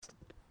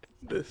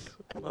This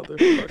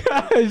motherfucker.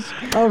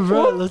 Gosh, Oh,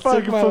 bro, Oh, let's fuck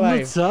take it my from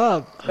life. the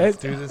top. Let's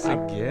do this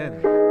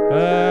again.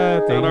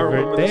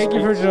 Thank you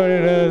for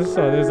joining us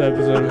on this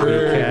episode of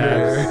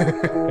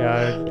Recaps.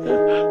 Yeah,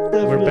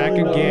 we're back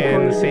Definitely not again, the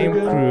recording same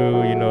again.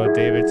 crew, you know,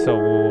 David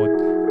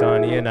Sobel,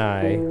 Donnie and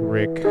I,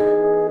 Rick.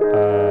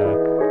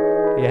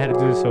 Yeah, I had to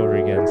do this over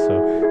again,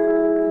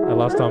 so I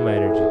lost all my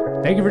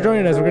energy. Thank you for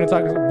joining us. We're going to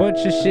talk a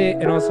bunch of shit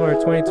and also our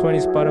 2020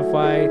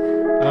 Spotify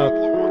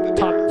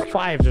top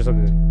 5s or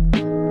something.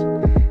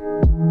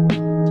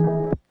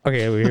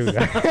 Okay, here we go.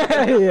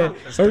 Yeah,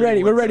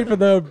 we're ready for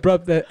the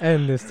abrupt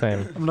end this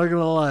time. I'm not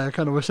gonna lie, I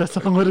kind of wish that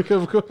song would have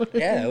kept going.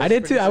 Yeah, I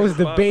did too. I was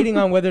debating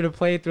on whether to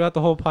play it throughout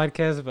the whole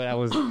podcast, but I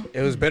was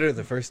It was better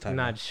the first time.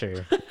 not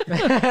sure.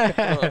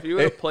 Well, if you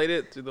would have played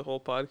it through the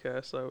whole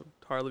podcast, I would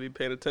hardly be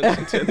paying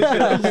attention to anything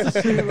else.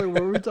 Like,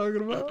 what were we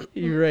talking about?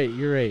 You're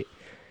right.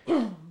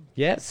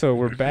 Yeah, so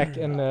we're back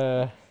in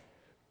We're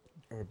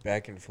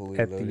back and fully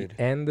at loaded.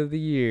 the end of the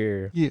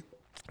year. Yeah.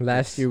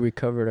 Last year we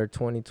covered our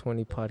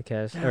 2020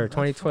 podcast or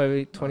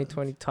 2020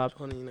 top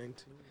 2019.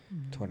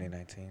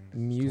 2019.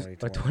 music.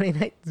 2020.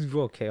 2019.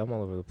 Okay, I'm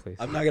all over the place.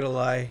 I'm not gonna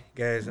lie,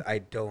 guys. I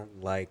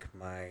don't like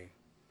my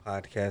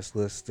podcast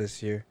list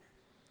this year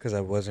because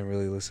I wasn't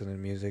really listening to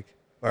music,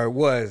 or I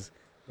was,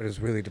 but it was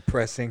really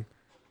depressing.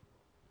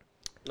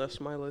 That's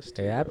my list.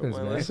 It Too, happens,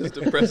 my man. list is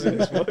depressing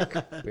as fuck.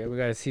 Yeah, we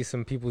gotta see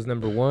some people's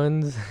number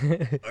ones.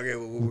 Okay,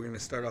 well, what we're gonna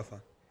start off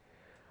on.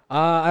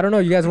 I don't know.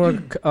 You guys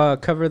want to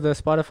cover the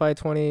Spotify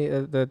 20,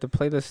 the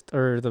playlist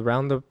or the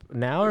roundup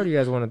now, or do you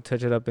guys want to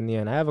touch it up in the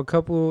end? I have a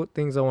couple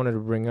things I wanted to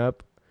bring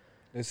up.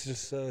 Let's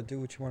just do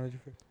what you want to do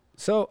first.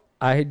 So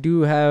I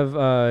do have.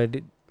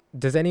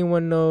 Does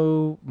anyone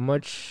know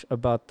much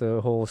about the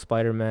whole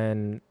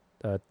Spider-Man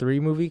 3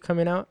 movie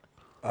coming out?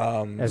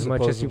 As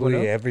much as people know?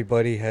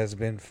 Everybody has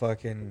been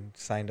fucking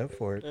signed up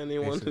for it.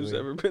 Anyone who's basically.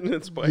 ever been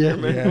in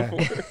Spider-Man Yeah.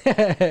 before.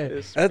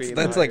 is That's being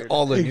like hired.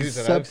 all the news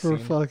that I've Except for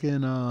seen.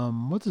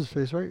 fucking what's his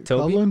face, right?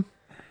 Toby? Goblin?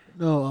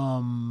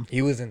 No,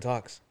 He was in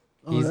talks.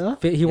 oh He's yeah,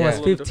 he wants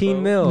Willem 15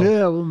 Dafoe. mil. yeah.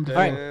 Well, All Damn,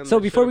 right. So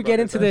they before we should've get brought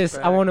into his this, ass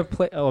I back. want to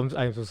play. Oh,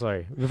 I'm so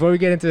sorry. Before we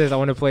get into this, I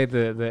want to play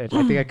the. I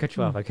think I cut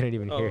you off. I couldn't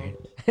even hear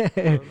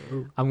it.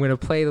 I'm gonna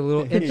play the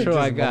little You're intro just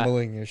I got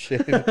mumbling your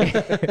shit.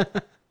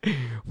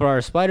 for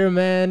our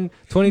Spider-Man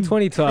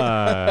 2020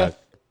 talk.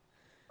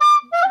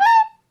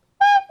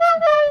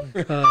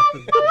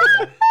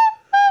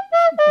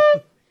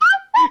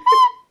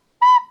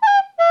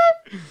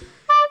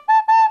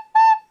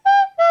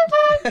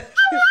 This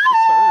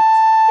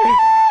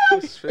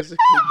hurts. This physically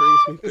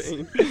brings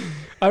me pain.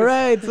 All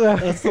right. So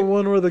that's the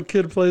one where the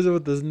kid plays it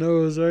with his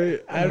nose, right?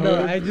 I don't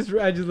know. I just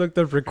looked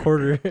up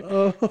recorder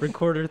Oh,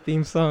 recorder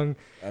theme song.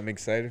 I'm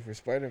excited for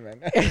Spider-Man.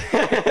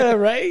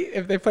 Right?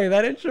 If they play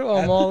that intro,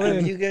 I'm all Have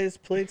in. you guys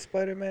played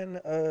Spider-Man?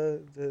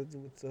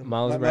 With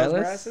Miles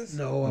Morales?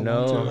 no, I want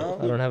No,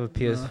 to. I don't have a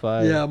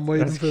PS5. Yeah, I'm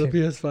waiting That's for the okay.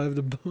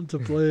 PS5 to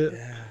play it.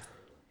 Yeah.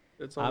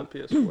 It's on the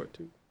PS4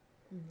 too.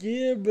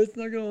 Yeah, but it's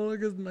not gonna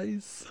look as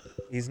nice.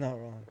 He's not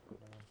wrong.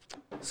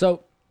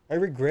 So I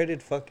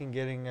regretted fucking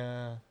getting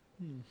the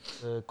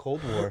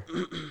Cold War.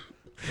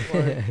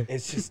 It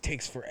just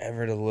takes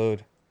forever to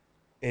load.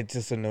 It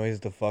just annoys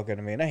the fuck out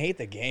of me, and I hate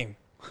the game.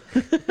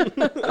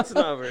 That's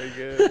not very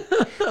good.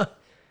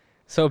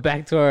 So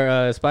back to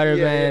our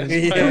Spider-Man.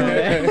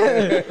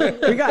 Yeah.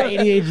 We got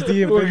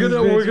ADHD. We're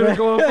gonna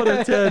go off on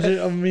a tangent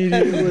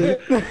immediately.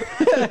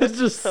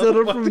 Just set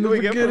up What from do the we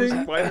get from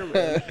beginning.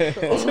 Spider-Man?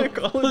 It's like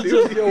Call of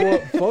Just Duty. go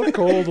what? Fuck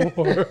Cold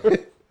War.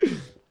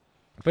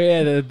 But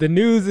yeah, the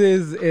news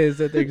is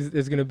that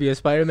there's gonna be a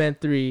Spider-Man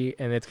 3,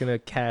 and it's gonna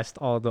cast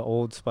all the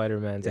old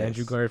Spider-Mans: Yes.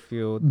 Andrew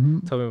Garfield,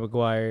 Mhm. Tobey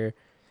Maguire,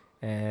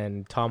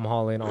 and Tom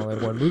Holland all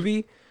in one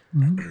movie.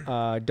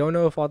 Don't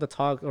know if all the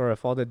talk or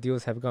if all the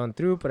deals have gone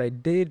through, but I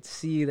did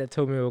see that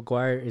Tobey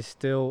Maguire is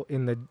still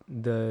in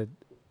the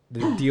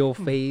deal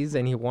phase,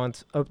 and he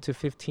wants up to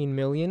 15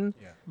 million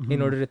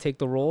in order to take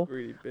the role.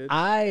 Greedy bitch.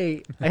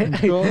 I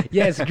Go.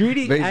 yes,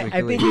 greedy. I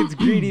Basically. think it's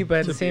greedy, but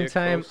at To the be same a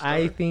time, I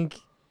co-star. think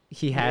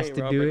he has Ain't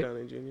to Robert do it.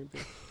 Downey Jr.,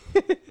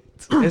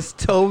 bitch. It's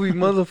Toby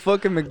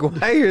motherfucking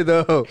Maguire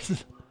though.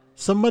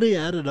 Somebody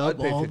added I'd up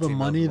pay all the 15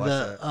 money bucks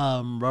to that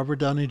watch Robert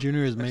Downey Jr.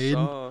 has I made.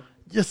 saw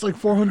Yes, like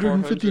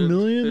 450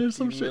 million or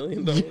some $450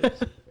 shit. million.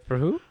 For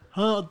who?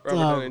 Huh? Robert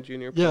Downey Jr.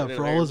 Yeah, played in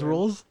for all his Iron Man.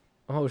 roles.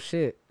 Oh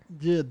shit!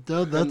 Yeah,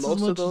 that's And as most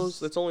much of those,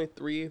 as, it's only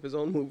 3 of his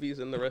own movies,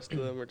 and the rest of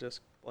them are just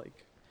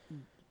like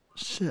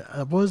shit.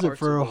 What was it parts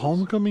for of a those.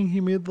 Homecoming?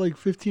 He made like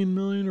 15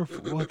 million or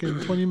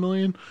fucking 20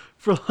 million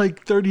for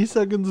like 30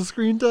 seconds of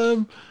screen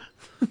time.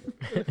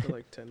 for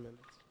like 10 minutes.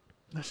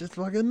 That's just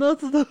fucking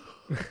nuts, though.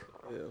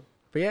 Yeah.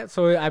 But yeah,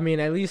 so I mean,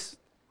 at least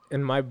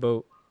in my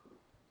boat,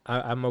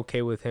 I'm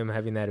okay with him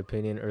having that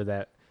opinion, or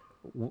that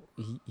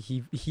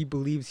he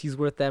believes he's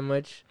worth that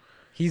much.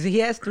 He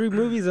has 3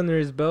 movies under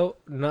his belt.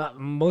 Not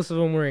most of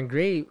them weren't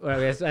great,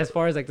 as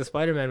far as like the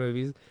Spider-Man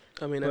movies.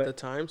 I mean, But- at the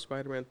time,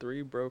 Spider-Man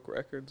 3 broke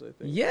records, I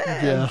think.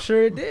 Yeah, Yeah. I'm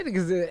sure it did,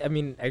 because I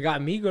mean, it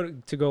got me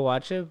to go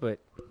watch it. But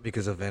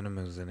Because of Venom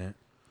is in it.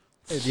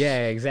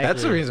 yeah, exactly.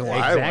 That's the reason why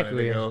I wanted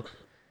to go.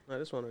 I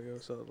just want to go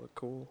so it look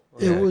cool.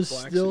 It Like was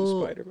Black Suit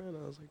still- Spider-Man.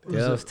 I was like, Was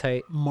Yeah, that it- was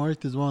tight.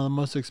 Marked as one of the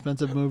most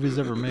expensive movies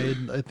ever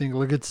made. I think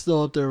like it's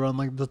still up there around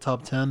like the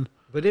top 10.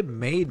 But it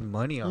made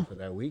money off of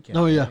that weekend.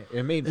 Oh, yeah. right?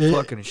 It made It-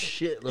 fucking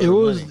shit. It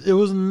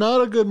was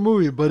not a good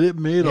movie, but it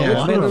made Yeah, a which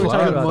lot movie of we talking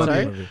fucking about,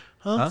 money. sorry?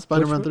 Huh? Huh?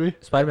 Spider-Man Which 3.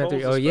 Spider-Man Holds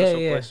 3. a Oh yeah,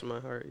 special yeah. place in my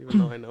heart, even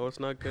though I know it's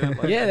not good.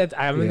 Like, Yeah,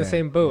 I'm in the Yeah.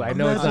 same boat. I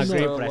know it's not Imagine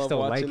great, that. but I love still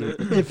like watching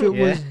it. If it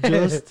was Yeah.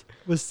 just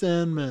with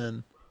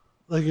Sandman,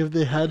 like if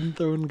they hadn't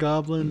thrown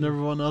Goblin and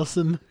everyone else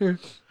in there,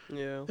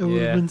 Yeah, it would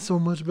Yeah. have been so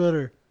much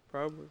better.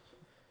 probably.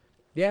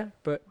 Yeah,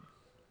 but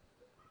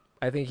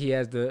I think he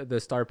has the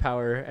star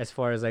power as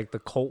far as like the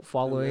cult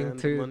following man,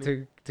 to,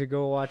 money. to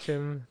go watch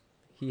him.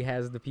 He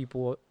has the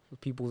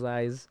people's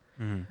eyes.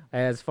 Mhm.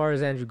 As far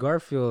as Andrew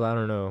Garfield, I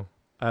don't know.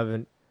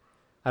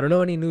 I don't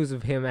know any news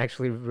of him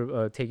actually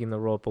taking the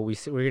role, but we're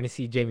gonna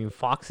see Jamie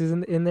Foxx is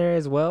in there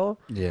as well,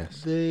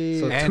 Yes. They,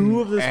 So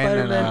two of the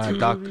Spider-Man, two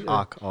Doc movies-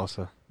 Ock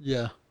also.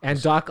 yeah. and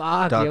Doc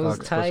Ock. Doc It was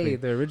Ock is supposed to be-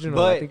 tight. The original.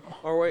 But- I think.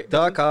 Or wait,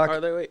 Doc Ock Are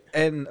they wait?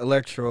 and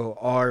Electro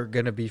are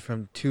gonna be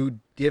from two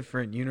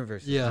different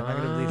universes. Yeah. They're not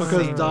gonna be the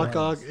Because same Doc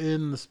ones. Ock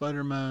in the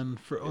Spider-Man,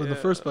 or the Yeah.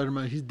 first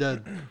Spider-Man, he's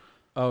dead.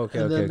 Oh, okay,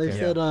 And okay, then they okay.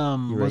 said, You're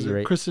right, was you're it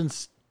right. Kristen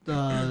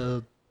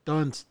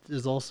Dunst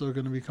is also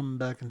going to be coming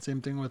back, and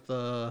same thing with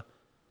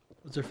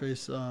what's her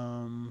face,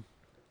 Emma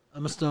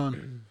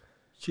Stone.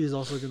 She's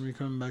also going to be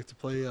coming back to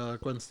play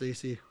Gwen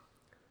Stacy.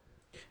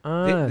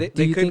 They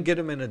Do you could think? get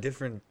him in a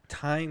different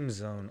time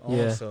zone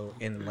Yeah. also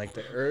in like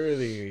the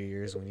earlier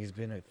years when he's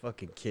been a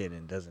fucking kid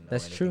and doesn't know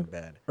That's anything true.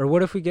 bad. Or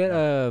what if we get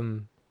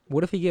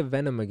What if we get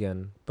Venom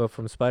again, but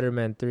from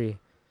Spider-Man 3?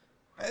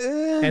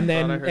 And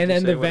then Thought I heard and you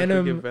then say, the what if we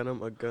Venom give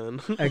Venom a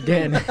gun.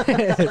 again,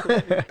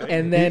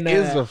 and then he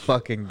is a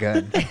fucking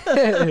gun.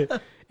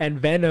 and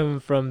Venom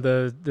from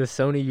the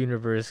Sony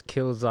universe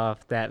kills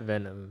off that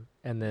Venom,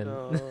 and then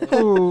No.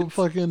 Oh,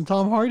 fucking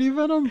Tom Hardy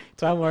Venom?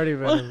 Tom Hardy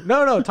Venom.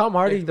 No, Tom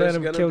Hardy If there's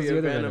Venom gonna kills be the a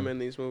other Venom Venom. in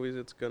these movies,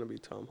 it's gonna be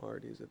Tom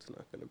Hardy's. It's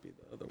not gonna be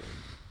the other one.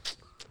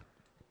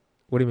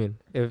 What do you mean?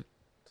 If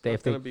It's They- not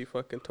if they- gonna be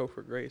fucking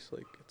Topher Grace.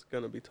 Like it's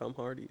gonna be Tom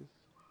Hardy's.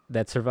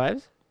 that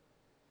survives?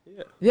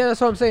 Yeah. Yeah,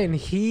 that's what I'm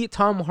saying.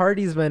 Tom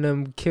Hardy's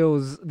Venom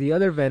kills the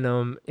other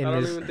Venom in I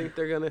don't his. even think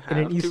they're gonna in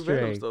an have two Easter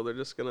Venoms egg. though. They're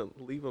just gonna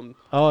leave him.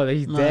 Oh,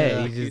 he's No, dead.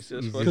 yeah. He's He's just,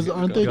 just he's fucking Because just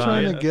aren't they gone.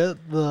 trying Yeah. to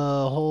get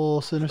the whole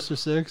Sinister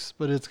Six,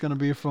 but it's going to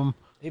be from...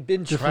 They've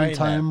been Different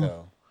trying time. that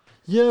though.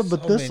 Yeah,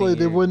 but So this way many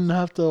they years. wouldn't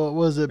have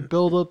to,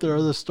 build up their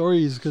other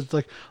stories, because it's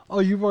like, oh,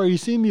 you've already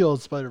seen the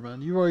old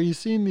Spider-Man. You've already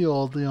seen the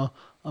old,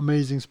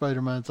 Amazing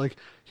Spider-Man. It's like,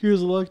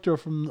 here's Electro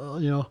from,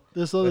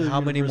 this other But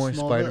how many more universe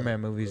and all that.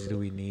 Spider-Man movies do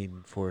we need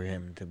for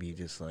him to be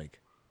just like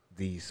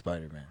the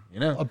Spider-Man? You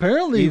know?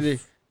 Apparently, Either-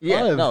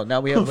 yeah, five. no, now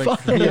we have like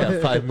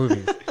Five. 5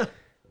 movies.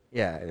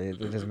 Yeah,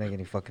 it doesn't make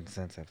any fucking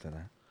sense after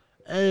that.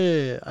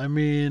 hey, I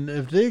mean,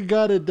 if they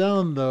got it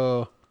down,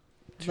 though,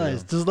 True.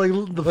 nice. Just like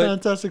the But-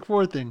 Fantastic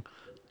Four thing.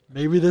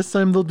 Maybe this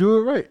time they'll do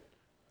it right.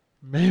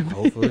 Maybe.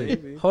 Hopefully.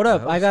 Maybe. Hold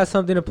up, hope I got so.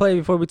 something to play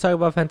before we talk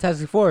about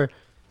Fantastic Four.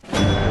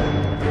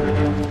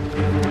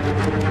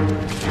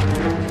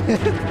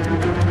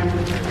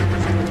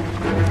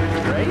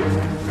 Right?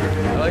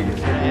 I like it.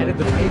 I added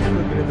the page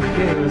flipping in the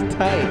beginning. It was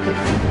tight.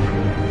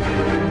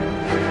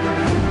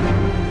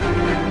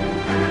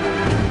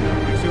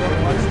 Makes you want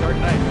to watch Dark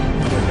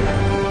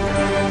Knight.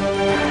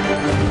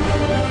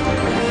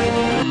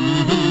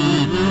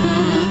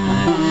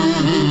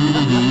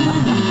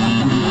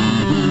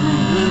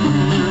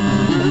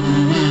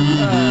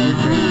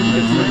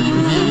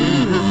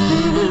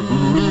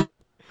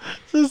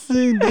 Just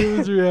seeing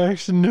David's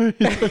reaction to it.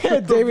 he's like,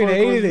 "What the David fuck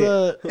hated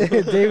was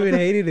it. David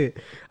hated it.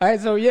 All right,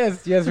 so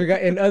yes, we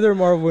got in other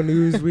Marvel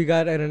news, we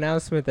got an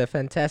announcement that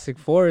Fantastic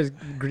Four is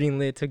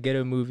greenlit to get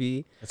a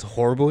movie. It's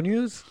horrible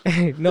news.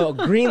 No,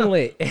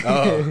 greenlit.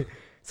 Oh.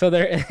 So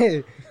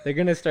they're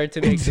gonna start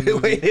to make the movie.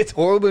 Wait, it's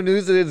horrible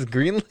news that it's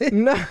greenlit?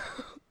 No.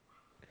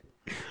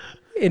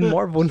 In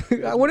Marvel news,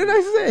 what did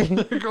I say?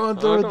 You're going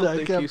I through it. don't I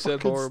think can't you said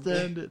fucking horrible.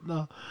 stand it.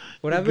 No.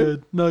 What You're happened?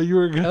 good. No, you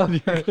were good. Oh,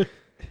 You were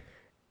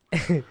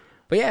good.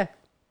 But yeah,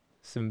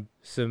 some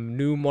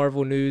new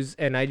Marvel news,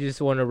 and I just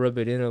want to rub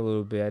it in a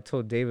little bit. I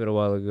told David a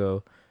while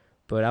ago,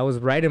 but I was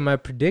right in my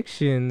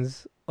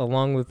predictions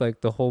along with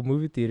like the whole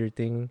movie theater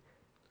thing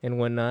and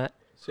whatnot.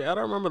 See, I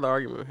don't remember the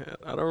argument we had.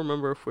 I don't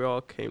remember if we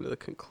all came to the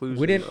conclusion.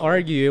 We didn't though.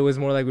 argue. It was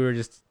more like we were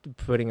just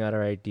putting out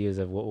our ideas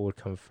of what would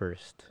come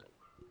first.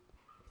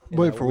 And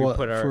Wait, that for we what?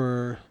 put our-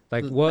 For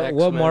like the what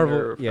X-Men Marvel?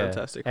 or Yeah,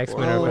 Fantastic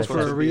X-Men Four. or Which for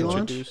ones a would be relaunch?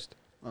 introduced.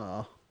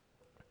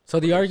 So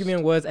the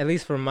argument was, at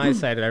least from my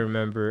side, I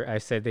remember I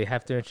said they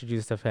have to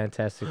introduce the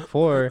Fantastic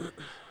Four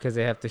because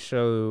they have to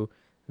show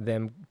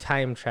them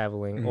time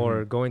traveling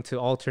or Mhm. going to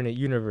alternate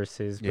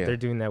universes. But Yeah. they're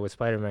doing that with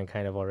Spider-Man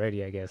kind of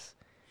already, I guess.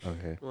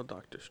 Okay. Well,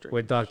 Doctor Strange.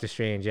 With Doctor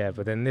Strange, yeah.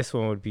 But then this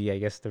one would be, I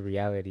guess, the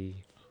reality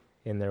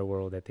in their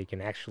world that they can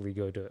actually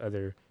go to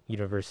other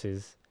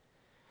universes,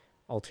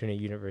 alternate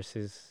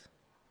universes.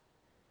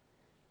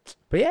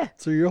 But yeah,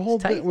 So your whole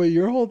tight. thing, wait,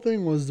 your whole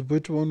thing was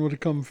which one would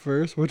come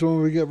first? Which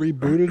one would get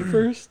rebooted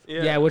first?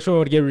 yeah. Which one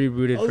would get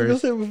rebooted I was gonna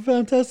first? say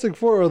Fantastic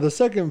Four, or the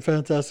second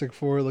Fantastic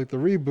Four, like the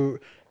reboot,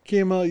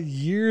 came out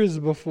years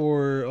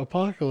before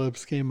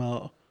Apocalypse came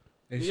out.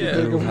 They Yeah. should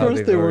Like, do of how course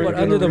they've they were already But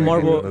under the been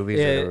making Marvel- movies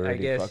yeah, that are I already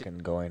guess- fucking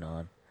going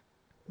on.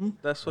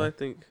 That's what I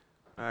think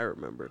I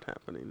remembered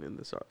happening in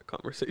this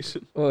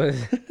conversation. Well,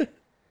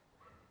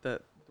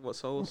 That what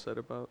Solo said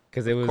about.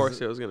 because it Of was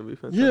course, it was gonna be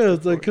fantastic. Yeah,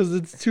 it's like Four. because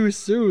it's too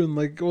soon.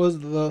 Like, was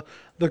the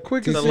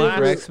quickest The thing last-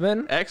 for was-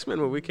 X-Men. X-Men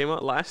movie came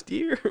out last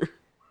year.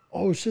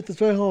 Oh shit, that's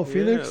right, huh? Yeah,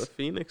 Phoenix. the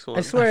Phoenix one.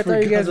 I swear, I I thought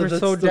you forgot guys that were that's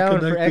so still down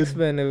for connected.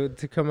 X-Men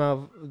to come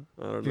out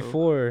I don't know.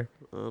 before.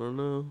 I don't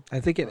know. I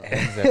think it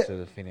ends after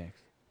the Phoenix.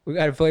 We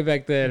got to play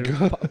back the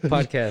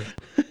podcast.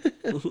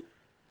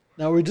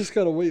 Now we just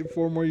gotta wait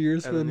 4 more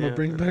years for And them then, to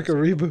bring yeah, back a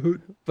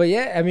reboot. But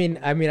yeah, I mean,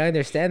 I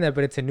understand that,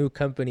 but it's a new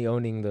company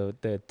owning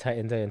the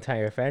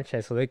entire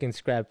franchise, so they can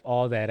scrap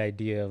all that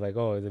idea of like,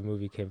 oh, the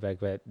movie came back,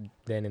 but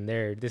then and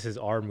there, this is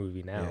our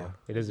movie now. Yeah.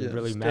 It doesn't Yeah.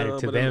 really matter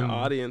to But in them. the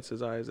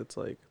audience's eyes, it's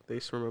like they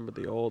just remember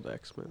the old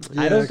X-Men.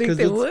 Yeah, I don't think 'cause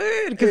they it's-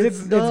 would, because it's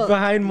it's not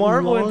behind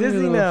Marvel and long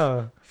Disney enough.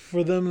 now.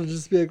 For them to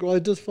just be like, well, I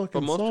just fucking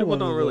But most saw people one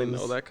don't of really those.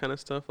 know that kind of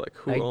stuff, like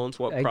who I- owns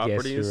what I guess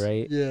properties. you're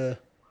right. Yeah.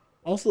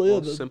 Also, yeah,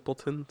 Most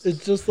simpletons.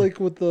 it's just like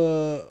with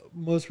the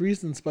most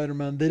recent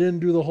Spider-Man. They didn't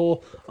do the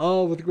whole,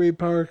 oh, with great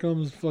power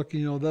comes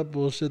fucking, that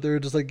bullshit. They were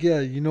just like, yeah,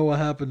 you know what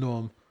happened to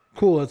him.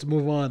 Cool, let's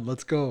move on.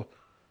 Let's go.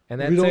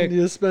 And that We don't took need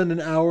to spend an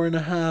hour and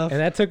a half. and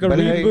that took a But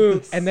I-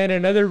 reboot and then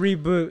another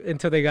reboot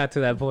until they got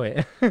to that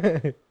point.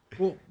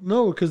 Well,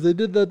 no, because they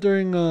did that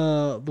during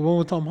the one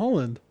with Tom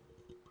Holland.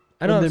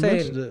 I know when I'm they saying.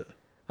 mentioned it.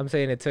 I'm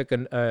saying it took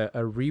a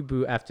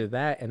reboot after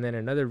that, and then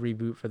another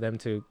reboot for them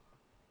to.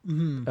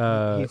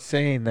 He's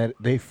saying that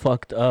they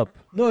fucked up.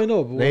 No, I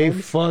know. But They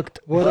what fucked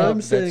I'm up.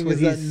 That's saying what is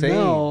that he's saying.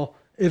 now,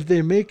 if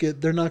they make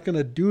it, they're not going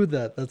to do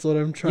that. That's what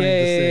I'm trying Yeah,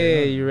 to say.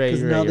 yeah, you're right.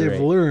 Because You're now right. You're they've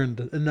right.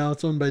 learned, and now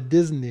it's owned by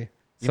Disney. You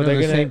So know, they're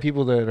the gonna- same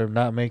people that are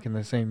not making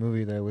the same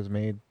movie that was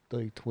made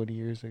like 20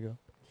 years ago.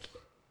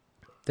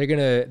 They're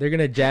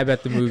gonna jab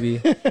at the movie.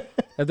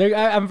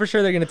 I'm for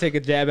sure they're gonna take a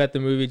jab at the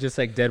movie, just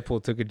like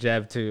Deadpool took a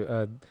jab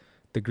to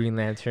the Green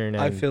Lantern.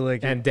 And, I feel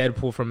like and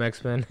Deadpool from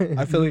X-Men.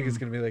 I feel like it's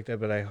gonna be like that,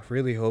 but I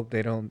really hope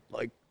they don't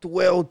like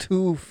dwell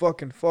too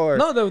fucking far.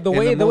 No, the in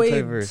way the the way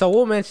multiverse.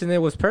 Saul mentioned it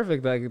was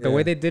perfect. Like the way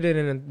Yeah. they did it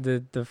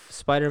in the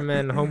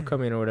Spider-Man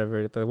Homecoming or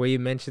whatever. The way he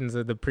mentions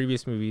the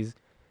previous movies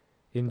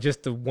in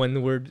just the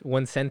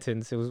one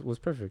sentence, it was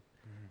perfect.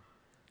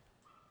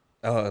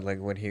 Oh, like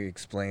when he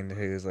explained,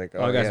 he was like,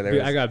 Oh, "Oh,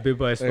 yeah, I got bit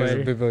by a there was a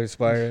spider. big boy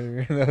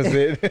spider." That was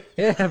it.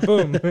 Yeah,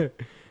 boom.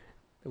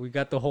 We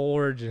got the whole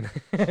origin.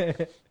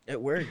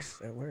 It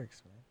works. It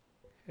works,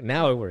 man.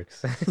 Now it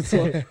works.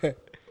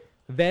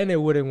 Then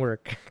it wouldn't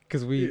work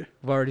because we've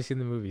already seen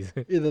the movies.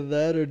 Either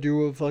that or do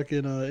what fucking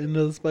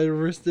Into the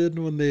Spider-Verse did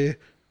when they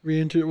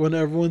when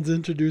everyone's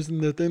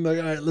introducing the thing. Like,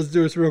 all right, let's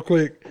do this real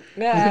quick.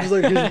 It's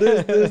like,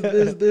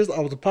 here's this. I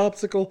was a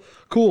popsicle.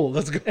 Cool,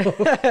 let's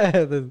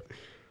go.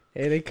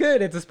 Hey, they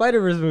could. It's a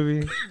Spider-Verse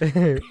movie.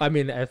 I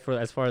mean, as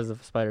far as the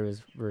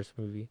Spider-Verse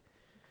movie.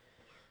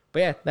 But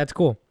yeah, that's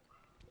cool.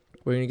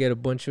 We're gonna get a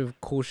bunch of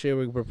cool shit.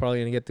 We're probably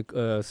gonna get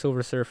the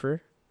Silver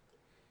Surfer.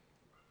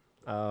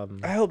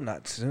 I hope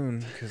not soon,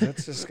 because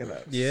that's just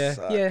gonna. Yeah,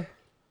 suck. yeah.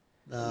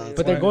 Nah,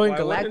 But they're fine. going Why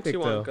wouldn't galactic, you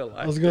want though. Galactus?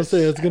 I was gonna say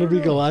it's gonna be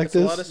It's a lot of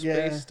Galactus. space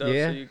Yeah. stuff,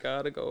 Yeah. so you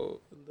gotta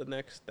go. The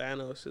next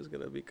Thanos is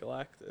gonna be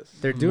Galactus.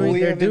 They're Will doing. we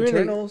They're have doing.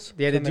 Eternals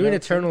Yeah, they're coming doing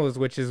out soon? Eternals,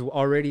 which is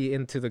already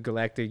into the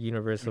galactic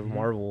universe of Mhm.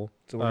 Marvel.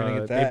 So we're gonna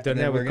get that. They've done and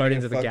then that we're with gonna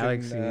Guardians get of the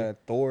fucking, Galaxy.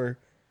 Thor.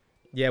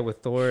 Yeah, with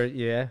Thor.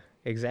 Yeah,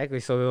 exactly.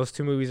 So those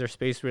two movies are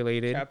space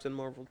related. Captain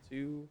Marvel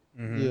 2.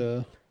 Mhm.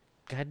 Yeah,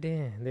 God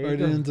damn. There you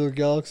Guardians go. of the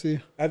Galaxy.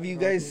 Have you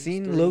guys Marvel's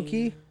seen 3.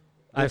 Loki?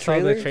 I saw the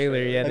trailers?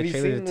 trailer. Yeah, Have the you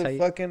trailer's seen the tight.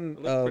 fucking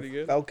It looked pretty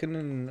good. Falcon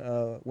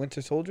and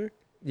Winter Soldier?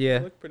 They Yeah.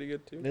 look pretty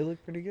good too. They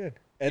look pretty good.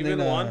 And Even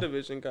then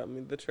WandaVision got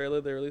me. The trailer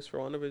they released for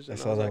WandaVision. I I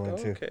saw was that like, one, oh,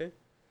 too. okay.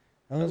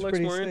 that That was looks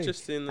pretty more sick.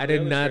 interesting. Than I the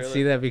did other not trailer.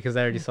 see that because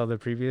I already saw the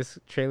previous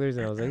trailers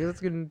and I was like,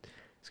 it's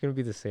gonna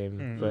be the same.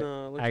 Hmm. But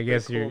no, it looks I pretty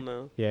guess cool you're-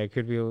 now. yeah, it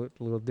could be a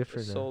little They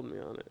different now. sold me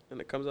on it, and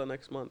it comes out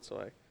next month, so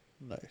I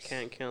Nice.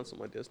 can't cancel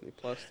my Disney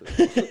Plus.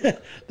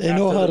 They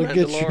know After how The to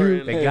get you.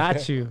 Mandalorian. They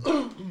got you.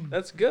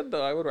 That's good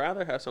though. I would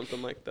rather have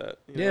something like that.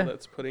 You Yeah. know,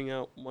 that's putting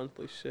out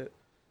monthly shit.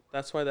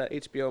 That's why that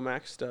HBO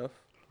Max stuff.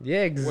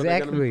 Yeah, Where they're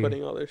gonna be exactly.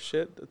 putting all their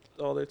shit,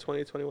 all their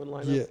 2021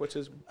 lineup, Yeah. which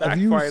is Have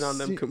you backfiring on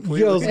them seen- completely.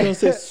 Yeah, I was gonna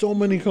say so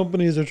many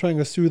companies are trying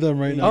to sue them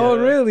right now. Oh,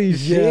 Yeah. really? Yeah.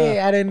 Shit,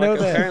 I didn't know Like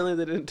that. apparently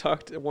they didn't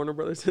talk to Warner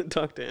Brothers. Didn't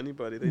talk to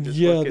anybody. They just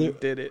Yeah, fucking they-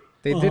 did it.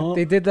 They Uh-huh.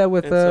 did that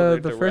with And so their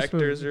the first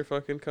directors movie. are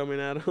fucking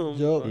coming at them.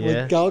 Yup, Yeah.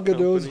 like Gal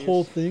Gadot's Companies.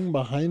 whole thing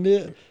behind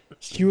it,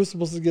 she was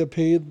supposed to get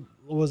paid.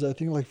 What was it, I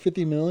think like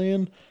 50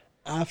 million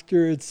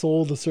after it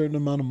sold a certain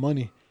amount of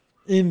money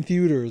in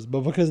theaters,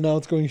 but because now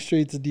it's going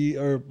straight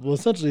to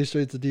essentially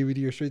straight to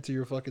DVD or straight to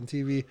your fucking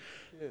TV,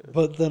 Yeah.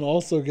 but then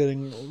also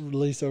getting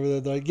released over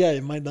there. They're like, yeah,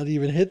 it might not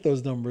even hit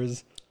those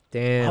numbers. How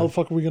Damn. the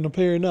fuck are we gonna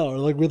pay her now? Or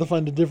like we have to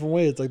find a different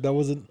way. It's like that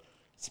wasn't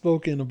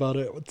spoken about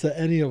it to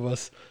any of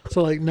us.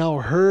 So like now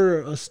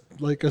her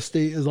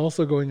estate is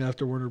also going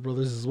after Warner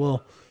Brothers as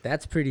well.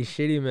 That's pretty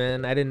shitty,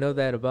 man. I didn't know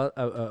that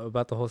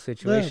about the whole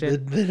situation. Yeah,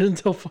 they didn't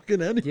tell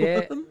fucking anyone.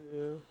 Yeah.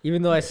 Yeah.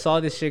 Even though I saw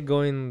this shit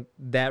going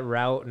that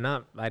route,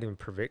 I didn't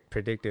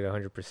predict it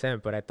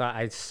 100%, but I thought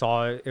I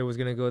saw it was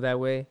gonna go that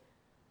way.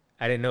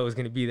 I didn't know it was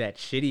gonna be that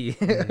shitty.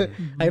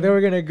 Like they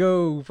were gonna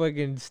go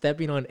fucking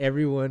stepping over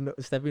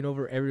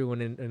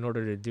everyone in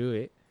order to do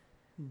it.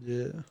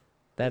 Yeah.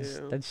 That's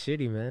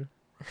shitty, man.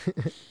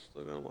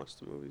 Still gonna watch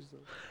the movies though.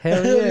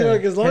 Hell yeah!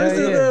 Like, as long as Hell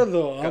they're yeah. there,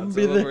 though, I'm gonna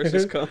be Godzilla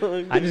versus there.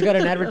 Kong. I just got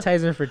an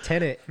advertisement for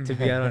Tenet to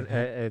be out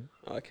on.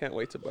 Oh, I can't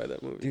wait to buy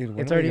that movie. Dude, when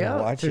It's are we already gonna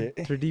out watch for it?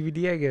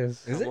 DVD, I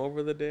guess. Is Come it?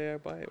 over the day I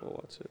buy it, we'll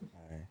watch it.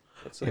 Alright.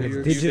 That's And in it's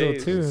a few digital,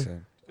 days. too.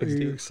 Listen, Are you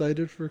 16.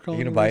 excited for Kong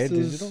gonna buy it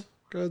versus digital?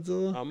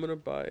 Godzilla? I'm gonna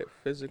buy it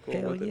physical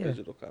Hell with yeah. a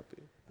digital copy.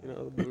 You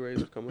know, the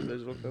Blu-rays come with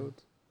digital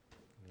codes.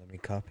 Let me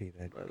copy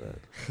that. Buy that.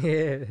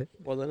 Yeah.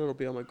 Well, then it'll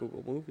be on my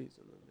Google Movies,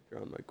 and then if you're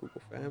on my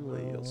Google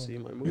Family, you'll see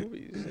my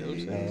movies. You know what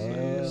I'm saying? So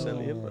you just send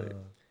the invite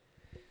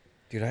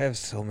Dude, I have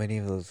so many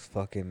of those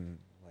fucking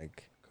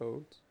like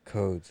codes.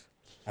 codes.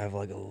 I have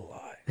like a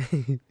lot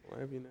Why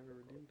have you never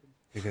redeemed them?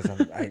 because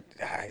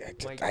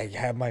I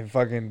have my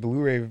fucking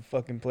Blu-ray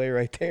fucking player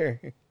right there.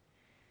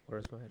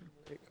 Where's mine?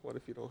 Like, what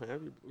if you don't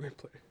have your Blu-ray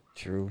player?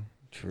 True,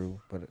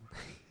 but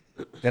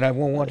then I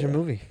won't watch a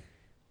movie.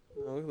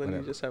 No, then Whatever.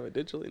 you just have it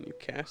digitally and you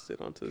cast it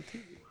onto the TV.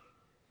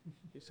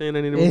 You saying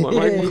I need to move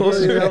my mic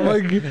closer? Yeah,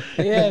 like,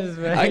 Yes,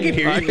 man. I can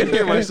hear you. I can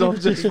hear myself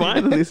just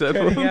fine in these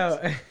Cutting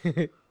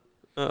headphones.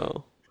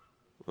 out.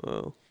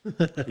 Oh.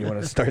 You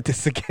want to start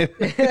this again?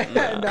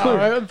 No,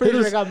 I'm pretty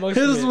sure I got most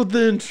hit of us it. with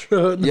the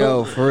intro. No.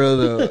 Yo, for real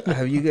though,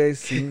 have you guys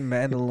seen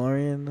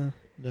Mandalorian?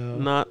 No.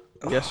 Not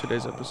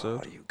yesterday's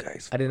episode. You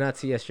guys I did not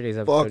see yesterday's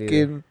episode either.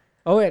 fucking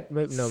Oh wait,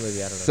 maybe I don't know.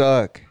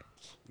 suck.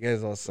 You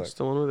guys all suck. It's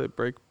the one where they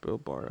break Bill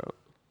Barr out.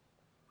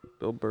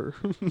 Bill Burr.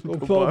 Bill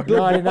Bill Barr.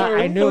 No, I did not. Barr,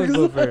 I knew it was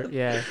what the fuck Boofer.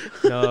 Yeah.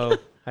 No,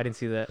 I didn't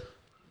see that.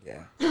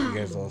 Yeah, you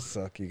guys all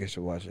suck. You guys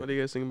should watch What it. do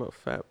you guys think about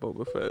Fat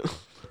Boba Fett?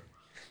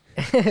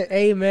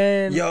 Hey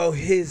man. Yo,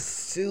 his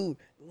suit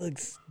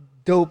looks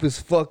dope as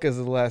fuck as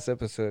the last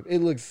episode. It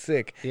looks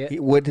sick. Yeah.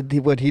 What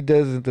he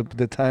does is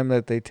the time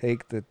that they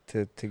take to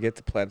get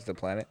to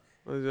planet,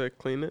 Oh, did I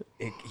clean it?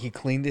 he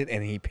cleaned it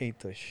and he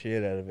painted the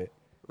shit out of it.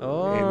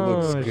 Oh, It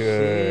looks good.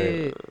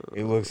 shit.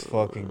 It looks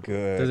fucking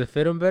good. Does it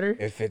fit him better?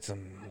 It fits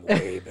him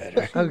way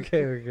better.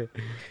 Okay.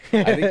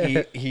 I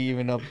think he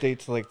even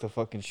updates like the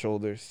fucking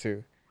shoulders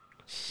too.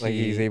 Like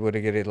he's Shit. able to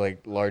get it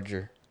like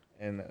larger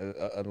and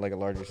like a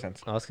larger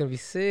sense. Oh, it's gonna be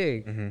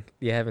sick. Mm-hmm.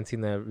 You haven't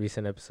seen the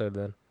recent episode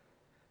then?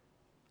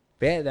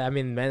 But yeah, I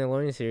mean,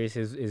 Mandalorian series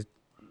is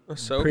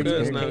Ahsoka Pretty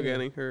is now entertaining.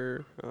 getting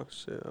her. Oh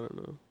shit, I don't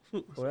know.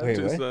 What Wait,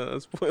 Just what? a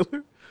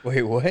spoiler.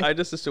 Wait, what? I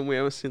just assume we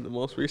haven't seen the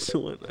most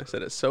recent one. I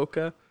said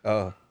Ahsoka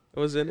Oh.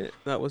 was in it.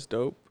 That was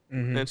dope.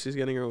 Mm-hmm. And she's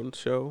getting her own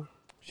show.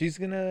 She's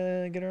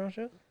gonna get her own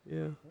show.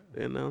 Yeah,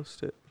 they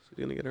announced it. She's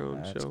gonna get her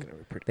own That's show. gonna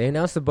be pretty. they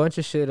announced a bunch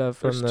of shit from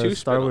There's the two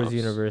Star Wars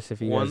spin-offs. universe.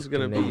 If you One's guys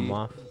gonna can name be- them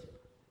off.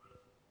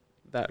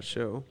 That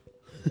show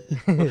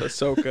with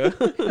Ahsoka,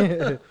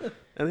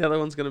 and the other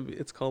one's gonna be.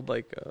 It's called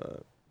like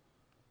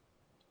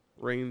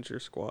Ranger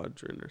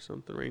Squadron or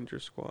something. Ranger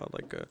Squad,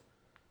 like a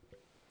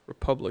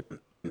Republic.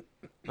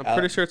 I'm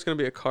pretty sure it's gonna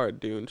be a Cara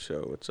Dune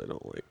show, which I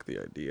don't like the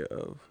idea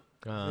of.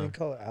 They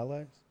call it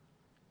allies.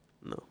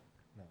 No.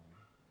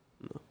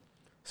 No.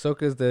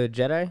 Ahsoka's the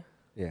Jedi.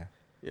 Yeah.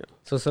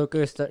 So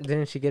Ahsoka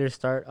didn't she get her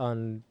start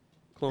on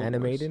Clone Wars.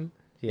 animated?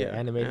 Yeah, Yeah,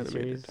 animated animated.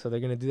 series. So they're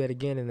gonna do that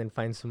again and then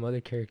find some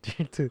other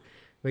character to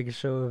make a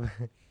show of.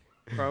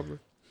 Probably.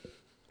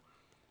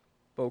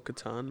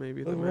 Bo-Katan,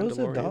 maybe the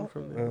Rosa Mandalorian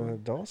from the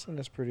Dawson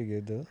is pretty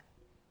good though.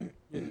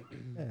 Yeah,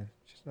 Yeah,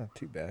 she's not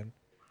too bad,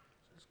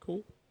 it's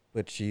cool.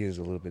 but she is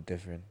a little bit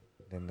different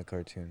than the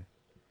cartoon.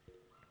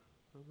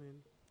 I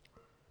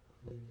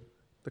mean,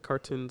 the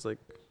cartoon's like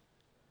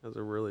has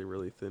a really,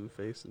 really thin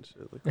face and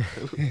shit.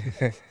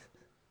 Like,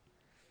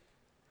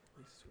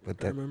 But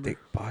I that remember. thick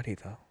body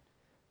though.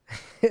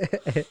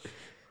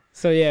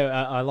 So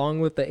yeah,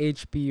 along with the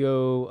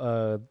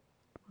HBO,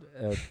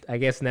 I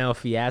guess now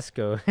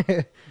fiasco,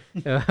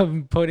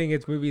 putting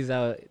its movies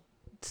out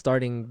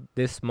starting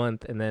this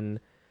month and then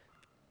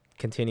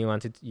continue on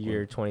to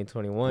year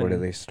 2021. What are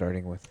they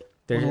starting with?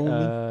 There's Wonder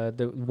Woman?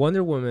 the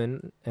Wonder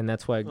Woman, and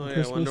that's why Oh yeah,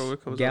 Christmas? Wonder Woman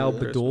comes Gal out on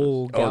Christmas. Gadot,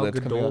 Oh, Gal that's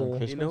coming out on Gadot.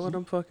 Christmas? You know what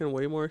I'm fucking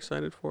way more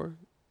excited for?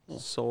 Oh.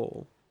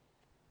 Soul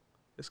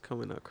is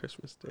coming out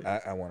Christmas Day.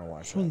 I want to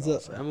watch Which one's that?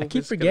 also. That I movie's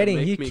keep gonna forgetting.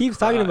 make He me keeps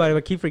talking cry. about it, but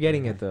I keep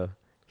forgetting it though.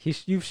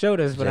 You've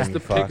showed us, but It's Jamie the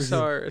Foxx.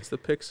 Pixar. It's the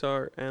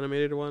Pixar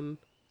animated one,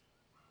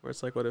 where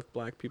it's like, what if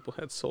black people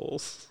had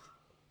souls?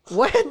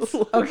 what?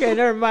 Okay,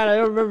 never mind. I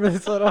don't remember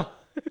this at all.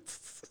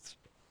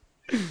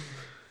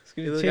 It's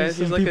gonna The change guy's-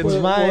 he's some like a- people's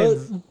What?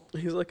 minds.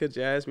 He's like a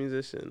jazz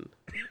musician.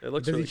 It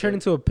looks. Does really he turn good.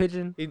 into a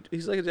pigeon?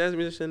 He's like a jazz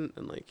musician,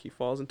 and like he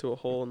falls into a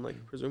hole and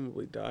like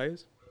presumably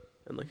dies,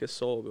 and like his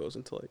soul goes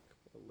into like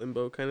a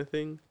limbo kind of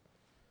thing,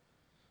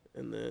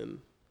 and then,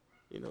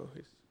 he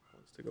wants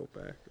to go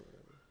back or whatever.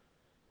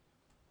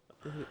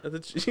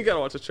 You gotta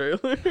watch the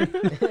trailer.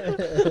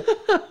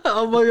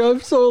 I'm like, I'm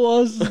so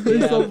lost just based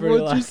Yeah, off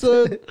pretty what you lost.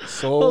 said.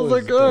 Soul I was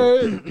like, is dope. all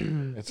right.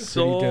 It's pretty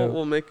Soul dope.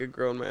 will make a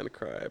grown man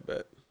cry. I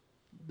bet.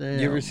 Damn.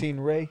 You ever seen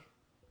Ray?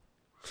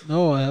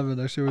 No, I haven't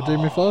actually. With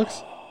Jamie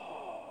Foxx?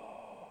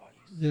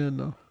 Yeah,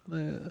 no.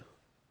 Yeah.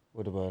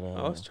 What about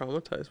I was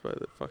traumatized by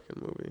the fucking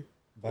movie.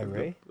 by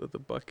Ray? The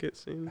bucket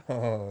scene.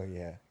 Oh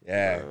yeah,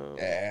 yeah, Oh.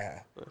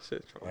 yeah. That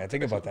shit Yeah, I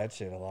think traumatized about me. that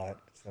shit a lot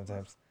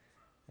sometimes.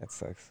 That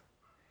sucks.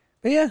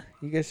 But yeah,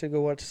 you guys should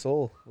go watch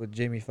Soul with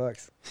Jamie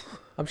Foxx.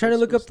 I'm trying to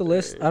look up the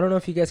list. Christmas I don't know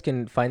if you guys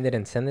can find it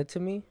and send it to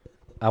me.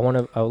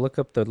 I'll look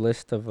up the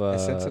list of I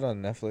sent it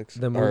on Netflix.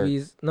 the or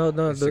movies. No,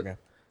 Instagram.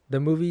 the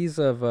movies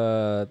of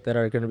that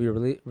are going to be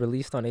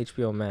released on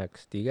HBO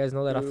Max. Do you guys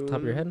know that off the top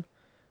of your head?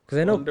 Because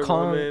I know Wonder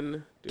Kong,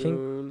 Woman, Dune,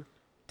 Kong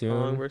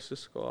Dune. versus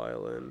Skull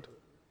Island,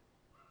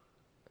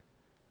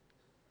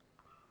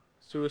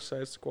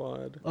 Suicide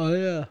Squad. Oh,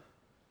 yeah.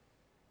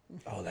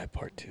 Oh, that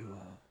part too.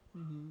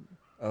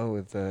 Oh,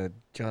 with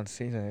John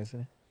Cena,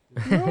 isn't it?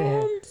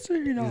 John He's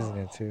in Cena.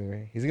 it too,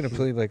 right? He's gonna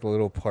play like a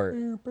little part.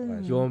 You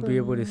won't be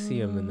able to see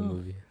him in the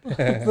movie.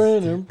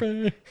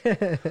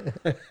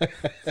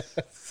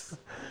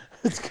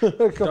 It's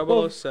gonna come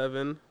up.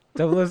 007.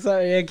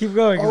 Yeah, keep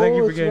going because I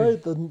keep Oh, it's forgetting.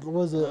 right. Then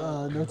was it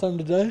No Time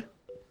to Die?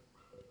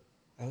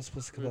 That was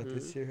supposed to come out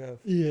this year, huh?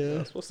 Yeah.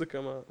 It's supposed to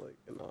come out like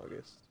in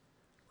August.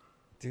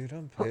 Dude,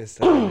 I'm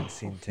pissed. I haven't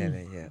seen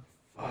Tenet yet.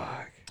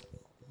 Fuck.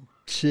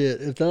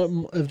 Shit. If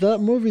that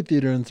movie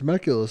theater in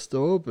Temecula is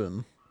still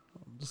open,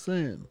 I'm just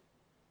saying.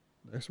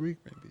 Next week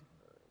maybe.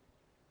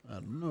 I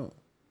don't know.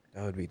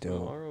 That would be dope.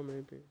 Tomorrow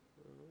maybe.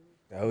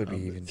 That would be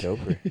even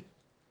doper.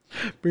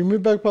 Bring me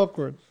back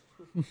popcorn.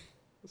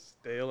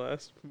 Stale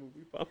ass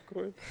movie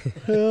popcorn.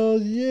 Hell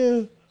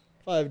yeah.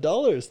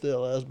 $5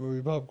 stale ass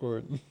movie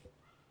popcorn.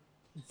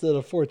 Instead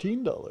of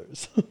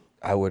 $14.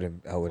 I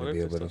wouldn't be Wonder if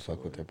able it's to still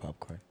fuck with their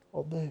popcorn.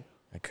 All day.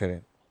 I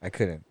couldn't.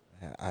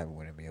 I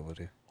wouldn't be able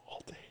to.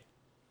 All day.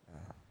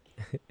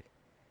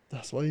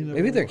 That's why you never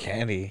Maybe they're went-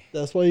 candy.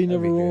 That's why you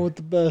That'd never be went good. with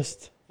the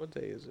best. What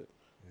day is it?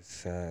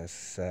 It's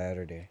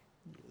Saturday.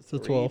 It's the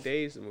 3 12th.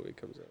 days the movie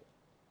comes out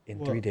In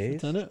What, 3 for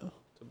days? Tenet?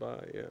 to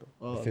buy. Yeah.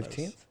 Oh, The nice.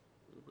 15th?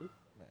 Mhm.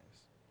 Nice.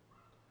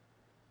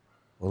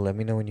 Well, let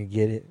me know when you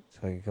get it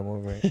so I can come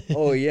over.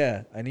 Oh,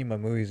 yeah. I need my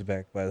movies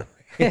back, by the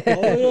way.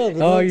 Oh,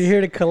 yeah. Oh, you're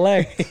here to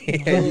collect.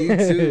 Yeah, you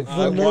too. The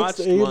I next watched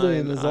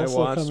Alien mine. is I also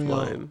watched coming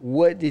out. mine.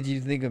 What did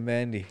you think of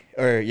Mandy?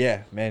 Or,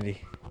 yeah,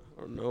 Mandy.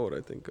 I don't know what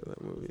I think of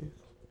that movie.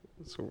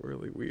 It's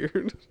really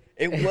weird.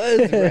 It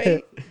was,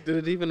 right? Did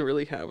it even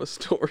really have a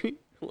story?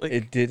 Like,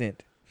 It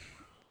didn't.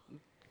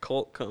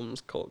 Colt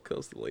comes, Colt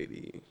kills the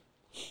lady.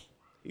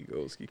 He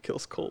goes, he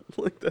kills Colt.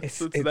 Like it's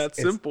that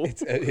simple.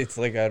 It's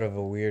like out of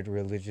a weird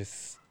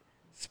religious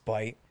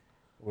spite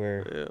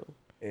where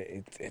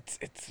Yeah.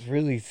 it's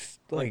really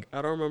Like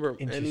I don't remember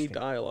any Interesting.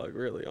 dialogue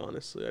really,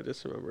 honestly. I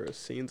just remember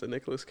scenes of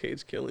Nicolas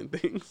Cage killing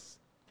things.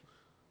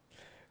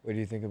 What do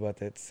you think about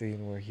that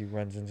scene where he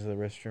runs into the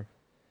restroom?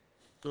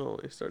 Oh,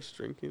 he starts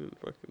drinking and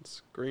fucking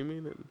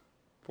screaming and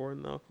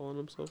pouring alcohol on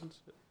himself and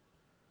shit.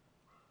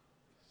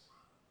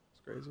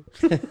 It's crazy.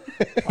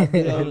 I'll be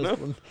I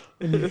don't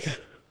honest, know.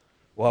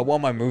 Well, I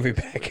want my movie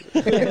back.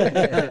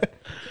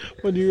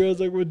 when you guys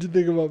like, what'd you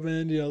think about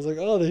Mandy? I was like,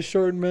 oh, they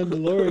shortened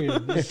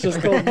Mandalorian. It's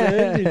just called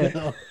Mandy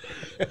now.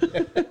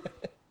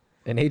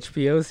 An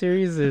HBO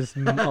series, there's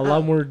a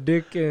lot more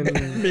dick and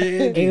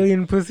Mandy.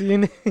 alien pussy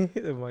in it.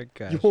 Oh my You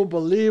gosh. won't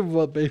believe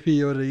what Baby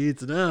Yoda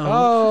eats now.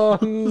 Oh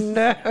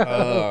no.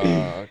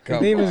 Oh, His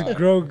come name is on.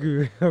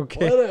 Grogu.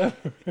 Okay. Whatever.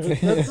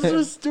 That's such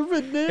a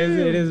stupid name.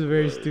 It is a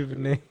very stupid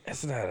name.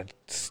 That's not a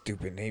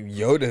stupid name.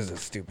 Yoda's a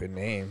stupid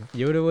name.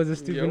 Yoda was a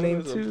stupid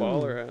name Yoda's too. a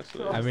baller ass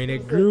name. I mean,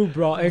 it grew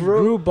Gro-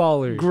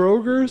 baller.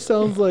 Groger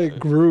sounds like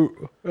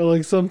Groot or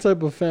like some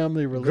type of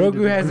family related.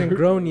 Grogu hasn't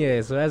grown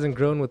yet, so it hasn't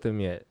grown with him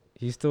yet.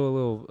 He's still a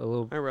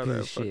little. I'd rather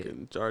have piece of shit.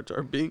 fucking Jar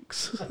Jar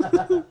Binks.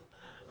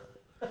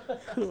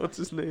 What's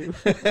his name?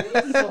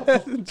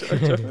 Jar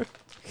Jar.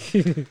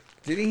 Didn't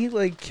he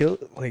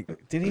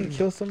didn't he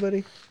kill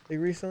somebody like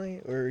recently,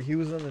 or he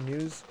was on the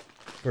news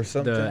or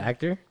something? The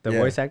actor, the Yeah,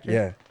 voice actor.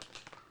 Yeah.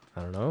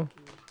 I don't know.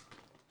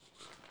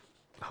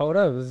 Hold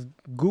up, let's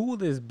Google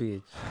this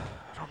bitch.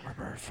 I don't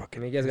remember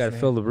fucking. And you guys his gotta name.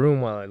 fill the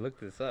room while I look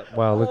this up.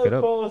 While I look it up.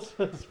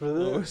 apologize for I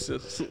that. was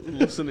just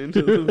listening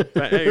to the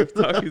bag of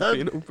Takis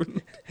being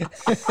opened.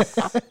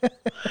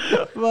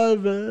 My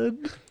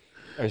bad.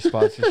 Our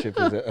sponsorship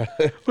is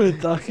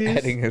With Takis.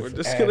 adding We're his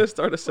just ad. gonna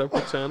start a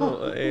separate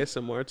channel, an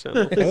ASMR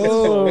channel.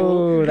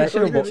 Oh,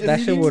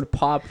 that shit would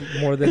pop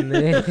more than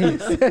this.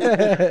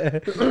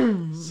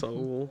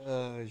 So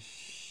Oh we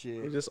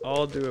shit! just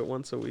all do it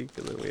once a week,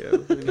 and then we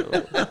have,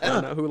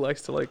 find out who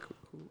likes to who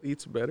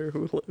eats better,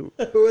 who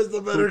Who is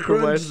the better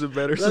provides crunch? the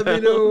better Let sound. me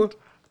know.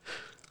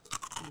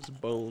 Whose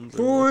bones.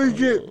 Who and-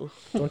 is it?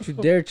 Don't you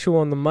dare chew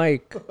on the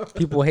mic.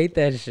 People hate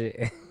that shit.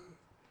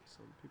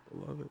 Some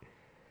people love it.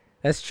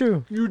 That's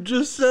true. You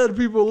just said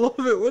people love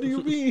it. What do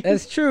you mean?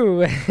 That's true.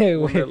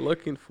 When they're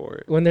looking for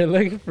it. When they're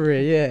looking for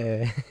it,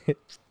 yeah.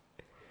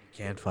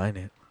 Can't find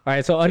it.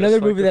 right, so another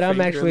like movie a that I'm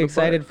finger in actually the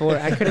excited butt. for.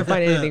 I couldn't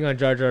find anything on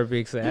Jar Jar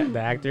Binks, the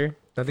actor.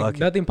 Fuck it.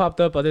 Nothing popped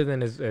up other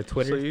than his So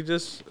Twitter. you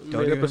just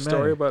Don't made up even a story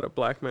matter. about a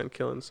black man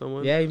killing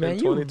someone Yeah, man, in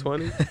you-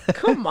 2020?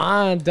 Come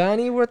on,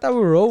 Donnie. I thought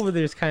we were over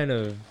this kind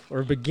of,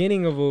 or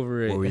beginning of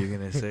over What were it. you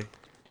gonna say?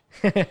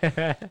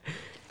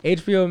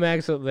 HBO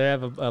Max, they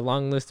have a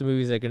long list of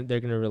movies that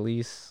they're gonna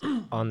release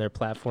on their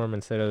platform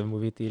instead of the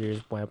movie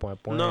theaters.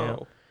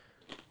 No.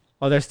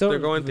 Oh, they're still They're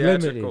going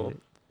limited. theatrical.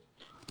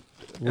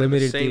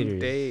 Limited the same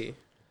theaters. day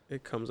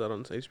it comes out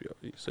on HBO.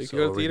 So you So can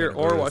go are to we theater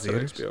gonna go or to watch it on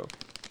theaters? HBO.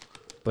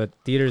 But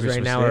theaters right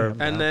Christmas now Day, are I'm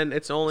down. And then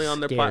it's only on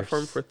their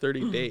platform Scarce. for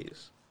 30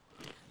 days.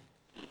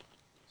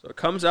 So it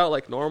comes out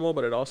like normal,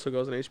 but it also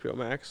goes on HBO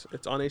Max.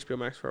 It's on HBO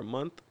Max for a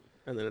month,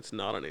 and then it's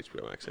not on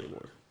HBO Max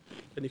anymore.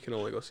 And you can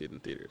only go see it in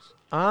theaters.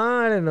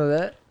 I didn't know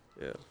that.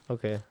 Yeah.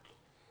 Okay.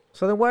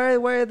 So then why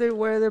are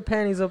their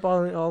panties up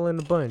all in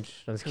a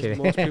bunch? I'm just 'Cause kidding.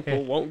 most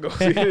people won't go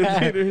see it in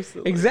theaters. So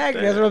like,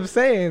 Exactly, that's damn. what I'm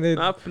saying.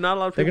 Not a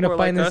lot of they're people gonna are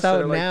find like this us that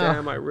out are like, now.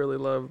 damn, I really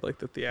love like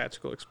the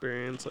theatrical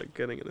experience, like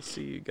getting in a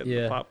seat, getting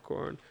Yeah. the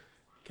popcorn,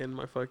 getting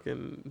my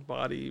fucking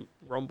body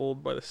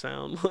rumbled by the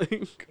sound.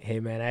 Like, Hey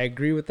man, I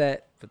agree with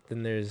that, but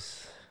then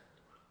there's,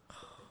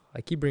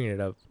 I keep bringing it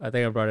up. I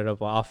think I brought it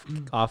up off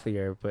the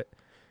air, but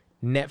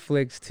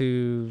Netflix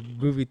to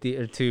movie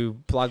theater to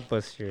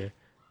Blockbuster.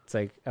 It's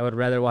like I would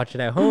rather watch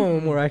it at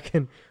home where I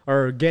can,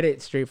 or get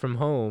it straight from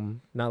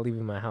home, not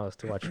leaving my house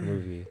to watch a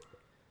movie.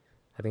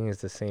 I think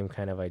it's the same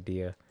kind of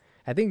idea.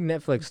 I think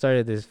Netflix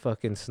started this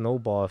fucking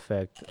snowball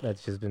effect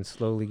that's just been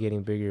slowly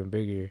getting bigger and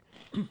bigger,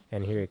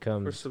 and here it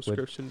comes. for with-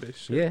 subscription based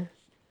shit. yeah.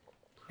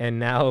 And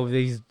now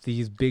these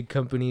big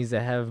companies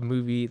that have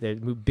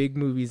big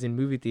movies in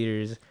movie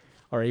theaters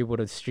are able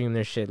to stream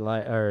their shit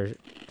or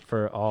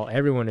for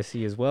everyone to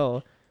see as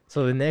well.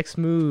 So the next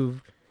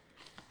move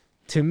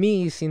to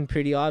me seemed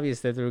pretty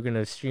obvious that they were going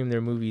to stream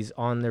their movies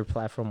on their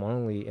platform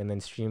only and then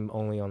stream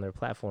only on their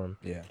platform.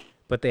 Yeah.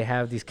 But they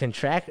have these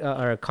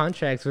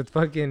contracts with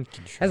fucking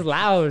that's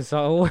loud,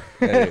 so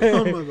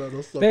Oh my god,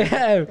 I'll stop.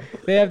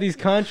 they have these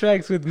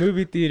contracts with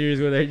movie theaters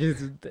where they're just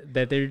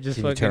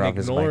Can you turn fucking off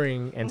his mic?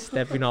 ignoring and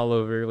stepping all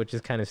over, which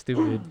is kind of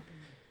stupid.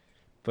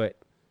 But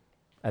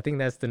I think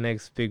that's the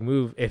next big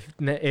move if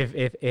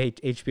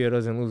HBO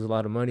doesn't lose a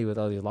lot of money with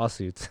all these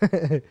lawsuits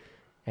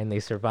and they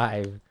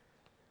survive.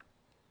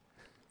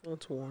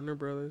 That's Warner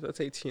Brothers. That's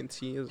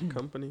AT&T as a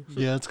company.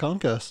 Yeah, it's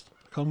Comcast.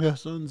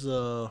 Comcast owns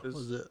what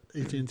was it?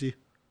 AT&T.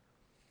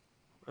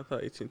 I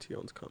thought AT&T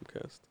owns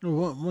Comcast.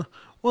 One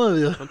of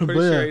the other. I'm pretty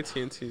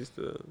sure AT&T is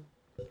the.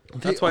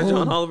 That's why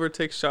John Oliver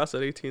takes shots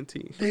at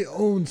AT&T. They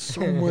own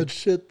so much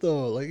shit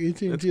though. Like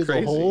AT&T It's as a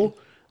crazy. whole,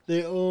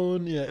 they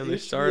own And they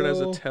started as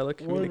a HBO,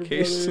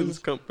 telecommunications Warner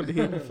company.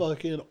 Brothers,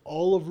 fucking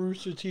all of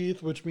Rooster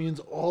Teeth, which means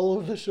all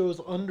of the shows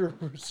under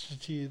Rooster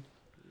Teeth.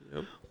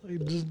 Yep.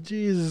 Like just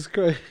Jesus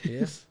Christ.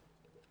 Yeah. It's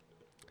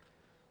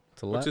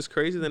a lot. Which is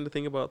crazy then to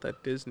think about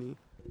that Disney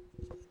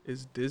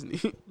is Disney.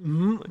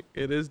 hmm Like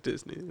it is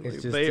Disney. Like,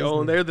 just they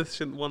own. Disney. They're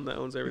the one that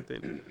owns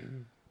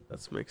everything.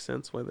 That makes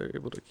sense why they're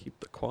able to keep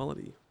the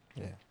quality.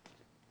 Yeah.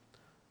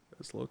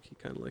 It's low key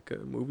kind of like a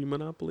movie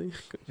monopoly,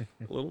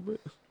 a little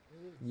bit.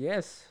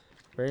 Yes,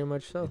 very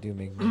much so. They do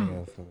make money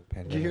off of a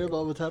pandemic. Did you hear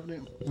about what's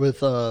happening with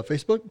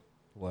Facebook?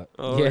 What?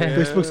 Oh, Yeah.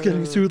 Facebook's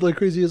getting sued like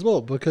crazy as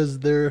well because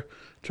they're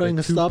trying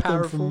They're to too stop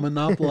powerful. them from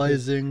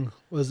monopolizing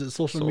social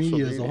Social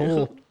media as a media.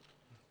 whole.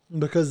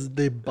 Because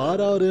they bought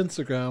out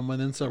Instagram when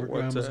Instagram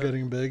was WhatsApp.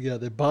 getting big. Yeah,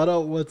 they bought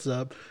out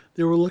WhatsApp.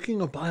 They were looking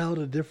to buy out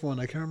a different one.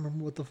 I can't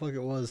remember what the fuck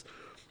it was.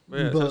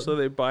 Yeah, But- so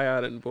they buy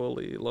out and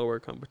bully lower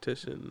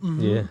competition.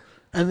 Mhm. Yeah.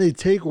 And they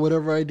take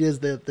whatever ideas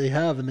that they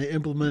have and they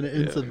implement it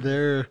into Yeah.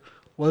 their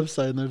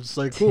website. And they're just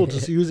like, cool,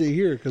 just use it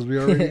here because we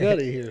already got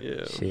it here.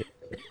 Yeah, Shit.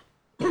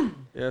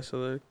 yeah.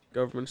 So the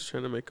government's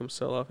trying to make them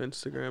sell off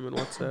Instagram and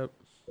WhatsApp.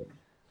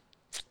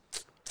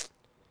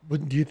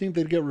 But do you think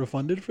they'd get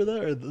refunded for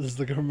that? Or is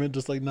the government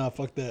just like, nah,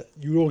 fuck that.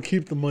 You don't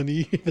keep the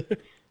money either.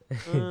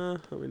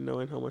 I mean,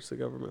 knowing how much the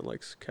government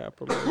likes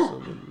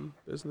capitalism and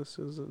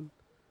businesses, and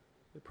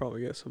they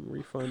probably get some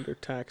refund or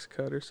tax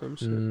cut or some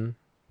shit. Mhm.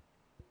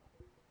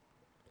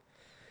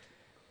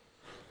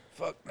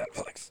 Fuck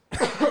Netflix.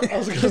 I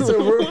was gonna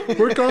say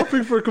we're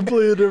coughing for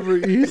completely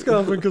different. He's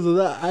coughing because of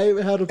that. I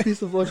had a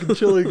piece of fucking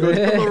chili going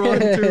down the wrong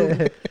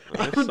tube.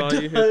 I I'm saw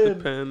you hit dying.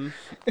 the pen.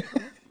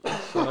 I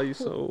saw you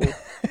so.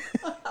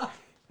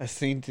 I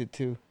seen it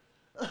too.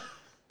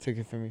 Took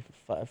it from me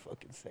for 5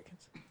 fucking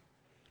seconds.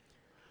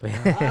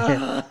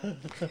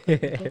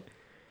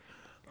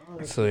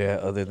 So yeah,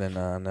 other than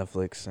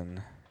Netflix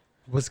and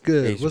What's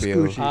good? What's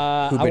HBO. Gucci?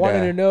 I Hoobida. wanted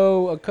to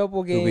know a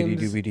couple doobity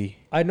games. doobity.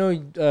 I know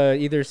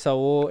either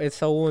Saul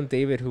and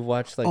David who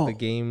watched like Oh. the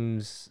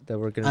games that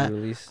were gonna be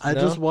released. I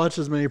No? just watched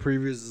as many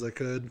previews as I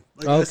could.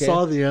 Like Okay. I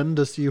saw the end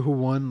to see who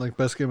won, like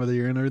best game of the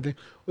year and everything.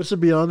 Which, to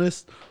be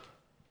honest,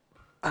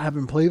 I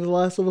haven't played The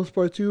Last of Us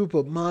Part 2,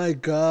 but my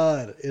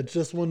God, it's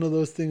just one of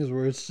those things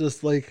where it's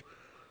just like,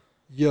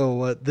 yo,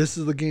 what? This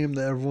is the game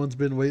that everyone's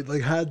been waiting.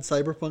 Like, had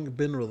Cyberpunk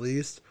been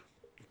released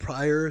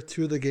prior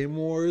to the Game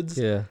Awards,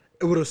 Yeah.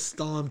 it would have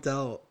stomped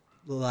out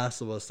The Last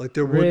of Us. Like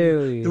there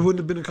wouldn't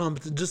have been a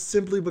competition just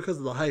simply because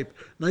of the hype.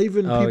 Not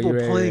even people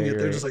playing it.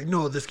 They're just like,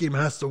 no, this game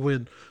has to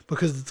win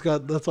because it's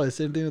got. That's why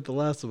same thing with The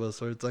Last of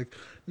Us. Where it's like,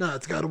 nah,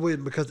 it's got to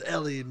win because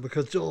Ellie and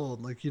because Joel.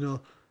 And like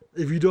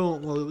if you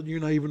don't, well, you're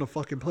not even a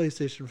fucking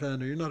PlayStation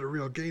fan or you're not a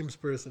real games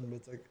person. But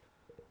it's like,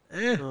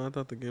 No, I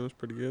thought the game was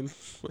pretty good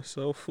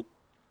myself.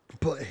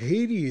 But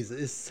Hades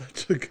is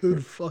such a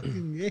good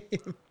fucking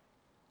game.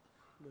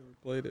 Never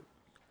played it.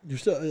 You're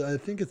still. I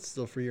think it's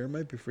still free or it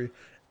might be free.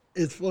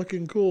 It's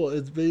fucking cool.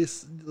 It's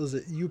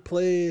you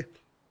play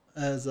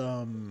as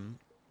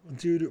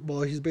dude.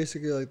 Well, he's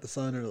basically like the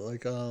son or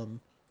like of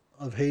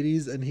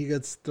Hades, and he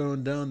gets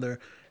thrown down there.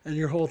 And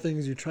your whole thing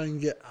is you try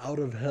and get out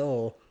of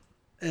hell,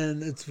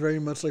 and it's very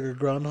much like a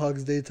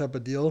Groundhog's Day type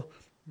of deal,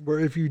 where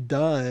if you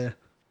die,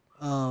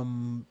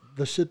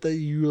 the shit that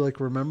you like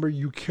remember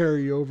you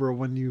carry over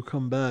when you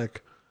come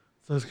back.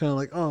 So it's kind of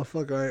like, oh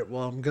fuck, all right,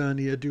 well I'm gonna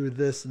need to do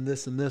this and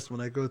this and this when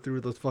I go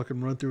through. Let's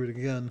fucking run through it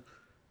again,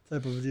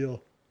 type of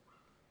deal.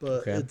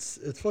 But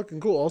it's fucking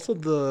cool. Also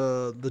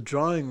the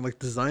drawing, like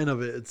design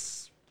of it,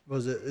 it's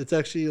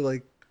actually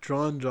like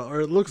drawn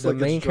or it looks like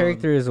the main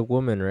character is a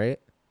woman, right?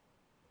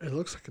 It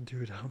looks like a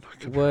dude. I'm not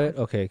gonna what?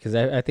 Okay, because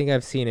I think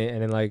I've seen it,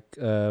 and then like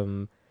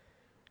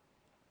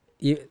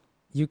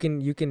you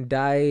can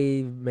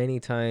die many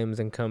times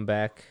and come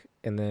back,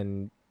 and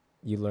then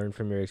you learn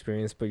from your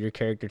experience, but your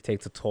character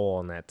takes a toll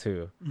on that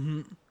too.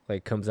 Mm-hmm.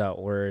 Like comes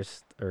out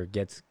worse or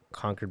gets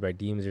conquered by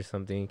demons or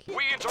something.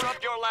 We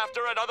interrupt your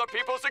laughter at other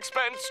people's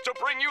expense to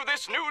bring you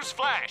this news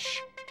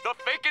flash. The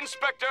fake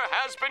inspector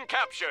has been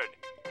captured.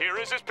 Here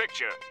is his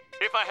picture.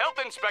 If a health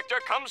inspector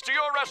comes to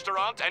your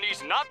restaurant and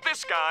he's not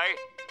this guy,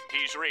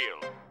 he's real.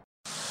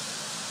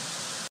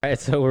 All right,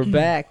 so we're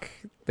back.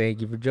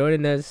 Thank you for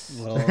joining us.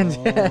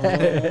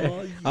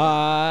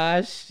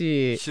 Ah,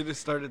 shit. Should have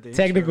started the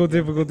Technical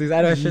intro. difficulties.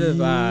 I know I should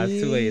have.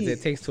 Too late.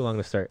 It takes too long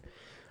to start.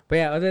 But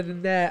yeah, other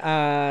than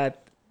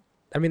that,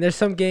 I mean, there's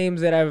some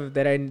games that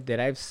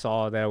I've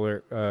saw that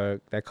were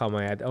that caught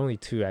my eye. Only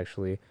two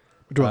actually.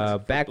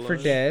 Back for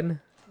Dead.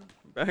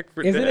 Back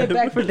for Isn't Dead. it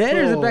Back for Dead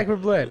or is it Back for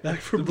Blood? Back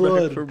for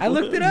Blood. I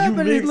looked it up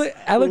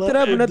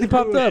and nothing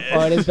popped up.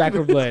 Oh, it is Back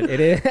for Blood. It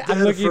is.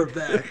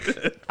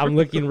 I'm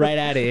looking right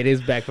at it. It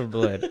is Back for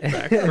Blood.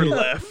 Back for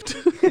Left.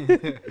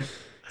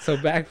 So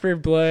Back for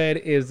Blood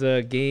is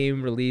a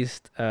game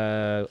released.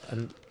 The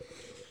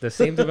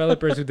same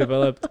developers who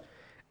developed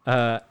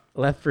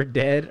Left 4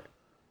 Dead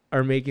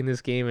are making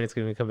this game, and it's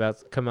going to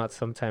come out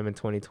sometime in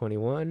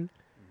 2021.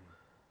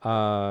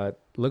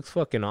 Looks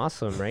fucking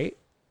awesome, right?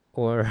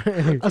 Or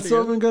I still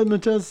haven't gotten a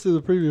chance to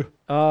the preview.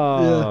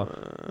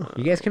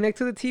 You guys connect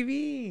to the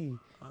TV.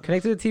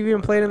 Connect to the TV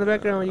and play it in the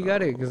background when you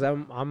got it, because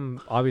I'm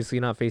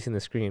obviously not facing the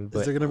screen. But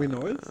is there gonna be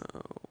noise?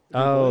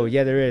 Oh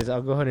yeah, there is.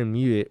 I'll go ahead and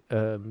mute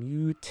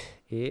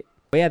it.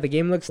 But yeah, the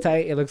game looks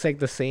tight. It looks like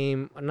the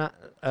same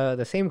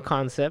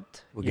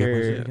concept.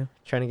 You're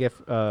trying to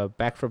get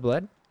back for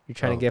blood. You're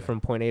trying to get from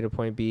point A to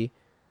point B,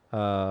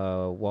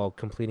 while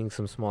completing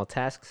some small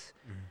tasks.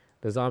 Mm-hmm.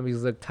 The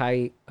zombies look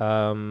tight.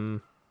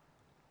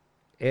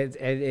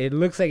 It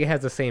looks like it has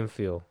the same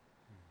feel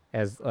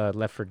as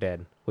Left 4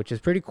 Dead, which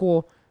is pretty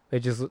cool. It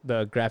just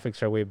the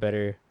graphics are way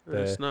better.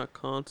 It's not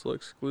console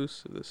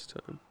exclusive this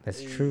time.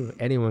 That's true.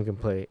 Anyone can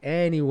play.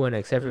 Anyone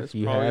except if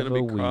you have a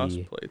Wii.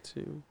 Crossplay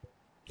too.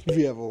 If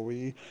you have a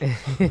Wii,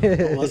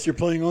 unless you're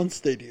playing on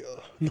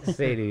Stadia.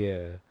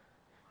 Stadia.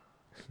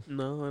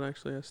 No, it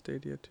actually has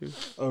Stadia too.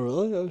 Oh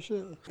really? Oh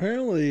shit.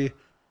 Apparently,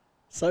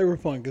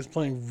 Cyberpunk is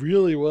playing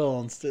really well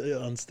on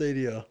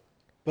Stadia,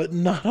 but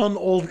not on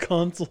old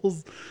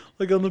consoles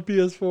like on the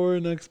PS4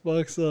 and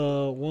Xbox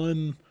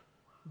One.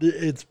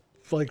 It's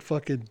like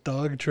fucking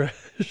dog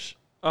trash.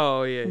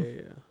 Oh yeah.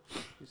 You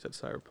said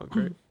Cyberpunk,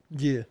 right?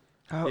 Yeah.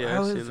 I've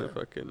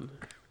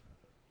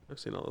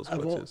seen all those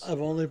glitches.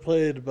 I've only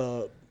played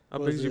about. How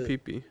big is your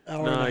pee-pee?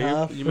 Hour and a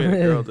half. You made a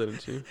girl,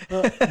 didn't you?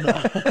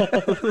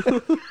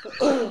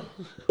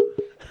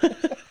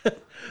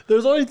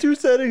 There's only two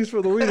settings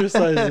for the wiener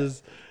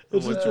sizes.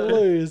 It's just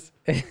hilarious.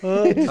 Just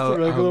a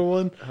regular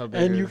one,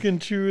 and you can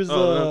choose. They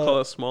don't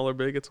call it small or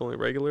big. It's only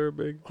regular or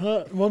big.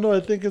 Well, no,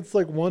 I think it's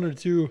like one or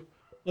two.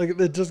 Like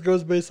it just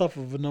goes based off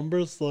of a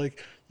number. So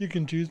like you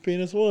can choose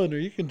penis 1 or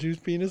you can choose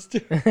penis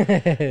 2,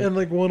 and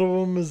like one of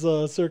them is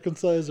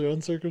circumcised or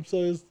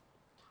uncircumcised.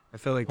 I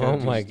feel like oh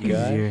my god,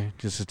 easier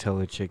just to tell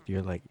a chick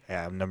you're like,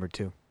 yeah, I'm number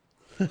 2.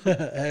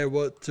 Hey,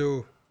 what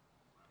 2?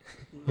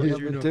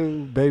 Number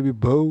 2, baby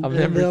boo. I'm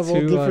They number have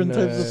all 2 different on,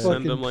 types of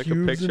Send them like a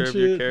picture of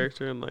your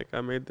character and like I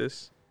made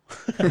this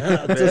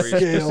very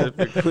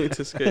specifically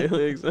to scale.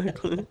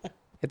 Exactly.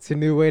 It's a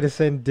new way to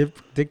send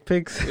dick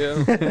pics.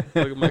 Yeah. Look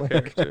at my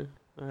character.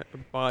 I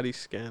body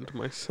scanned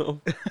myself.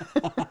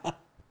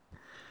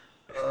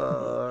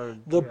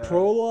 The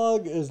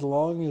prologue is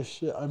long as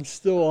shit. I'm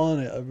still on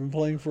it. I've been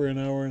playing for an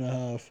hour and a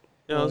half.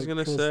 Yeah, I was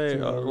gonna say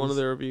one of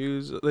the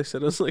reviews. They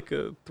said it was like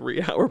a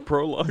 3-hour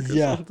prologue or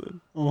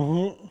something.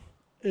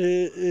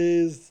 It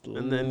is.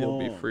 And then you'll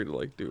be free to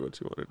like do what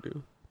you want to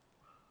do.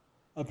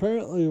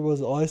 Apparently,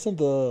 I sent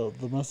the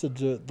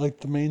message. Like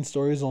the main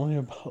story is only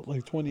about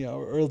like 20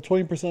 hours or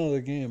 20% of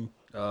the game,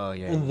 Oh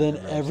yeah. and then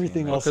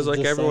everything else. Because is like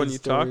just everyone side you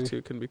story. talk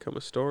to can become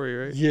a story,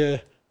 right? Yeah.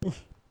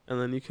 And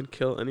then you can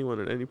kill anyone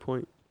at any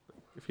point.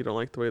 If you don't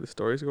like the way the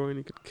story's going,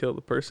 you could kill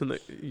the person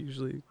that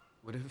usually.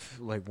 What if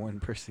like one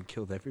person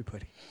killed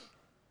everybody?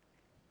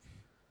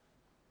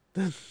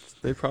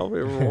 They probably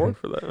have a reward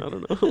for that. I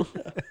don't know.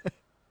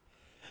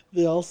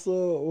 They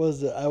also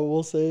I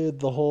will say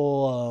the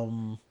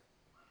whole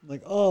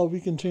like, oh, we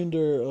can change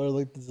our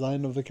like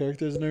design of the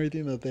characters and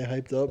everything that they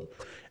hyped up.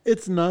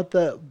 It's not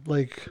that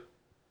like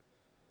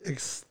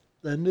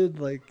extended.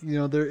 Like, you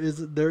know, there is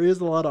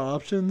a lot of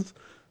options,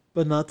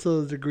 but not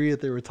to the degree that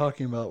they were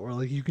talking about, where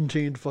like you can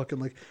change fucking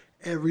like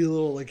every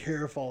little like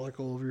hair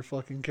follicle of your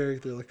fucking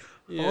character. Like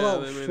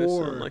Fallout they made it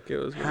 4 sound like it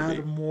was gonna had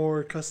be.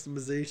 more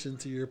customization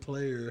to your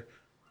player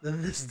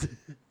than this did.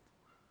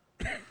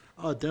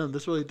 Oh damn,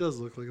 this really does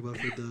look like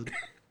Left 4 Dead.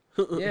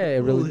 Yeah,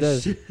 it really Holy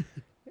does. shit.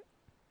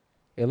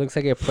 It looks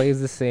like it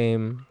plays the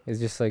same. It's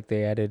just like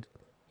they added,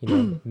 you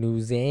know, new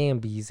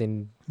zombies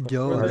and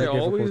Yo, Were they harder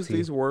always difficulty.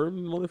 these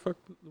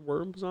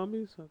worm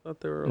zombies? I thought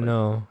they were. Like,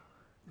 No.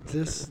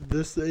 this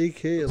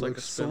AK It's like a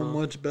looks so spin-off.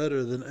 much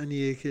better than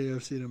any AK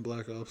I've seen in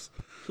Black Ops.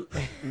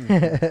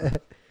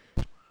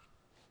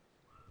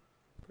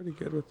 Pretty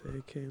good with the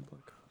AK and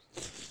Black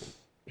Ops.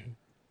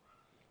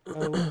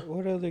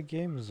 What other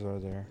games are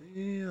there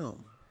Yeah.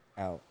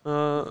 out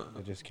Uh,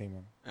 that just came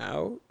out?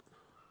 out.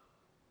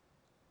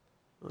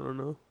 I don't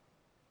know.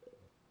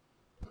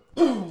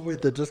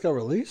 Wait, that just got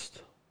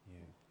released?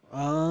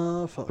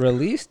 Yeah. Fuck.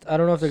 Released? I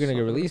don't know if they're gonna get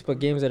Some of released, but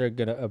games that are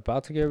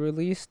about to get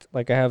released.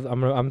 Like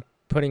I'm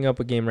putting up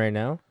a game right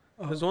now.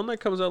 There's one that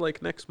comes out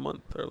like next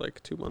month or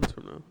like 2 months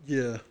from now.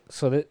 Yeah.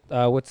 So that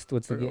what's the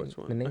Forgot game? which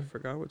The one. I name?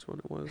 forgot which one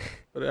it was,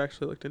 but it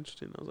actually looked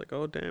interesting. I was like,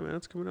 "Oh damn, man,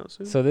 it's coming out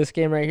soon." So this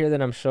game right here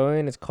that I'm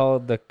showing, it's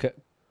called the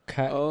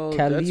Oh,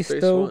 Dead Space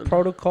Callisto one.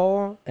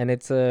 Protocol, and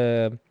it's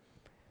a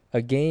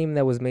game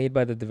that was made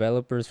by the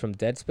developers from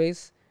Dead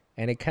Space,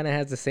 and it kind of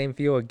has the same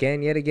feel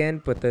yet again,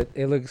 but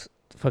it looks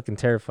fucking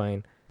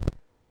terrifying,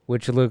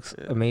 which looks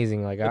Yeah.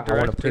 amazing. Like The I want to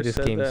director play this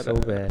said game that, so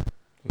bad.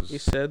 He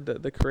said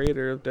that the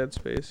creator of Dead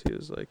Space, he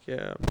was like,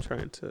 "Yeah, I'm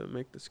trying to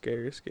make the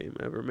scariest game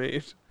ever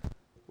made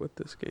with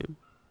this game."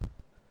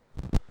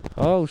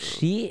 Oh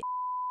shit!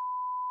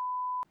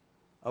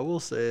 I will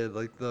say,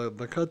 like, the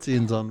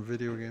cutscenes on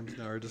video games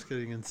now are just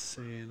getting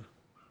insane.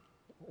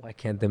 Why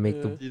can't they make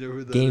Yeah. the You know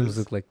who that games is?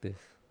 look like this?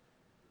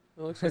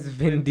 It looks It's like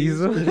Vin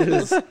Diesel. It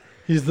is.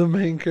 He's the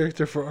main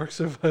character for Ark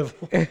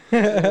Survival.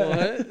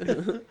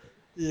 What?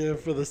 Yeah,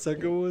 for the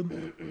second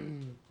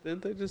one.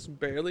 Didn't they just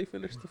barely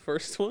finish the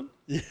first one?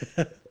 Yeah.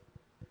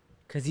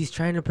 Cause he's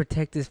trying to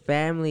protect his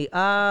family.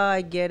 Ah,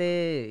 I get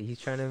it. He's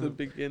trying The to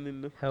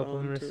beginning of help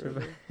Dawn him to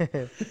survive.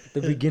 Rebel.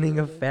 The beginning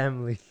of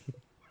family.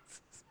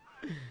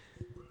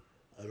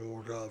 I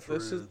don't got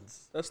This is-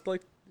 friends. That's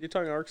like you're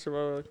talking Ark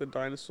Survival, like the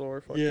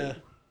dinosaur. Fucking, Yeah.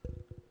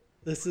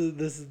 This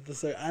is the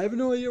second. I have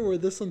no idea where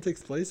this one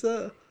takes place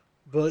at,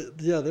 but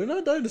yeah, they're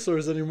not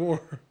dinosaurs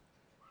anymore.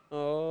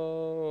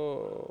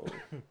 Oh.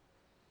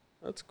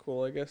 That's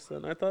cool, I guess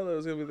then. I thought that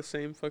was gonna be the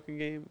same fucking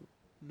game.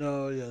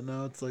 No, yeah,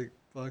 now it's like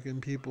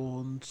fucking people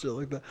and shit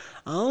like that.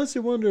 I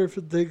honestly wonder if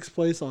it takes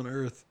place on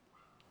Earth,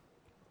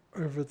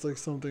 or if it's like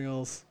something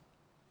else.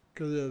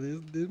 Cause yeah,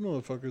 these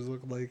motherfuckers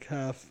look like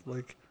half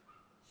like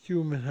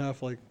human,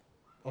 half like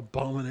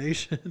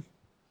abomination.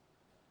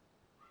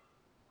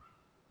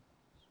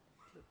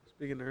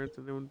 Speaking of Earth,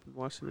 anyone been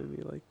watching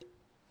any like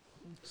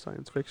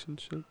science fiction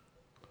shit?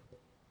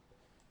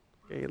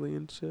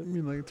 Alien I shit?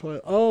 mean, like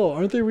oh,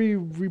 aren't they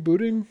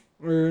rebooting?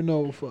 Or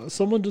no,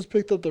 someone just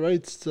picked up the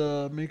rights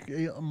to make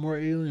more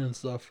alien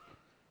stuff.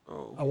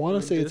 Oh, I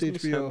wanna say it's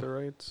Disney's had HBO. the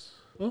rights.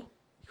 Huh?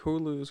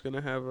 Hulu's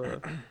gonna have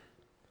a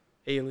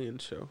alien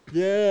show.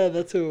 Yeah,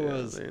 that's who it Yeah,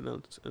 was. they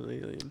announced an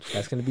alien show.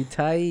 That's gonna be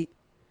tight.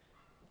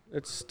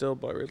 It's still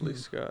by Ridley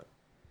Scott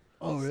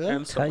Oh yeah.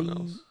 and someone Tight.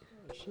 else.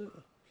 Shit.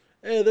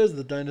 Hey, there's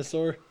the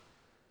dinosaur.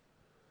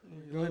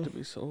 You lied to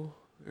me, soul.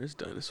 There's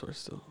dinosaurs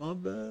still. My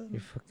bad. You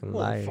fucking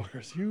liar.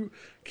 Motherfuckers,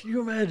 can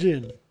you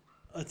imagine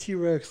a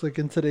T-Rex like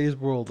in today's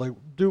world? Like,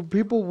 dude,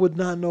 people would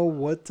not know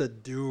what to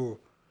do.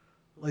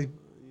 Like,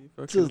 You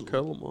fucking Just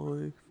kill them all.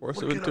 You force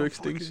them look into at how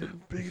fucking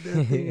extinction. big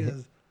that thing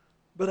is.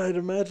 But I'd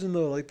imagine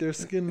though, like their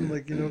skin,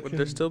 like Would can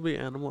there still be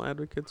animal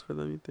advocates for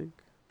them? You think?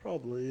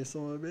 probably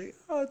someone would be like,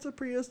 oh, it's a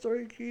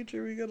prehistoric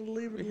creature. We gotta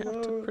leave We it have to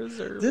alone.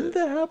 preserve Didn't it.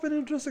 that happen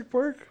in Jurassic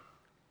Park?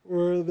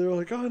 Where they were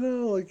like, oh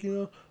no, like, you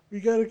know,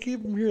 we gotta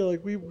keep them here.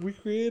 Like, we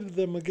created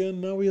them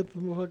again. Now we have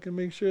to fucking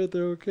make sure that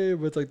they're okay.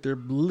 But it's like, they're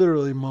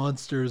literally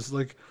monsters.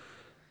 Like,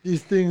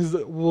 these things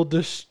that will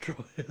destroy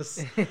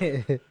us.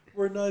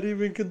 We're not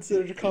even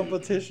considered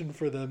competition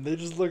for them. They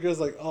just look at us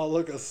like, oh,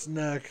 look, a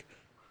snack.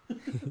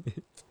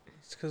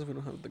 It's because we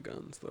don't have the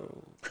guns,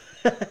 though.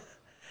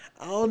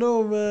 I don't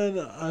know, man.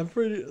 I'm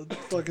pretty.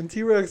 Fucking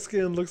T-Rex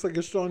skin looks like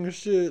it's strong as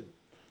shit.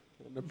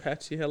 An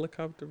Apache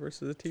helicopter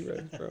versus a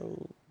T-Rex,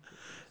 bro.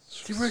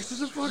 T-Rex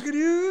is a fucking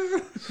you.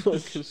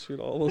 Fucking shoot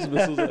all those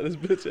missiles at his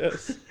bitch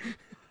ass.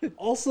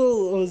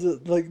 Also, was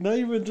it like not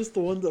even just the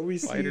ones that we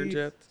Fighter see?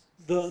 jets.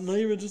 Not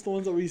even just the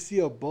ones that we see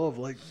above,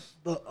 like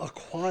the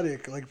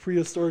aquatic, like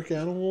prehistoric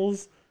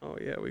animals. Oh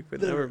yeah, we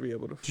could They're- never be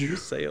able to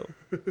sail.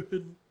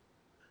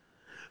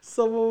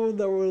 Some of them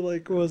that were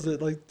like, was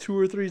it like 2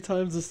 or 3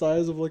 times the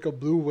size of like a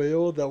blue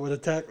whale that would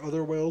attack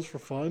other whales for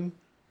fun?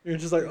 You're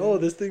just like, oh,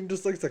 this thing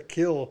just likes to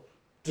kill,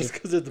 just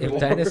because it's If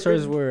bored.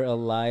 dinosaurs were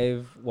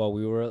alive while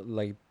we were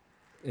like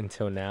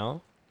until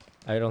now,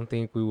 I don't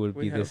think we would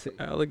We be have this.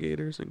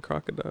 alligators and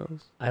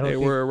crocodiles. I don't They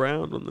think- were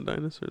around when the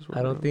dinosaurs were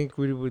I don't around, think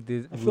we would,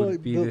 I feel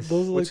like be th- this.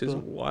 those are like which is the,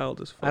 wild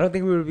as fuck. I don't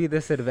think we would be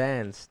this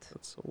advanced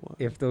That's so wild.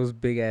 if those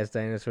big ass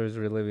dinosaurs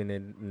were living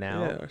in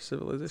now. Yeah, our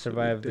civilization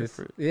Survive would be this.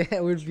 different.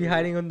 Yeah, we'd be True.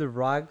 hiding under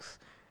rocks,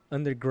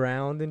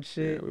 underground and Yeah,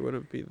 shit. we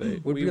wouldn't be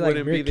We'd we be like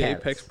wouldn't be the meerkats.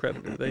 apex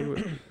predator. They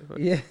would.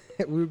 Yeah,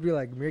 we would be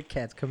like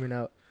meerkats coming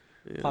out,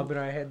 Yeah. popping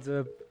our heads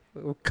up.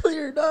 Oh,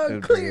 clear, dog,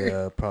 There'd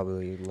clear. be,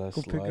 probably less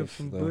Go pick up life,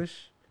 some though. bush.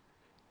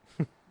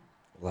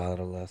 A lot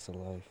of less of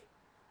life.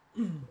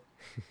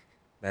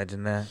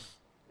 Imagine that.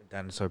 A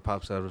dinosaur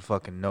pops out of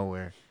fucking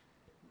nowhere.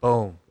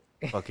 Boom.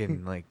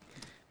 Fucking like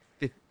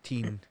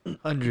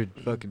 1,500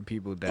 fucking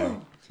people die.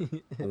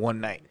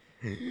 One night.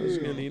 I was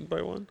getting eaten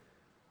by one.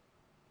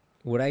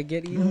 Would I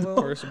get eaten?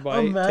 Though? First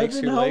bite takes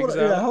imagine your how, legs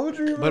yeah, out. how would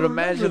you But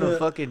imagine remember a that?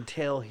 fucking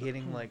tail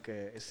hitting like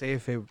a. Say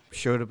if it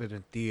showed up in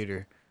a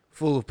theater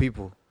full of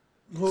people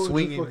Oh, it just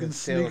swinging fucking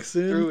its tail sneaks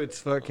in. through its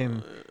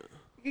fucking.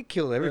 You could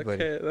kill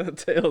everybody. Okay, that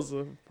tail's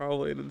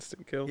probably an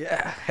instant kill.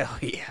 Yeah, hell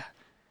yeah.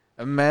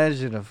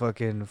 Imagine a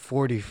fucking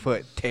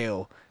 40-foot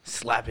tail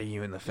slapping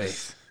you in the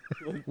face.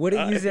 Would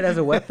it use it as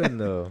a weapon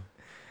though?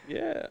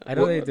 Yeah. I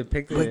know Well, they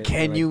depicted it. But in, can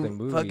like, the you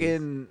movies.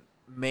 fucking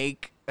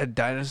make a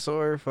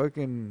dinosaur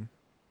fucking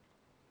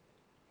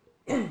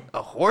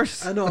a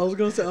horse? I know. I was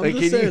gonna say. I'm Like,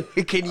 just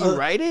saying. can you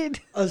ride it?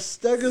 A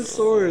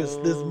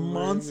Stegosaurus, this Oh,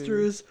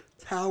 monstrous,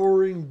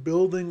 towering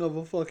building of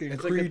a fucking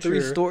It's like creature. a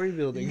 3-story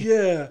building.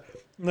 Yeah,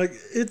 like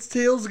its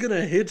tail's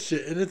gonna hit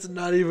shit, and it's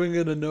not even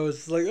gonna know.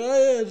 It's like,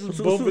 oh yeah, it's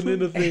just bumping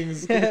into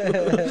things.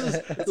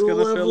 It's gonna feel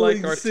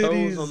like Leveling our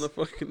cities. toes on the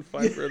fucking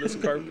fiber of this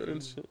carpet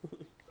and shit.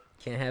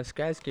 Can't have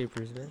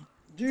skyscrapers, man.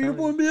 Dude, you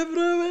won't be able to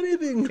have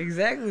anything.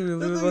 Exactly, we That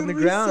live thing on the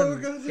would be so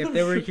ground. goddamn If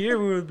they were freaking- here,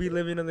 we would be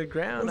living on the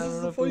ground. I This don't is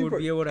know the if we funny would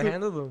part. be able to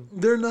handle them.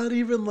 They're not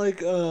even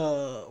like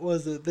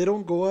was it? They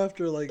don't go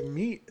after like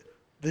meat.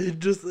 It's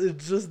just They them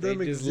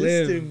just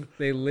existing. live.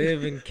 They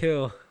live and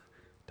kill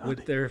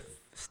with their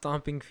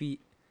stomping feet.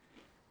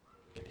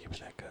 Can you give me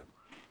that cup?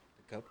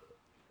 Cup?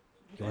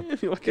 You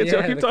want, can't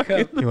Yeah, you keep the talking?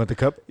 cup. You want the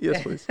cup?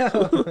 Yes, please.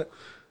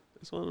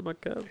 Just wanted my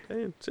cup.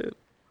 Damn, shit.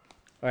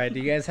 All right.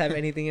 Do you guys have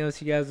anything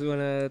else you guys want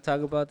to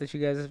talk about that you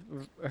guys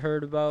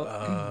heard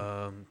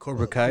about?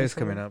 Cobra Kai is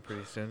coming out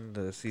pretty soon.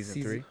 The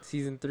season 3.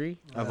 Season 3.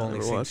 I've Yeah, only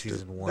never seen watched it.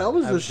 season 1. That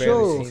was I've the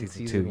barely show. seen season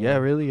season 2. 1. Yeah,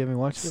 really? You haven't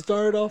watched it?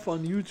 Started off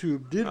on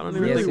YouTube, did I don't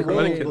even really think well,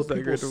 Karate Kid's but that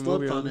people great of a slept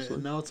movie, on it, honestly.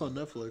 and now it's on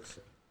Netflix.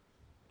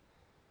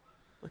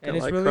 Like, And I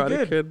it's like really Karate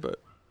good. Kid, but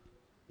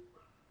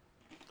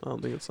I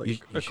don't think it's like You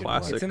a should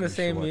classic. It's in the You should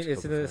same. watch It's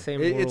in Cobra the Kai.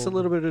 same. It's a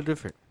world. little bit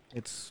different.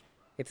 It's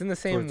It's in the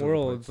same towards other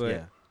world, parts, but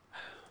yeah.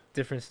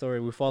 different story.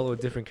 We follow a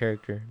different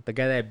character. The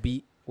guy that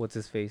beat what's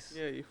his face.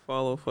 Yeah, you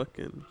follow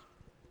fucking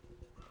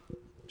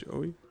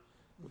Joey.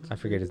 I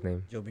forget his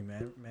name. Joby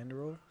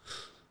Mandarole?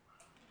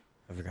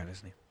 I forgot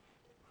his name.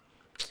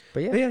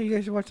 But yeah, But yeah, you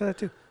guys should watch that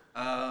too.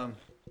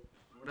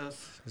 What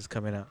else is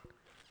coming out?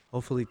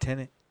 Hopefully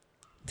Tenet.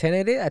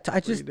 Tenet. I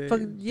just 3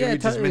 fucking days. yeah. we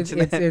just it's, mention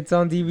it's, that? it's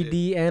on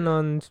DVD and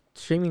on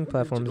streaming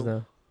platforms Digital.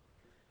 now.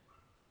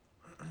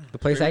 The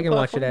place I Streaming can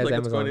watch it platforms, as like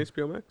it's going Amazon.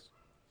 HBO Max.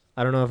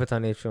 I don't know if it's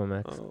on HBO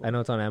Max. Oh. I know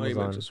it's on Oh, you might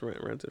Amazon. just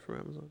rent it from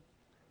Amazon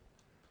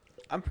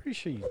I'm pretty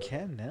sure you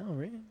can now,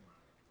 right?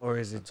 Or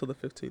is it until the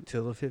 15th.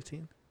 till the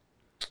 15th?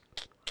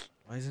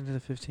 Why isn't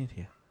it the 15th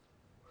yet?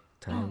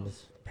 Time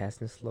is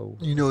passing slow.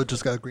 You know, it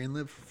just got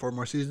greenlit for 4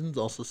 more seasons.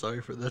 Also,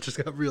 sorry for that.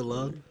 Just got real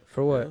loud.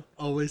 For what?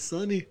 Always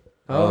Sunny.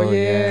 Oh, Oh,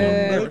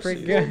 yeah, yeah. I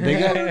forgot. They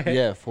got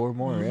yeah, 4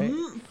 more, right?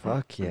 Mhm.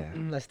 Fuck yeah.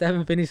 I still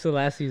haven't finished the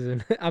last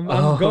season. I'm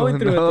Oh, going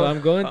through it no. though.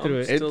 I'm going I'm through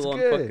it. still It's on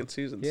good. fucking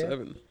season Yeah.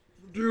 7.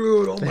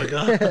 Dude, oh my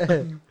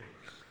god.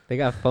 They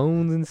got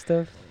phones and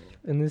stuff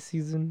in this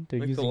season. They're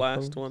Like the using last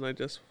phones. one I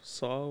just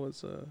saw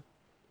was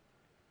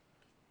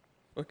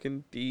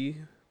fucking D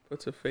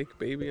puts a fake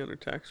baby on her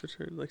tax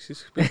return. Like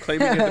she's been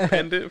claiming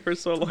independent for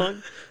so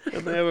long,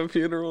 and they have a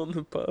funeral in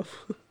the pub.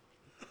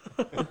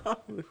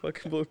 They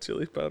fucking blow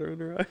chili powder in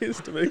her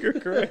eyes to make her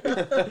cry.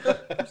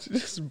 She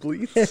just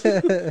bleeds.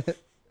 Pretty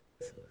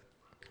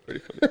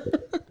funny.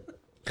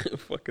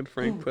 Fucking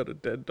Frank put a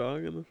dead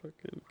dog in the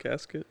fucking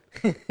casket.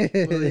 Well,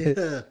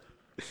 yeah.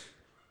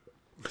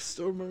 I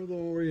still remember the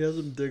one where he has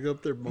them dig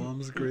up their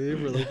mom's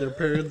grave or like their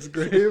parents'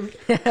 grave.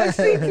 I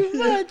say too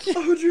much.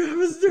 Oh,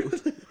 Travis do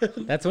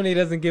that? That's when he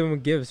doesn't give him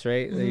gifts,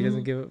 right? He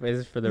doesn't give.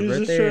 Is it for their He's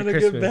just birthday trying or to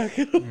Christmas? get back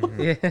at him.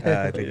 Yeah.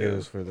 I think Yeah. it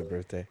was for the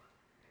birthday.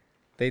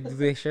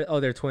 They share. Oh,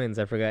 they're twins.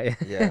 I forgot.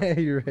 Yeah.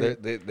 You're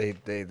right.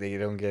 They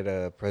don't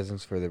get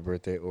presents for their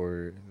birthday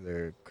or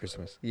their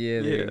Christmas.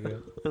 Yeah, there Yeah. you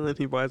go. And then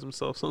he buys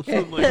himself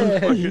something like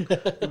fucking,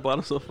 he bought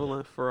himself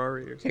a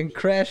Ferrari or something. And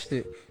crashed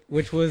it,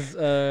 which was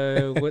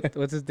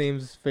what's his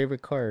name's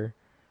favorite car?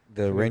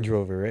 The Range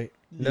Rover, right?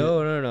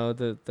 No,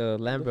 the The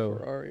Lambo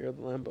Ferrari or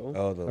the Lambo.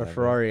 Oh, the or Lambo.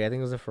 Ferrari. I think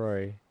it was a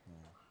Ferrari.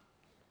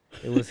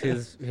 It was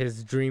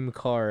his dream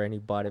car, and he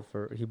bought it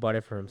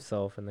for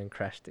himself, and then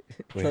crashed it.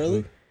 Wait,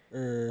 Charlie? who?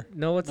 Or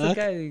No, what's Mac?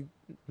 the guy?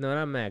 No,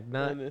 not Mac.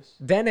 Not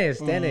Dennis.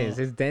 Dennis.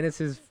 Oh. It's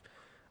Dennis's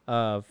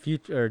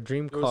future or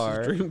dream It was car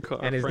his dream car.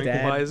 and his Frank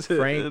dad- buys it.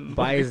 Frank and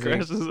buys it.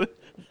 crashes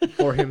it.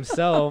 for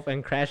himself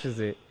and crashes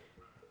it.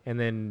 And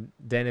then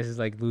Dennis is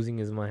like losing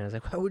his mind. I was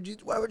like, why would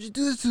you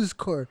do this to this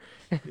car?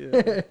 Yeah.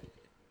 That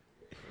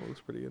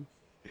looks pretty good.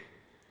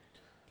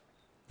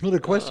 But a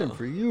question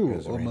for you.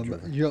 There's a Range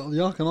Rover.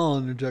 Y'all can all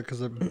interject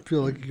because I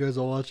feel like you guys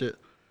all watch it.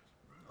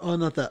 Oh,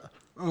 not that.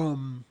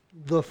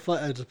 The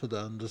fight. I just put that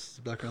on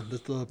just background.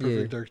 That's the Perfect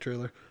Yeah. Dark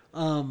trailer.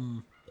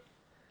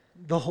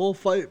 The whole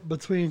fight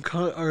between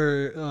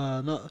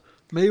not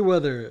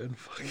Mayweather and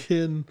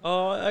fucking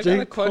Oh, I got a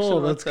Jake question Paul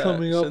about that's that.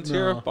 coming up Since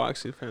you're a now.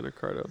 boxing fan,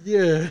 Ricardo,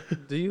 yeah.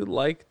 do you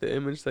like the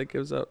image that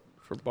gives up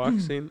for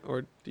boxing,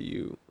 or do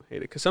you hate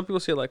it? Because some people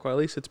see it like, well, at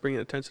least it's bringing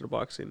attention to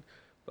boxing.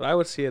 But I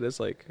would see it as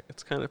like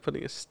it's kind of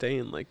putting a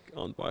stain like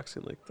on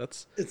boxing. Like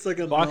that's It's like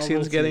a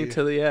boxing's getting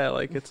novelty. to the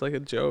like it's like a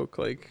joke.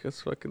 Like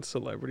it's fucking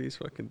celebrities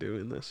fucking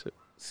doing this shit.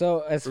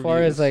 So as far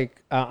as Reviews.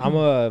 like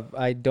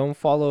I don't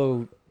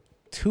follow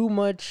too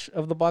much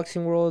of the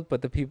boxing world,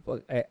 but the people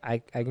I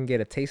can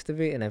get a taste of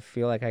it, and I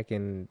feel like I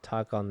can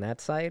talk on that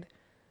side.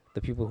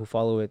 The people who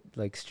follow it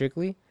like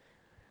strictly.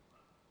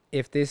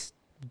 If this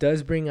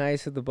does bring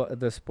eyes to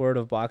the sport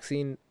of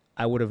boxing,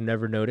 I would have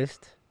never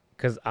noticed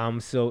because I'm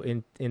so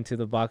into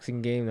the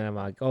boxing game that I'm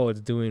like, oh,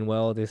 it's doing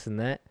well, this and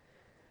that.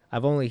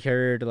 I've only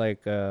heard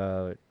like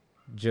Joe,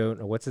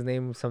 what's his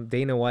name, some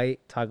Dana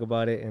White talk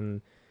about it,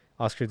 and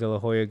Oscar De La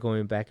Hoya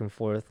going back and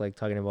forth, like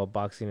talking about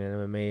boxing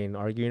and MMA and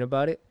arguing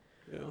about it.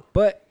 Yeah.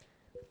 But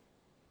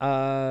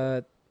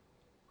I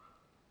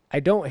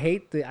don't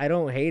hate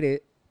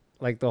it,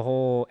 like the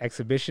whole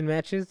exhibition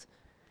matches,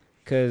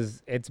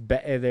 because it's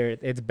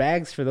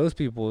bags for those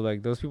people.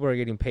 Like those people are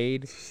getting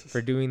paid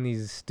for doing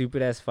these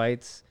stupid ass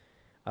fights,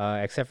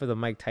 except for the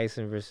Mike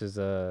Tyson versus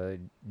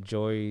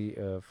Joy.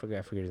 I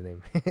forget his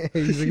name.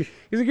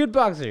 he's a good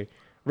boxer.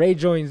 Ray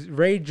Jones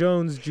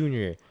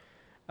Jr.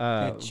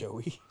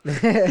 Joey.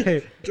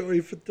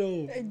 Joey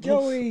Fatone.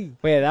 Joey.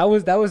 But yeah,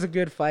 that was a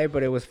good fight,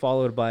 but it was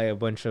followed by a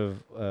bunch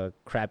of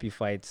crappy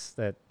fights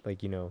that,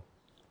 like, you know,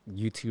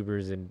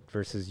 YouTubers and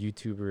versus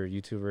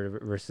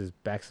YouTuber versus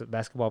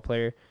basketball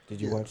player.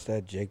 Did you watch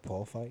that Jake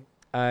Paul fight?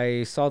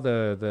 I saw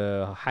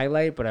the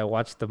highlight, but I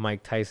watched the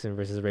Mike Tyson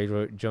versus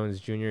Ray Jones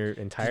Jr.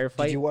 entire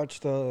fight. Did you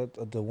watch the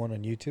one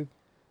on YouTube?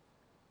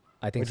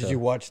 I think Or did so. you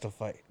watch the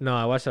fight? No,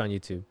 I watched it on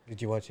YouTube.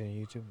 Did you watch it on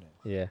YouTube? No.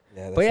 Yeah.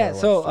 Yeah, that's But yeah,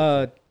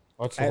 so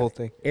watch the I- whole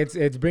thing.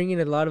 it's bringing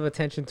a lot of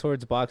attention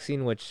towards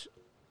boxing, which,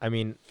 I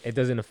mean, it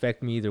doesn't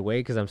affect me either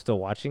way because I'm still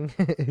watching.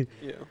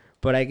 Yeah.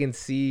 But I can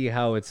see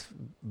how it's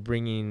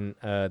bringing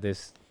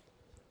this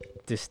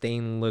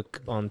disdain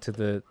look onto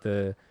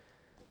the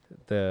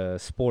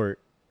sport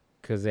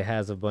because it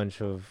has a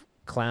bunch of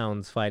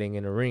clowns fighting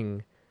in a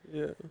ring.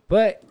 Yeah.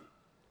 But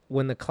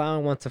when the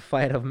clown wants to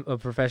fight a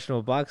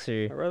professional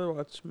boxer, I'd rather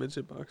watch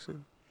midget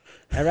boxing.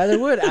 I rather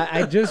would.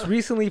 I just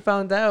recently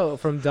found out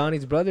from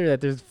Donnie's brother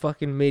that there's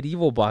fucking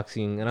medieval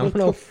boxing, and I'm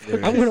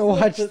gonna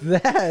watch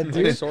that, Like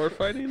dude. sword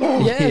fighting?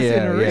 Yes,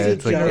 in a ring.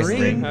 it's like in a this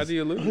ring. ring. How do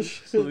you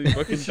lose? So you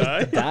fucking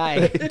die?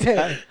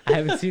 Die. I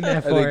haven't seen that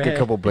I far. think a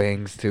couple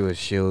bangs to a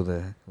shield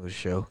will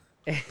show.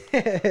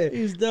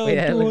 He's down Wait,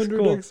 that looks 200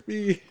 cool.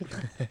 XP.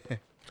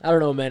 I don't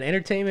know, man.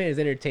 Entertainment is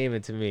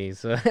entertainment to me,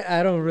 so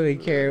I don't really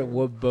care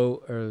what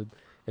boat or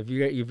if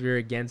you're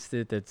against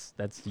it.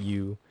 That's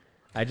you.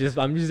 I'm just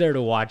there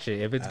to watch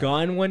it. If it's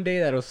gone one day,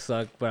 that'll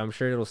suck. But I'm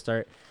sure it'll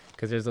start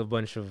because there's a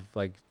bunch of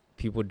like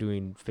people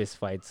doing fist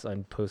fights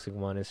on posting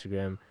them on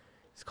Instagram.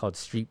 It's called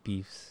street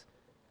beefs.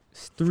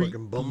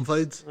 Fucking bum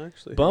fights.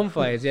 Actually. Bum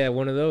fights, yeah,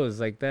 one of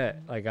those like that.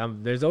 Like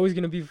there's always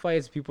gonna be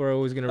fights. People are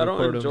always gonna I don't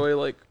record them. enjoy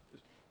like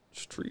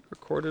street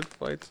recorded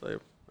fights. I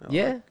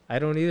Yeah, I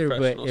don't either. But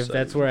professional if that's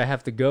settings. where I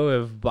have to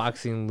go, if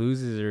boxing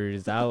loses or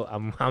is out,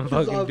 I'm fucking If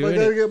I doing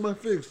gotta it. get my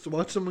fix,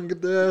 watch someone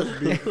get their ass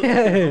beat.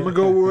 I'm gonna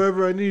go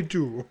wherever I need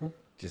to.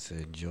 Just to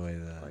enjoy I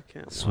the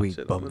can't Sweet watch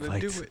it. bum I'm gonna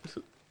fights. do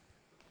it.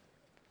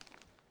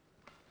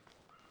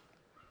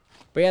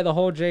 But yeah, the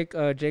whole Jake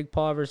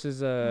Paul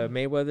versus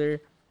Mayweather,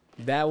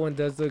 that one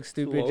does look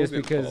stupid just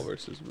Logan because Paul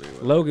versus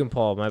Mayweather. Logan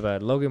Paul, my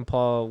bad. Logan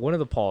Paul, one of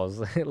the Pauls.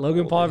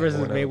 Logan Paul versus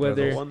one of the The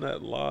Mayweather. one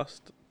that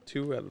lost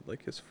 2 out of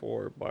like his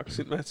 4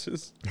 boxing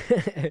matches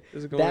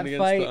is going That against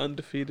fight- the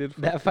undefeated.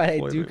 That fucking fight I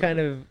Floyd do Mayweather. kind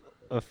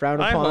of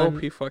frown I upon.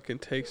 hope he fucking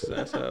takes his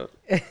ass out.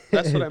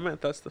 That's what I meant.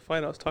 That's the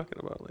fight I was talking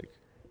about. Like,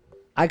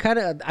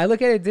 I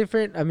look at it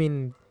different. I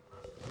mean,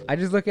 I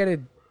just look at it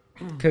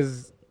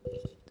because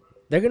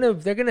they're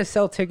gonna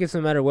sell tickets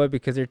no matter what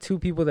because they're two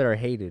people that are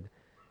hated,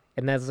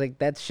 And that's like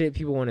that's shit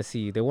people want to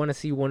see. They want to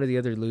see one or the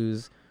other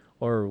lose,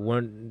 or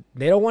one.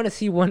 They don't want to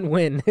see one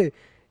win.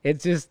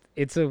 It's just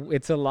it's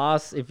a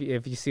loss if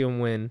you see them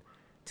win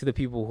to the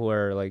people who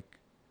are like.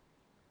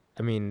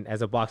 I mean,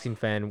 as a boxing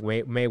fan,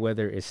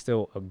 Mayweather is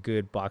still a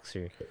good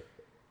boxer,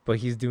 but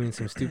he's doing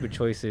some stupid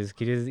choices.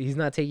 He's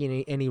not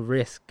taking any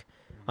risk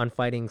on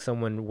fighting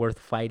someone worth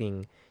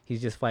fighting. He's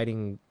just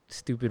fighting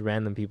stupid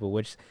random people,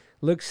 which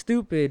looks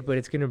stupid, but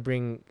it's gonna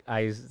bring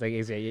eyes like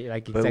exactly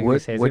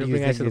what says. It's gonna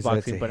bring eyes to the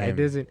boxing, but it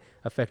doesn't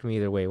affect me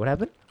either way. What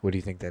happened? What do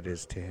you think that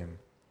is to him?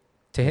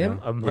 To him,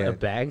 a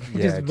bag,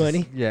 just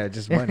money. Yeah,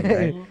 just money,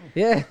 right?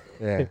 Yeah.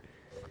 Yeah.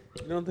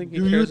 You don't think he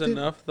Do you cares think-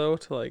 enough though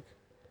to like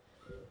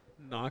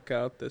knock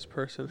out this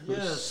person who's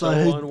Yeah, so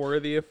so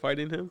unworthy of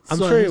fighting him? I'm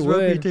so sure his it would.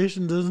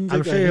 reputation doesn't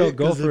I'm take sure a he'll hit,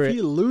 go 'cause for if it.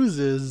 he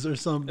loses or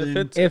something.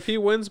 If he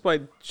wins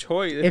by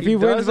choice, If he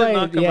wins doesn't by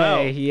knock him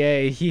out,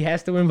 he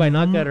has to win by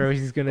knockout, or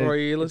he's gonna or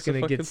he it's looks a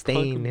gonna fucking get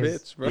stained. punk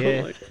His, bitch, bro.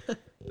 yeah. Like,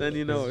 then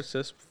you know it's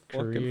just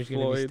fucking career's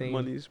gonna be Floyd stained.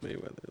 money's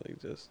Mayweather, like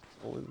just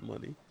owing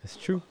money. That's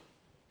true.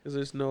 Because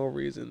there's no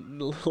reason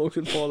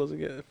Logan Paul doesn't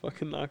get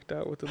fucking knocked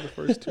out within the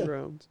first 2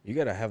 rounds. You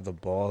gotta have the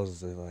balls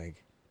to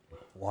like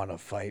want to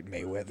fight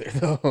Mayweather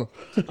though.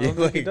 I don't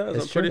think he does.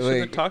 That's I'm pretty true. sure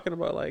they're Like- talking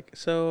about like,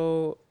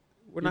 so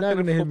we're You're not not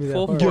gonna gonna hit me that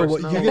full hard. Yo, force.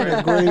 what, No, you're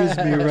gonna graze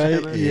me, We're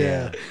right? gonna-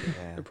 Yeah.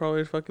 They're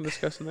probably fucking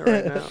discussing that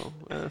right now.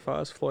 And if I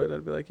was Floyd,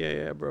 I'd be like,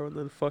 yeah, bro, and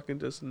then fucking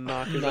just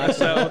knock his ass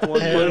out with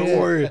one Hey, punch. don't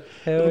worry,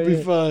 Hell it'll be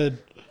yeah. fine.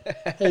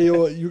 Hey,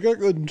 yo, you got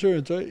good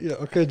insurance, right? Yeah.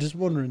 Okay, just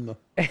wondering though.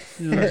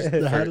 You know, just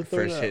had to throw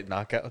First it out. hit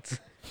knockouts.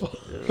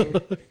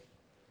 Yeah.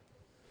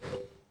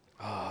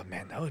 Oh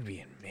man, that would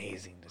be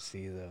amazing to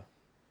see though.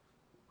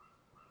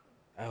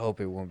 I hope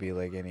it won't be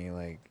like any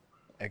like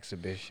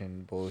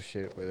exhibition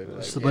bullshit where they're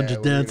like, Just a bunch yeah,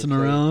 of we're gonna dancing play-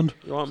 around.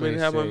 You want me to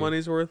Please have my say-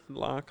 money's worth?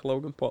 Lock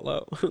Logan Paul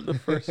out in the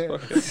first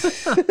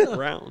fucking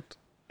round.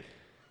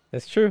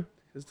 That's true.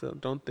 Because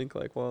don't think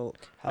like, well,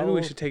 How maybe we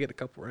old- should take it a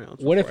couple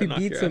rounds. What if before he I knock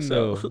beats your him ass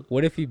though? out.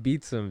 What if he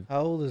beats him?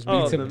 How old is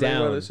Oh, beats him then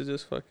down? Mayweather should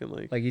just fucking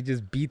like Like he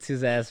just beats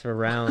his ass for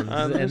rounds,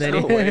 and there's then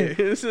no he, way.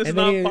 It's just and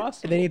not then he,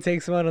 possible. And then he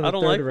takes him out on the I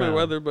don't third like round.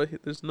 Mayweather,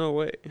 but there's no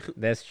way.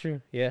 That's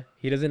true. Yeah,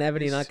 he doesn't have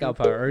any He's knockout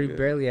super power, or he good.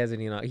 barely has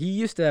any knock. He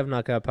used to have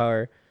knockout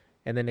power,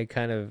 and then it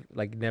kind of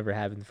like never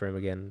happened for him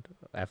again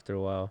after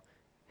a while.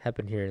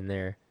 Happened here and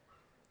there,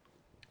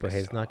 but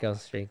his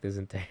knockout strength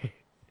isn't there.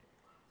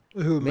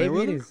 Who, Maybe it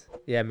Mayweather? is.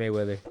 Yeah,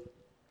 Mayweather.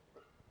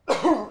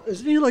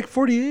 Isn't he like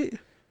 48? He's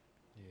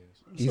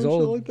Some shit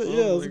old. Like that? Oh,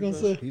 Yeah, I was like gonna that.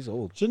 say. He's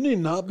old. Shouldn't he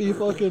not be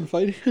fucking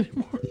fighting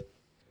anymore?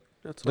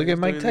 That's Look why at he's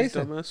Mike doing these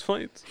Tyson. Dumbass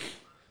fights.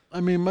 I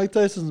mean, Mike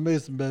Tyson's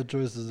made some bad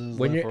choices in his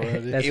When life you're-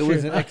 already. that's It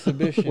was true. an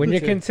exhibition. When you're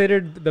too.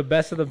 considered the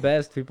best of the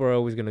best, people are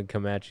always gonna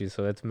come at you.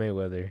 So that's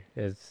Mayweather.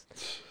 It's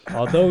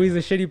although he's a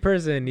shitty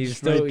person, he's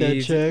Just write still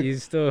that check.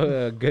 he's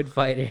still a good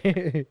fighter.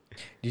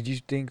 Did you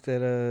think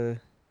that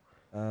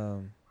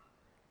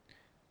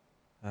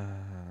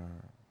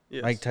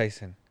Yes. Mike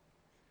Tyson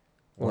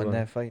Hold won on.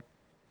 that fight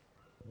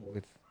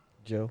with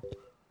Joe?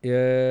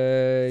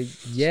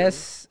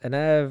 Yes, and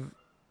I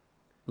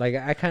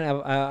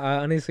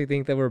honestly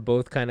think that we're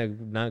both kind of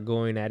not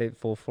going at it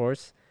full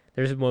force.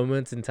 There's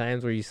moments and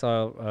times where you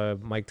saw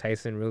Mike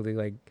Tyson really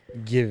like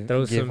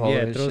throw some all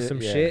of his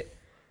some yeah. shit,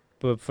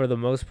 but for the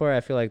most part,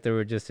 I feel like they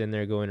were just in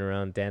there going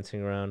around,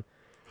 dancing around.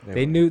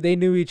 They were.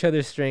 knew each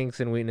other's strengths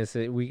and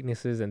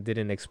weaknesses and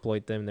didn't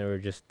exploit them. They were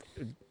just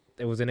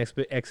it was an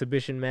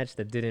exhibition match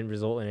that didn't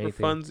result in For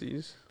anything.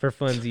 funsies. For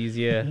funsies,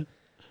 yeah.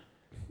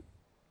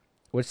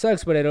 Which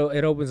sucks, but it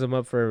opens them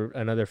up for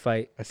another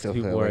fight. I still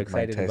people feel were like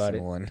Mike excited about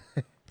Tyson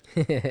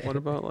it. won. What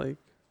about like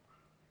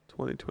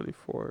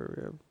 2024?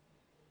 We have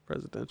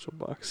presidential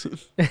boxing.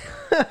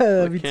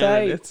 That'd be Like tight.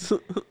 candidates.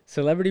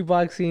 Celebrity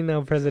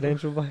boxing,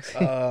 presidential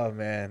boxing. Oh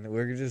man,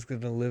 we're just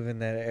gonna live in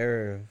that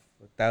era of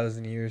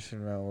 1,000 years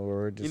from now where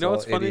we're just You know all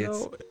what's funny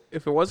idiots. though?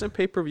 If it wasn't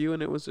pay per view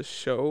and it was a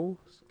show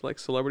like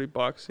celebrity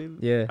boxing,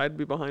 Yeah. I'd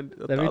be behind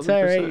 1,000%. That'd be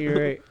tight, right?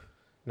 You're right.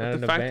 But Not the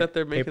an fact event, that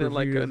they're making it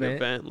like pay-per-view an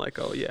event, like,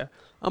 oh yeah,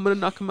 I'm gonna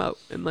knock him out,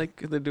 and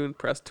like they're doing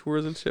press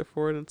tours and shit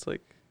for it, and it's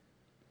like,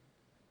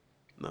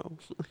 no.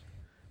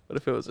 But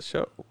if it was a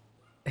show,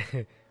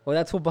 Well,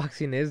 that's what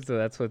boxing is, though.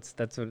 That's what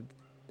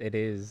it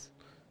is.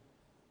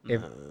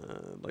 If-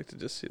 I'd like to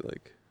just see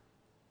like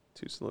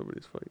 2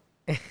 celebrities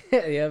fight. Yeah,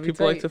 it'd be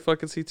People like tight. to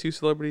fucking see 2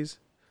 celebrities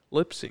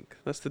lip sync.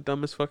 That's the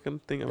dumbest fucking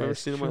thing I've ever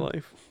That's seen in my true.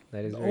 life.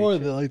 That is very Or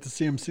true. they like to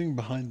see him sing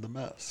behind the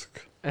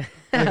mask. Like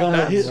on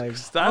the hit, Like,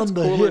 That's on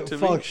the cooler hit to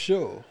Fox me.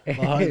 show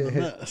behind the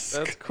mask.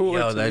 That's cooler.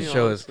 Yo, to that me,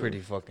 show is honestly. pretty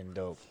fucking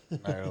dope.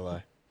 Not gonna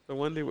lie. The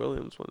Wendy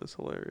Williams one is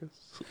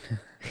hilarious.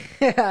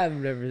 I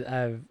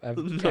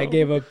No.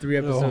 gave up 3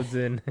 episodes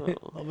in. Oh.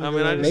 Oh my I mean,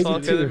 I God. just saw Maybe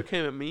it because 2. it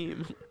became a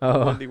meme. The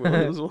Oh. Wendy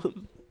Williams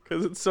one.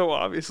 Because it's so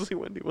obviously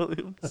Wendy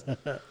Williams.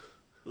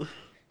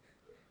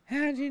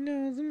 How'd you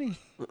know it was me?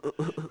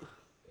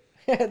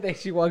 Then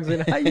she walks in.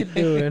 How you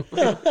doing?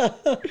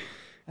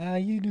 How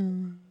you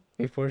doing?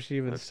 Before she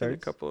even I've seen a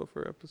starts. couple of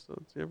her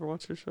episodes. You ever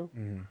watch her show?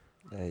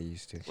 I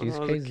used to. When She's I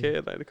was crazy. a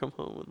kid, I had to come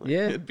home and like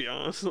Yeah. it'd be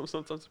on. So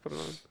sometimes I put it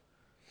on.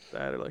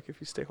 That or like if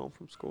you stay home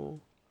from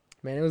school.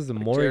 Man, it was the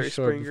Like Maury Jerry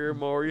show. Springer,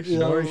 Maury Yeah,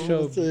 show. Maury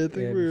show. I think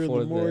we were in before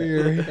the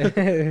Maury that.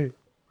 area.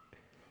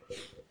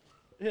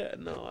 Yeah,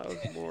 no, I was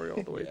Maury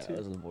all the way too.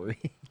 the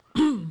movie.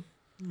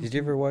 Did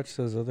you ever watch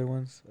those other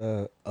ones?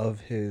 Of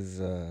his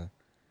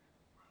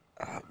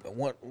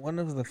one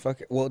of the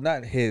fucking, well,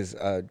 not his,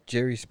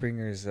 Jerry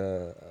Springer's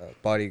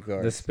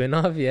bodyguard. The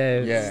spin-off,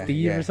 yeah,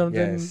 Steve or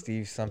something. Yeah,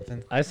 Steve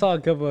something. I saw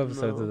a couple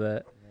episodes of No.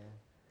 that.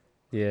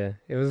 Yeah,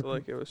 it was. I feel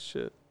like it was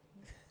shit.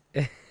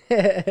 I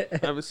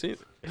haven't seen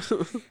it.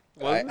 Was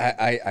it?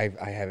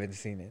 I haven't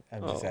seen it.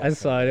 I'm just Oh. I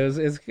saw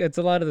it. It's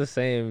a lot of the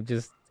same.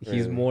 Just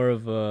he's Really? more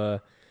of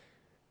a,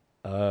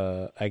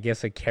 I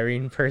guess a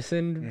caring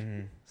person.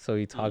 Mm-hmm. So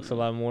he talks a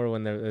lot more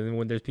when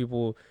there's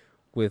people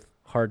with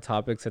hard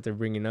topics that they're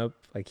bringing up.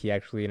 Like he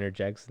actually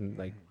interjects and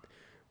like,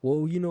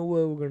 well, you know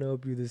what, we're gonna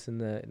help you this and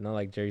that. Not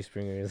like Jerry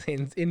Springer is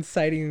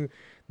inciting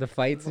the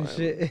fights and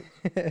shit.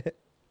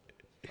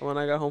 When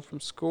I got home from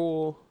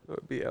school, it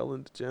would be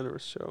Ellen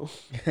DeGeneres show.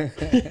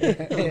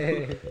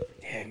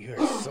 Damn,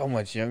 you're so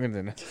much younger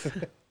than us.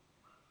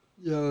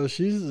 Yo,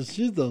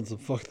 she's done some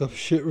fucked up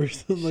shit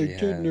recently, like She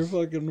treating her has.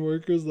 fucking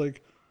workers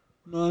like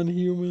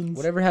non-humans.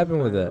 Whatever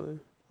happened with that? Apparently.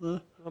 Huh?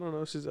 I don't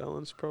know. She's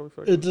Ellen. She probably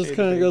fucking. It just ate a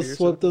kind of baby got or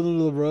swept something.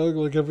 under the rug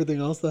like everything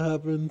else that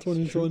happened in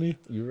 2020.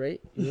 You right?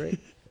 You right?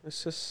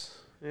 It's just,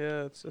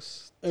 yeah, it's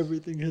just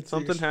Everything hits the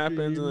something happens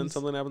and then extremes.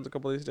 something happens a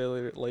couple of days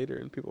later,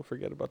 and people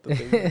forget about the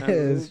thing. That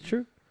happened. It's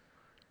true.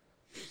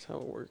 That's how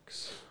it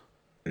works.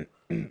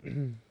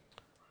 Living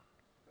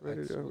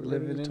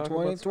in talk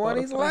about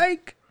 2020's Spotify?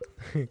 like.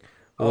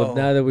 Well, Oh.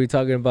 now that we're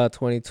talking about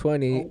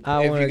 2020,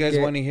 I If want you to guys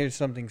get. want to hear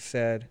something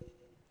sad,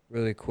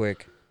 really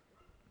quick,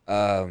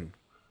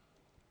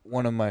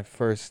 one of my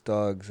first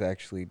dogs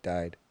actually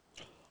died.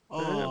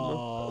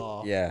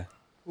 Oh, Yeah,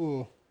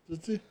 Ooh,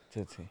 did she?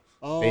 Tootsie.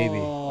 Oh, Baby.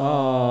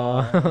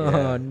 Oh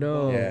Yeah.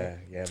 no!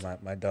 Yeah,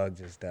 my dog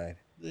just died.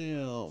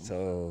 damn.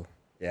 So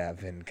yeah, I've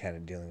been kind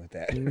of dealing with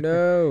that.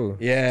 No.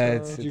 Yeah,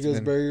 Did you it's guys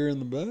been- bury her in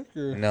the back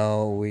or?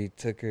 No, we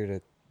took her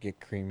to get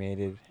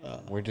cremated.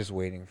 Ah. We're just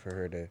waiting for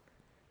her to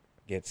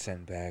get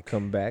sent back.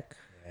 Come back.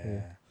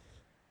 Yeah.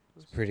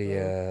 It's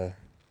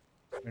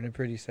been a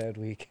pretty sad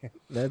week.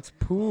 That's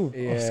poop.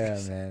 Yeah,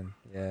 man.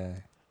 Yeah.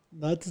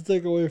 Not to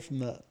take away from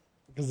that,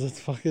 because it's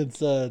fucking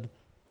sad.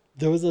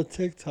 There was a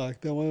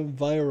TikTok that went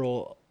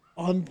viral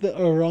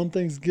around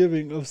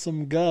Thanksgiving of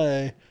some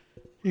guy.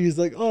 He's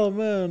like, "Oh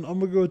man, I'm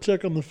gonna go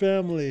check on the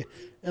family,"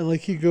 and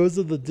like he goes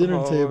to the dinner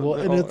Oh, table,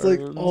 they're and all it's like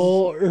urns.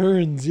 all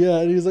urns. Yeah,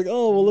 and he's like,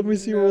 "Oh well, let me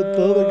see what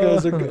the other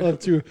guys are up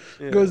to."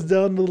 Yeah. Goes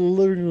down to the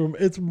living room.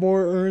 It's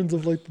more urns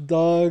of like the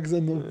dogs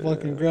and the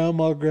fucking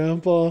grandma,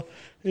 grandpa.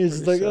 He's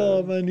just like, Pretty "Oh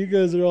sad. man, you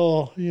guys are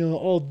all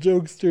all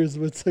jokesters,"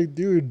 but it's like,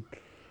 dude,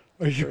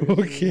 are you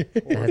okay?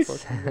 Poor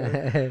That's fucking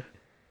guy.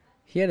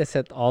 he had to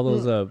set all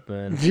those up,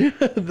 man. Yeah,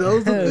 that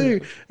was the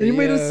thing. And he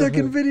made a Yeah.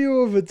 second video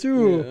of it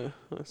too.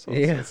 Yeah, I saw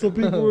Yeah. So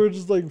people were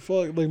just like,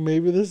 fuck, like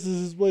maybe this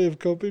is his way of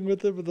coping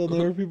with it. But then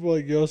there were people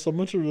like, yo,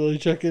 someone should really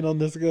check in on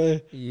this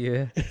guy.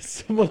 Yeah.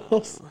 Someone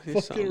else He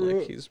fucking sounds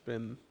wrote,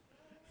 like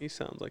he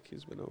sounds like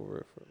he's been over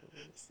it for.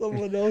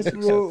 someone else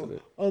Accepted wrote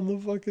it. on the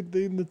fucking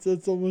thing that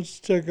said someone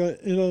should check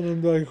in on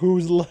him, like,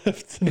 who's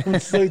left? And I'm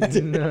just like,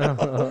 damn.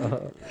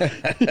 No.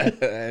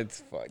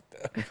 That's fucked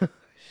up.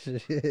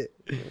 Shit.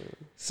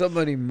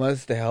 Somebody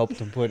must have helped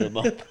him put him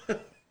up.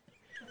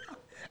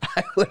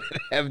 I wouldn't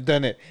have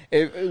done it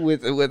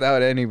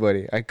without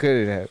anybody. I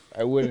couldn't have.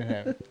 I wouldn't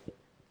have.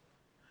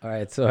 All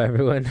right, so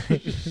everyone,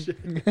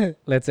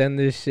 let's end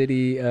this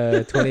shitty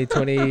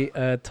 2020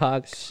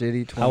 talk.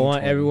 Shitty 2020. I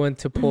want everyone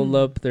to pull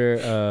up their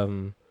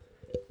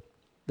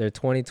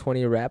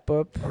 2020 wrap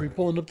up. Are we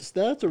pulling up the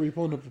stats or are we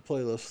pulling up the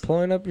playlist?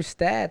 Pulling up your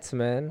stats,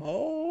 man.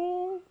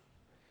 Oh.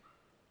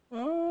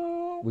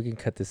 We can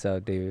cut this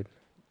out, David,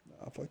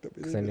 I fucked up.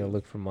 because then you'll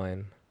look for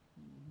mine.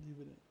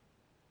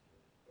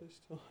 They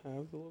still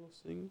have the little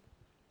thing.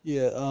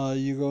 Yeah,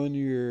 you go in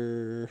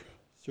your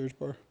search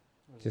bar.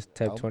 Just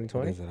type Album?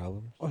 2020. What is it,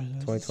 album? Oh, yeah,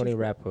 it's a 2020 search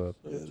wrap up.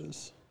 bar. Yeah, it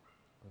is.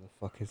 What the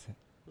fuck is it?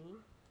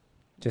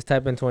 Just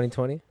type in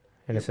 2020,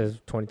 and it says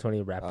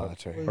 2020 wrap Oh, up.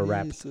 that's right. Or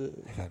rap. Please,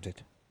 I found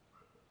it.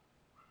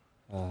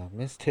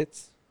 Miss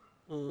Tits.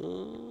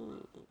 Oh,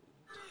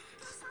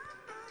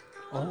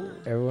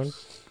 Everyone,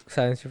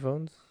 silence your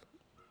phones.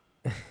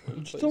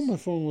 Just tell my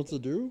phone what to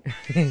do.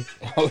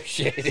 Oh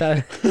shit.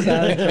 Silence your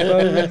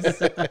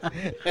phones.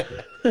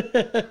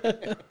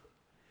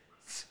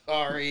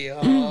 Sorry,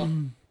 y'all.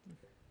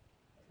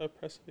 I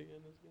press it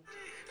again.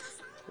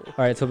 All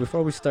right, so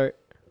before we start,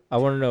 I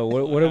want to know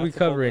what are we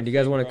covering? Do you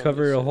guys want to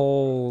cover a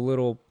whole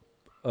little,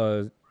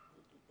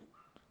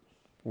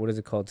 what is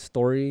it called?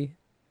 Story?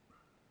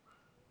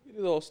 We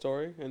do the whole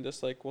story and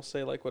just like we'll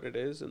say like what it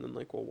is and then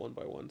like we'll one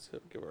by one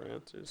give our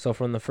answers. So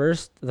from the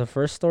first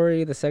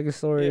story, the second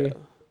story. Yeah.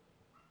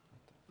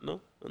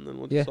 No, and then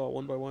we'll Yeah. just all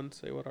one by one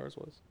say what ours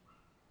was.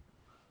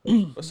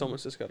 But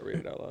someone's just got to read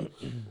it out loud.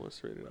 Wants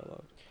to read it out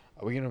loud.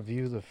 Are we gonna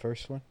view the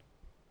first one?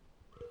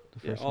 The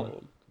Yeah, first all one. of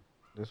them.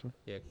 This one.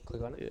 Yeah,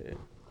 click on it. Yeah, yeah.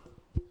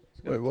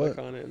 Just gotta Wait, click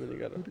what? on it and then you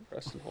gotta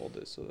press and hold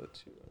it so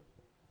that you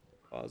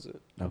pause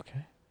it.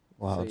 Okay.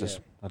 Well, So,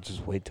 I'll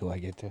just wait till I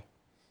get there.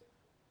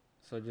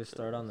 So just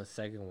start on the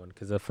second one,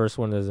 because the first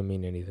one doesn't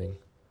mean anything.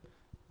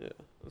 Yeah.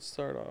 Let's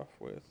start off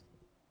with.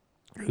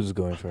 Who's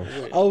going first?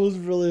 Wait. I was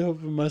really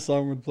hoping my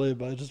song would play,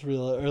 but I just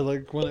realized, or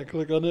like when I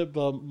click on it,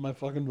 but my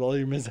fucking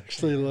volume is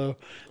actually low.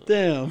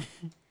 Damn.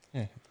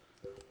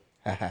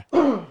 Haha.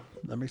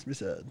 That makes me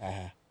sad.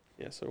 Haha.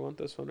 Yeah, so I want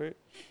this one, right?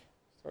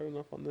 Starting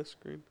off on this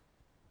screen.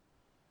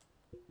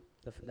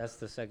 That's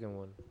the second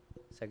one.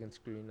 Second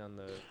screen on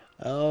the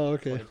Oh,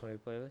 okay. 2020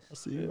 playlist. I'll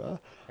see you.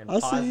 And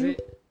I'll pause see you.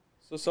 it.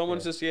 So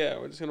someone's Yeah. just,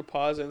 we're just going to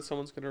pause it and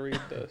someone's going to read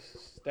the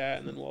stat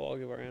and then we'll all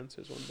give our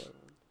answers one by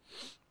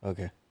one.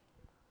 Okay.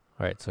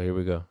 All right, so here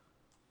we go.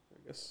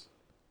 I guess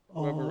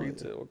whoever Oh,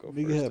 reads it will go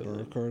Big first. hit, and then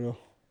Ricardo.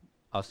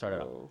 I'll start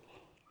it off. go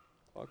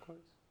clockwise.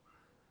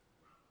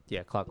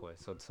 Yeah, clockwise.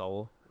 So it's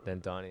Saul, then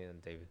Donnie,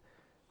 and David.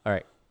 All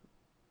right.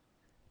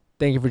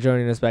 Thank you for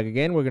joining us back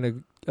again. We're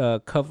going to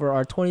cover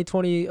our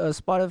 2020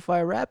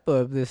 Spotify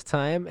wrap-up this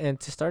time. And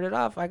to start it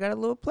off, I got a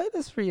little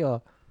playlist for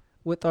y'all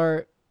with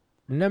our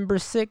number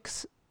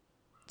 6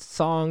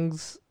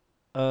 songs.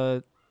 Yeah.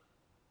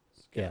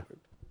 Scattered.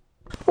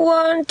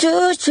 1,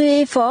 2,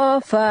 3,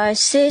 4, 5,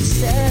 6,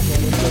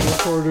 7.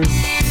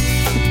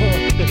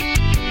 Recorders.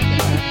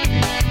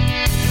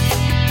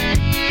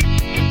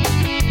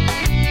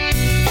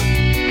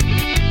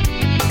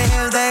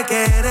 De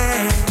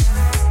querer,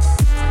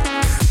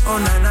 oh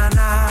na na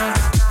na,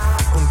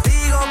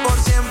 contigo por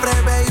siempre,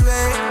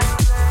 baby.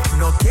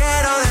 No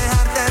quiero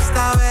dejarte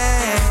esta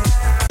vez.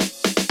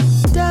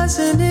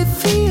 Doesn't it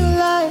feel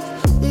like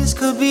this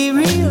could be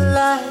real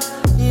life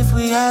if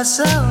we had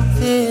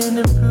something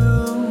to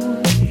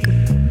prove?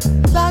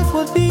 Life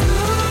would be.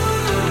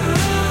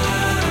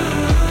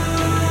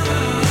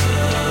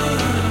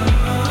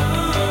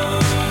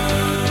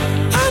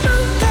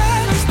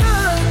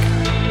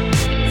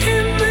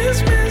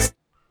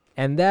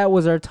 And that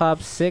was our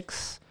top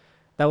 6.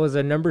 That was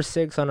a number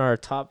 6 on our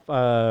top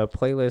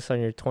playlist on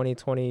your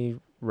 2020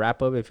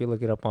 wrap up. If you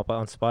look it up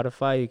on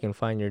Spotify, you can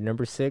find your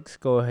number 6.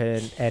 Go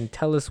ahead and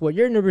tell us what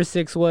your number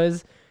 6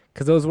 was,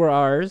 because those were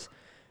ours.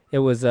 It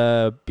was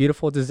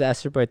Beautiful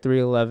Disaster by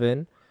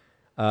 311.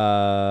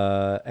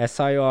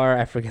 SIR,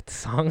 I forget the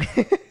song.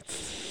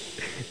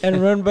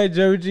 And Run by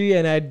Joji,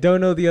 and I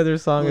don't know the other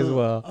song as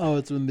well. Oh,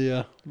 it's when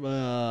the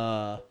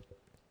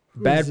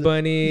Bad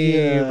Bunny,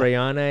 Yeah.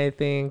 Rihanna, I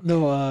think.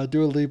 no,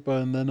 Dua Lipa,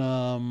 and then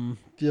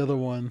the other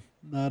one,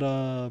 not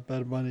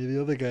Bad Bunny,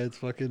 the other guy, it's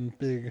fucking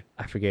big.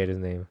 I forget his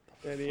name.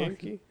 Daddy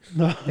Yankee.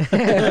 No,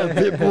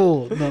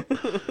 Pitbull.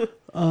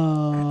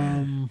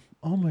 No.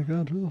 Oh my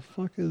God, who the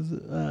fuck is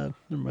it? Never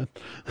mind.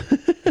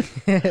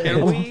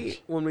 Can we,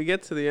 when we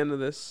get to the end of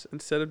this,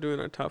 instead of doing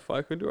our top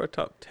 5, can we do our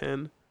top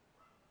 10?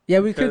 Yeah,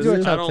 we could do a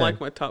Because top I don't 10.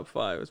 like my top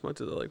 5 as much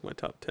as I like my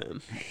top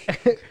 10. Just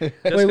Wait, we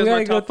because gotta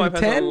my go top through 5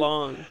 has 10? a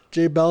long.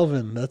 J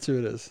Balvin, that's who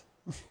it is.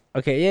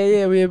 Okay,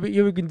 yeah, we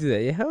can do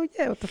that. Yeah, hell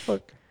yeah, what the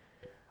fuck?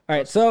 All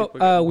right, so people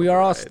get we more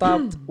are all variety.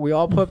 stopped. We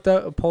all pulled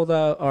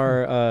out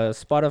our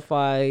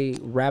Spotify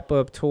wrap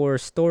up tour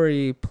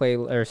story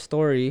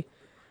story,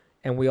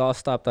 and we all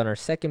stopped on our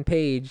second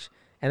page.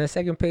 And the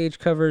second page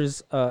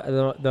covers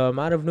the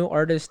amount of new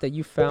artists that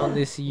you found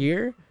this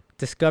year,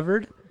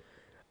 discovered.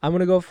 I'm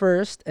gonna go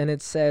first, and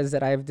it says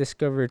that I've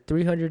discovered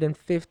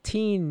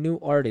 315 new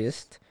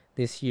artists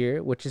this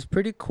year, which is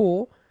pretty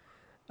cool.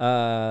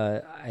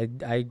 I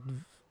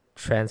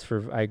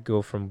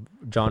go from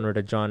genre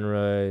to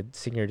genre,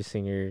 singer to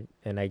singer,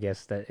 and I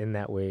guess that in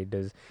that way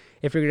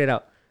it figured it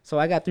out. So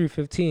I got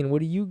 315. What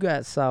do you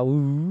got,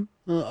 Saul?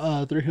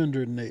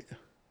 308.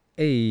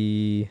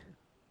 Hey,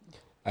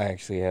 I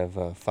actually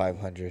have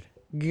 500.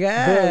 God,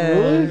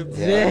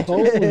 Yeah.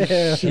 Holy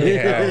shit.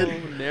 Yeah.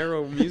 How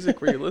narrow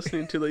music were you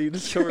listening to that you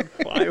discovered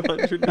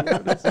 500 new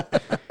artists?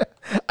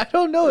 I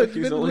don't know. Like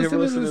he's only ever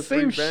listened to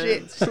 3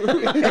 bands.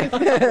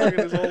 Fucking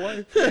his whole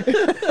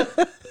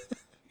life.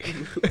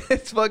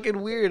 It's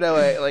fucking weird how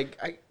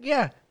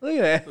yeah, look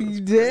at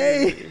that.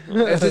 Dang.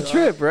 It's a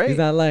trip, He's right?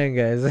 not lying,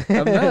 guys.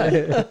 I'm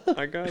not.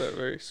 I got a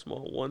very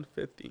small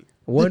 150.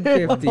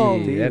 150. Oh,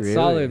 That's really?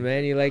 solid,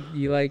 man. You like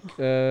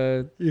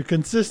You're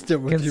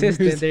consistent with your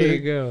consistent. There you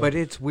music. go. But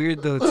it's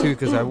weird though too,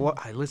 because I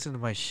listen to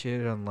my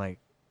shit on like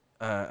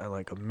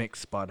a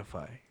mixed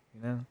Spotify,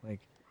 you know, like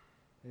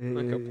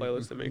Like a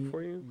playlist they make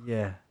for you?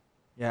 Yeah,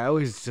 I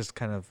always just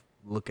kind of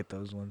look at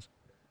those ones.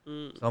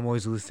 Mm, So I'm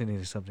always listening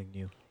to something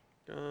new.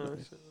 gotcha. Yeah.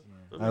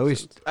 That I makes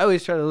sense.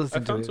 always try to I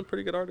listen to found it. some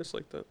pretty good artists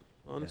like that,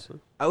 honestly.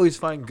 I always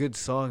find good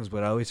songs,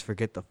 but I always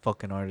forget the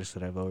fucking artist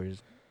that I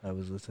was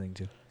listening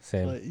to.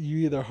 Same. Like, you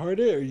either heard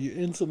it or you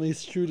instantly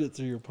shoot it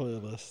through your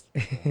playlist.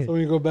 So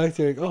when you go back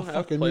to it, I oh don't have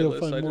fuck, I need to playlists.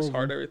 find I more. just of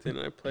heart them. everything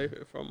and I play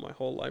it from my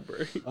whole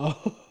library.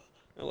 Oh,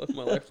 I live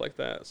my life like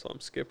that, so I'm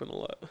skipping a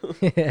lot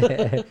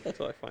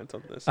until I find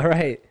something. That's All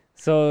right.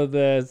 So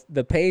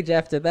the page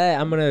after that,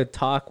 I'm gonna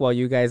talk while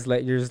you guys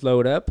let yours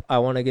load up. I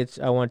want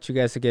you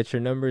guys to get your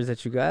numbers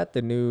that you got,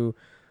 the new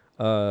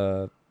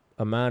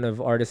amount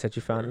of artists that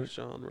you found.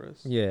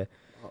 genres. Yeah.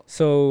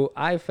 So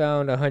I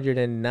found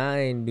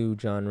 109 new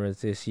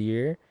genres this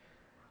year.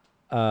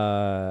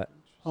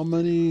 How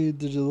many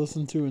did you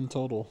listen to in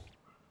total?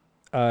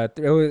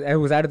 It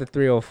was out of the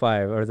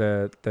 305 or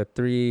the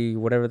three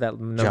whatever that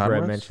number I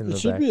Genres? mentioned. It in the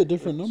should back. be a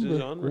different Each number.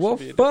 genre Well,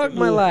 should be a fuck different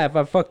my number. life.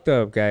 I fucked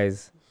up,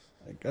 guys.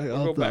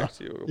 We'll go back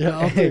to you. We'll go Yeah,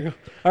 back. I'll take.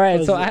 All right,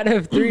 Was so it- out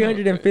of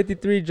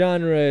 353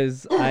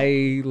 genres,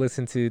 I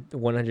listened to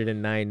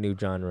 109 new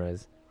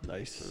genres,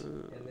 Nice.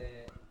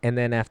 and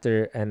then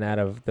out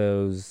of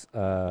those,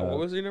 What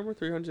was your number?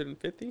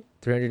 350?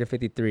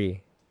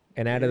 353,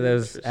 and out of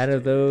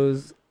Interesting.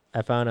 those,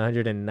 I found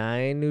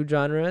 109 new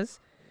genres.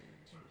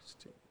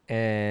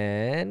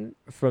 And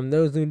from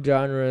those new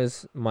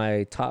genres,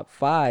 my top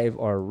 5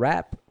 are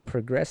rap,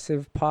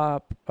 progressive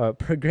pop,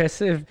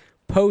 progressive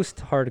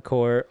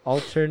post-hardcore,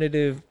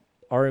 alternative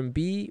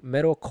R&B,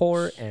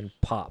 metalcore, and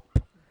pop.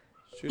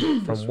 Shoot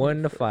it From this 1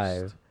 way to first. 5.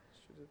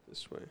 Shoot it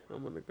this way. We'll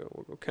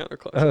go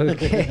counterclockwise.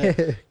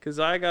 Okay. Because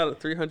I got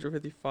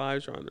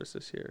 355 genres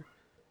this year,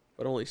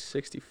 but only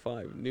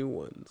 65 new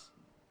ones.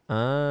 So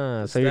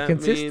Does you're that mean-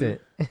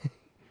 consistent.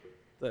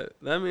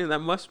 That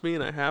must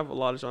mean I have a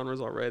lot of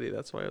genres already.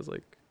 That's why I was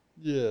like,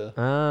 Yeah.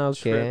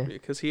 Okay.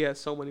 because he has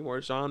so many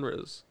more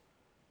genres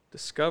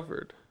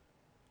discovered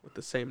with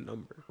the same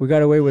number. We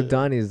got away with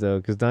Donnie's though,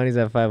 because Donnie's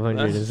at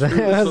 500. That's So, true.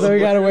 so we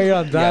got away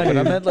on Yeah, Donnie's. but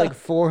I'm at like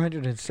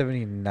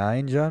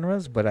 479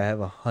 genres, but I have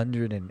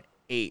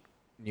 108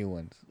 new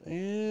ones.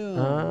 Damn.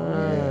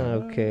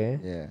 Okay.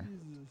 Yeah.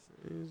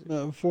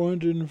 No,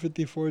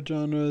 454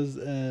 genres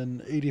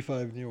and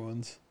 85 new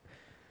ones.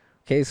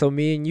 Okay, so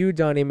me and you,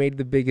 Donnie, made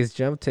the biggest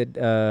jump to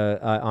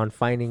on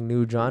finding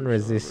new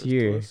genres this to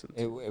year. listen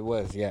to. It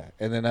was, yeah.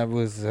 And then I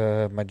was,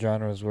 my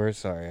genres were,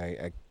 sorry,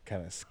 I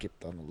kind of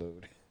skipped on the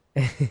load.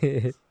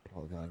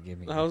 Hold on, give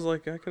me, I was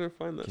like, I couldn't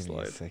find that give me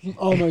a slide. second.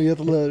 Oh no, you have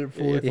to let it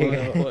fully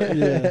Yeah, play yeah. out.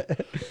 Yeah.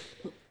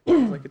 I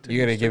was like, it took You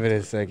me gotta give it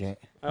a straight second.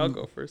 to- I'll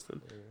go first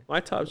then. My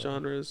top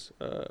genres,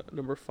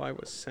 number 5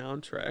 was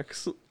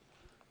soundtracks.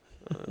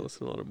 I listen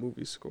to a lot of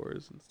movie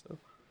scores and stuff.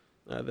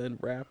 Then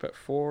rap at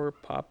 4,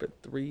 pop at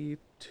 3,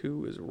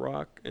 2 is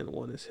rock, and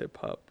 1 is hip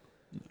hop.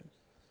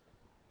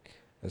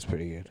 That's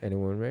pretty good.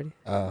 Anyone ready?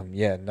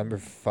 Yeah, number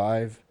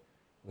 5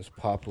 was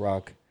pop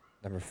rock.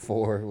 Number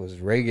 4 was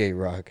reggae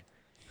rock.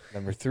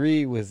 Number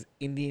 3 was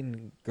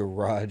Indian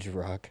garage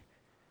rock.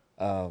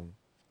 And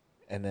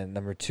then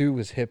number 2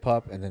 was hip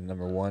hop, and then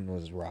number 1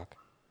 was rock.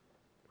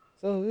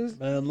 So this,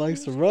 Man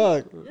likes to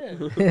rock.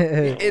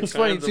 it's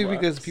funny kinds of too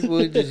because rocks. people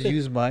would just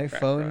use my Crack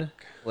phone rock.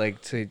 like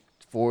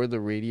for the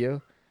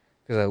radio,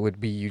 because I would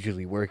be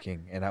usually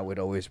working, and I would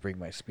always bring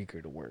my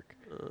speaker to work.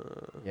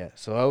 Yeah,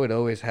 so I would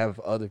always have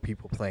other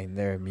people playing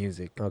their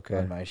music Okay.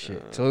 on my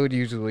shit. So it would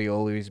usually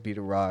always be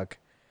the rock,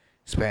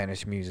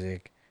 Spanish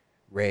music,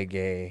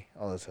 reggae,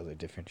 all this other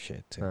different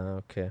shit too.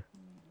 Okay.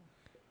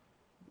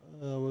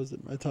 What was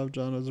it? My top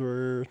genres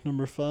were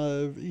number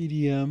 5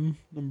 EDM,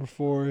 number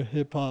 4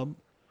 hip hop,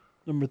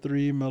 number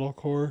 3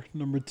 metalcore,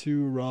 number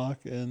 2 rock,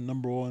 and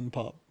number 1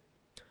 pop.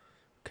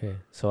 Okay.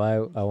 So I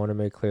want to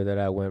make clear that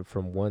I went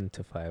from 1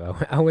 to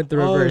 5. I went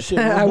the Oh, reverse. shit,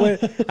 I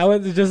my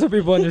went to, just so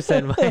people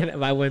understand.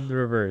 I went the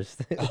reverse.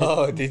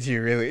 Oh, did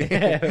you really?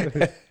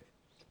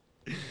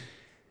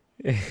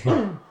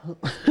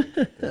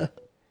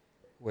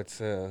 What's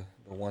the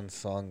one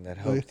song that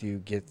helped you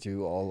get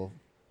through all of?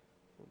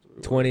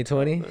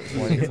 2020?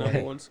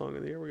 Number 1 song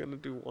of the year. We're gonna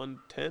do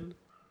 110.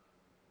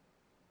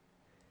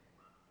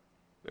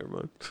 Never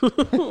mind.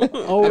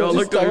 Oh, They all just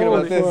looked at me oh,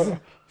 like this.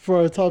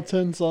 for a top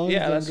 10 song.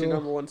 Yeah, that's your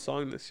number 1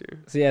 song this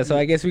year. So yeah, so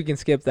I guess we can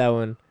skip that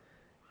one.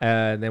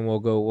 And then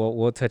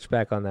we'll touch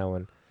back on that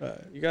one.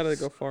 You gotta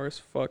go far as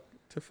fuck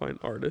to find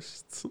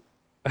artists.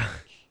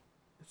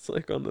 It's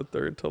like on the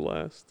 3rd to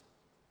last.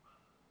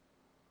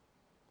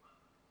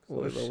 So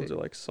Oh, those shit. are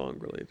like song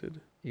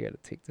related. You got to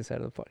take this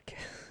out of the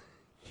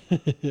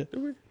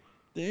podcast.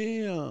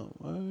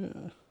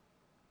 Damn.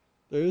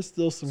 There is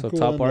still some So cool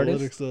top analytics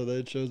artist? though that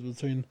it shows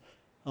between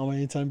how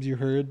many times you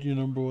heard your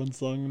number 1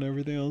 song and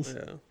everything else.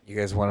 Yeah. You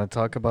guys want to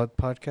talk about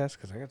podcasts?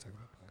 Because I got to talk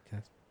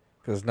about podcasts.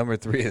 Because number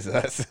 3 is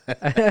us.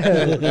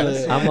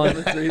 I'm on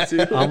Number 3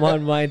 too. I'm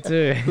on mine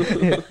too.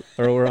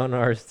 Or we're on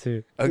ours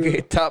too. Okay,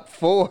 top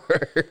 4.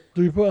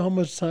 Do we put how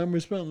much time we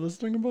spent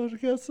listening to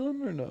podcasts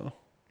on or no?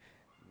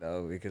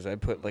 No, because I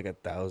put like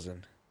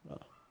 1,000.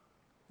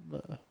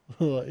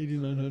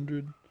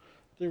 8,900. I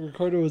think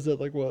Ricardo was at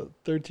like what,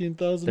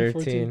 13,000,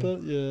 13.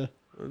 14,000? Yeah.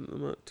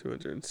 I'm at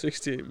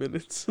 268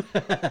 minutes. When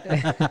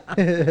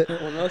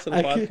I listen to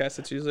I can- podcasts,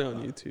 it's usually on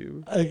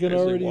YouTube. I can usually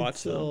already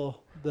watch them.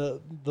 tell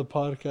that the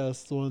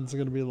podcast one's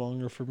going to be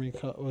longer for me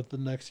with the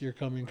next year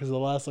coming because the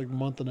last like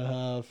month and a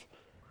half,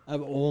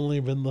 I've only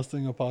been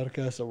listening to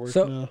podcasts at work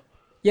So- now.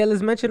 Yeah,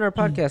 let's mention our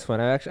podcast one.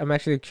 I'm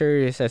actually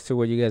curious as to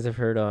what you guys have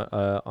heard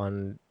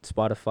on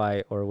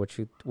Spotify or what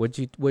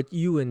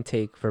you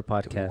intake for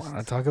Want to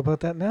podcasts. talk about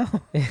that now?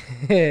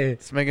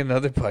 Let's make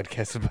another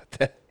podcast about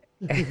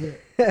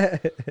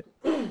that.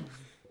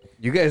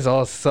 You guys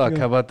all suck.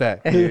 How about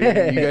that? You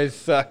guys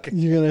suck.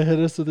 You going to hit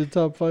us with the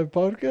top 5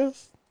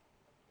 podcasts?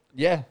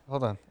 Yeah,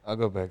 hold on. I'll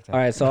go back. All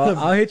right, so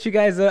I'll hit you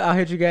guys. I'll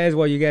hit you guys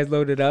while you guys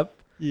load it up.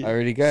 Yeah. I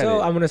already got So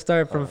it. I'm gonna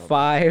start from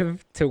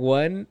 5 to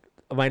 1.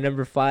 my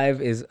number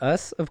 5 is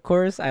us. Of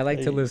course, I like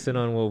to Hey. listen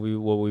on what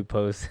we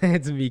post.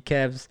 It's me,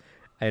 Kevs.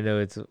 I know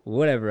it's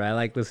whatever. I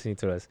like listening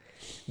to us.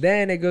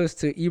 Then it goes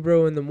to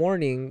Ebro in the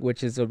Morning,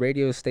 which is a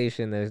radio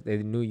station that's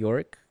in New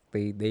York.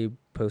 They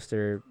post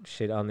their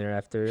shit on there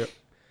after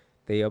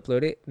they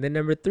upload it. Then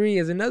number 3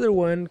 is another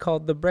one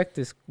called the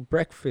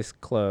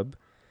Breakfast Club.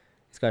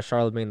 It's got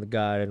Charlemagne the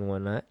God and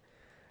whatnot.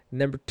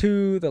 Number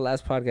 2, the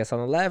Last Podcast on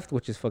the Left,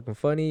 which is fucking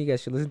funny. You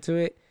guys should listen to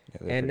it.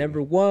 And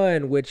number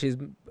 1, which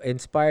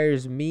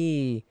inspires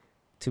me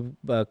to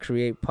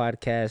create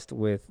podcast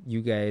with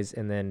you guys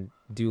and then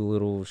do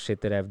little shit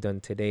that I've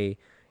done today.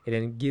 It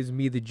then gives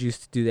me the juice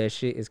to do that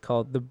shit. It's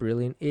called The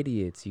Brilliant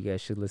Idiots. You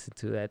guys should listen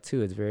to that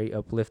too. It's very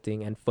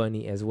uplifting and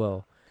funny as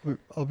well.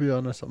 I'll be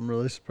honest, I'm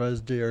really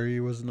surprised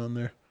JRE wasn't on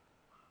there.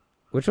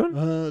 Which one?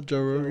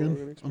 Joe Rogan.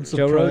 Rogan I'm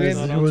Joe Rogan?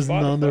 surprised Not he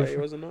wasn't on there. He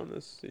wasn't on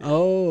this. Yeah.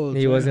 Oh,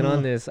 He wasn't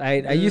on this. I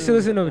used to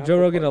listen to Apple Joe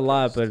Rogan a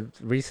lot, Podcast.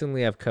 but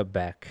recently I've cut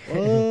back. What?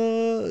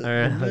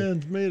 right. The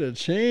man's made a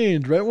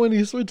change right when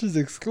he switches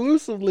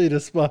exclusively to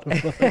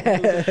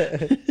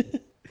Spotify.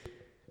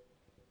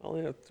 I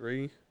only have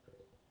 3.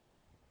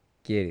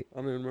 Get it. I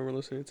don't even remember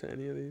listening to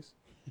any of these.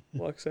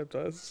 Well, except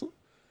us.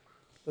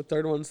 The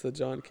third one's the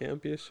John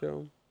Campea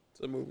Show.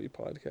 It's a movie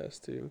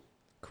podcast too.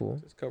 Cool.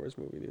 Just covers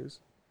movie news.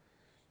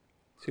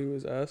 2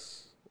 is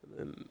us, and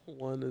then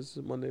 1 is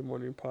the Monday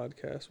Morning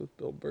Podcast with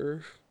Bill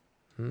Burr.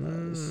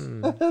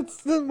 Mm.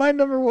 That's my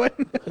number 1.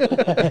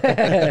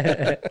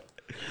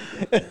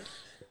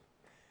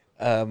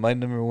 My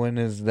number 1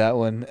 is that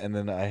one, and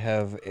then I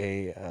have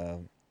a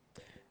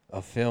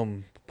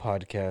film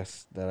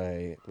podcast that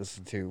I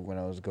listened to when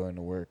I was going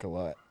to work a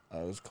lot.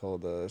 It was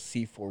called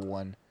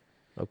C41.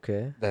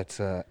 Okay. That's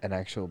an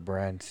actual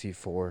brand,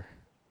 C4.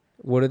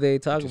 What do they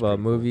talk Which is about?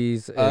 pretty cool.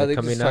 Movies They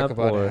coming just talk up,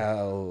 about or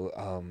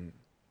how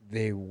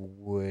they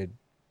would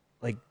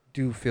like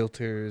do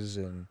filters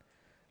and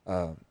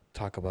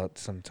talk about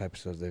some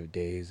types of their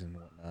days and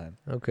whatnot.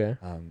 okay.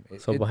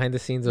 So It- behind the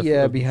scenes of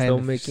yeah, of behind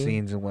the filmmaking.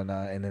 scenes and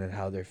whatnot, and then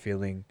how they're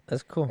feeling,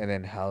 That's cool. and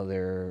then how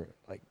they're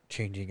like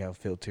changing out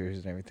filters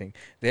and everything.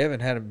 They haven't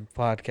had a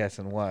podcast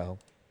in a while,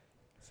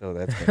 so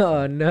that's been Oh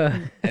fun.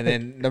 no! And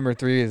then number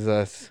 3 is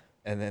us,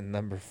 and then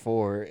number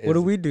 4 is What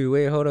do we do?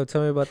 Wait, hold up.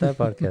 Tell me about that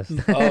podcast.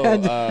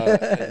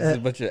 it's a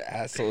bunch of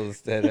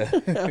assholes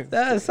that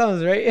That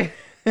sounds right.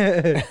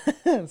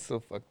 so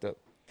fucked up.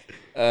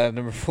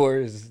 Number 4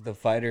 is The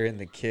Fighter and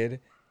the Kid.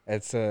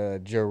 That's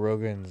Joe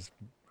Rogan's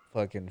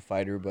fucking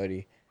fighter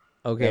buddy.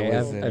 Okay,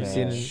 That was I've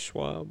seen.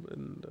 Schwab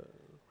and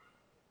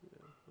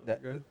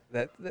That- good.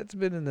 That's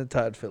been in the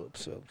Todd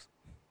Phillips films.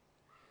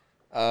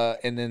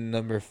 And then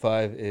number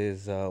 5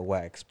 is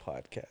Wax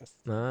Podcast.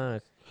 Ah,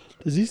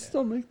 Does he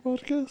still make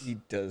podcasts? He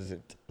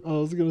doesn't. I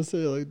was gonna say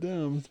like,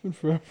 damn, it's been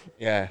forever.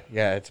 Yeah,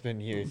 it's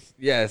been years.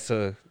 Yeah,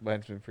 so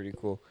mine's been pretty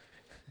cool.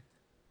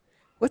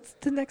 What's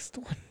the next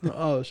one?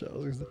 Oh shit! I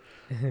was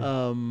gonna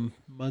say,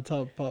 my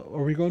top.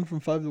 Are we going from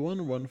 5 to 1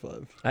 or 1 to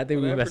 5? I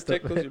think we Whatever messed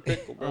up. tickles your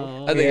pickle,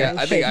 bro. I think Yeah.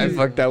 I think I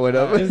fucked that one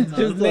up. Just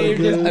It's name, all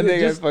good. I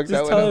think I just fucked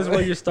that tell one us up.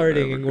 where you're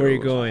starting and where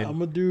you're going. I'm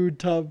gonna do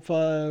top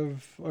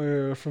 5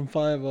 or from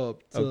 5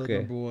 up to Okay.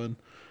 number 1.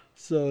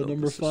 So Build the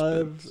number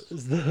 5 suspense.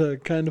 is the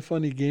Kind of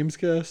Funny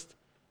Gamescast.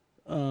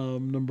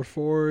 Number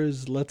 4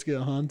 is Let's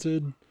Get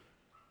Haunted.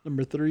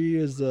 Number 3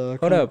 is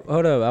Hold up.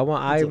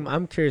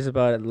 I'm curious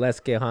about it. Let's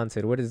Get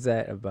Haunted. What is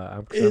that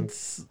about?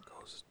 It's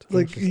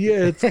like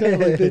it's kind of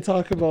like they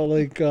talk about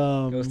like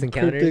Ghost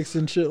encounters? cryptics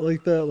and shit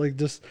like that, like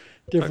just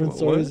different about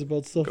stories what?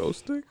 about stuff. Ghost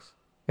sticks?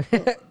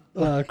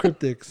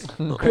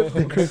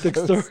 Cryptics, cryptic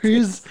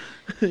stories.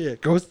 Yeah,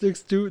 ghost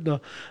sticks too.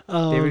 No,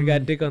 David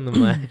got dick on the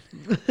mind.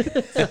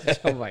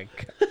 Oh my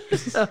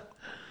god.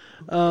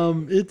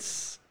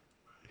 it's.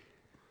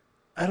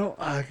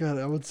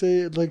 I would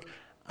say like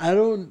I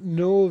don't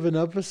know of an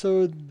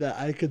episode that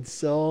I could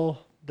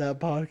sell that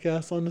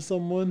podcast onto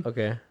someone,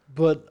 Okay.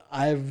 but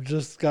I've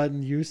just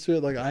gotten used to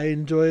it. Like I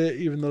enjoy it,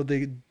 even though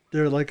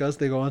they're like us.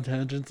 They go on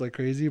tangents like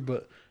crazy,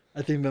 but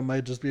I think that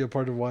might just be a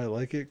part of why I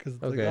like it. Because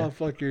it's Okay. like, oh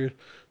fuck, you're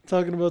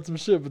talking about some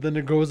shit, but then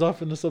it goes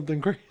off into something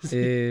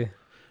crazy. Yeah.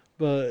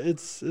 But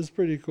it's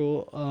pretty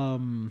cool.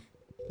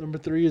 Number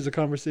 3 is A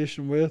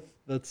Conversation With.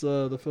 That's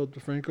the Philip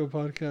DeFranco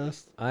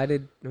podcast. I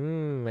need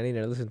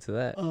to listen to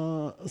that.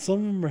 Some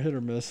of them are hit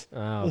or miss.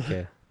 Oh,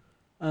 okay.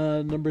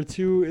 Number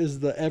 2 is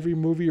the Every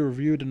Movie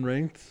Reviewed and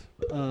Ranked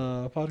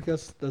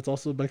podcast. That's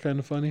also by Kind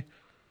of Funny.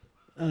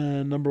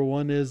 And number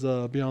 1 is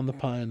Beyond the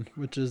Pine,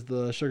 which is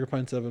the Sugar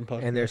Pine 7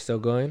 podcast. And they're still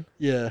going?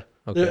 Yeah.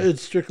 Okay.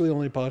 It's strictly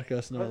only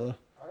podcast now, though.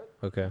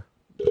 Okay.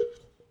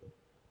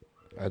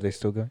 Are they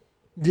still going?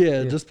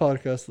 Yeah, Yeah. just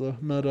podcast, though.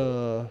 Not,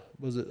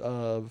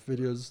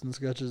 videos and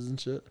sketches and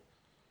shit.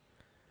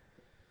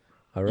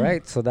 All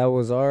right. So that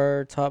was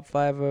our top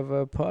 5 of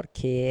a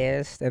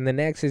podcast. And the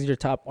next is your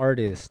top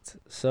artist.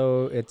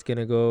 So it's going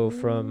to go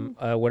from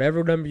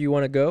whatever number you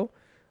want to go.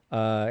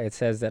 It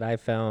says that I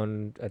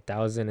found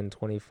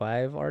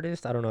 1,025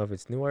 artists. I don't know if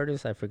it's new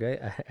artists. I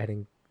forget. I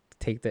didn't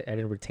take that. I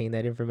didn't retain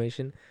that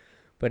information,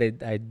 but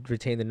I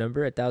retained the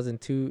number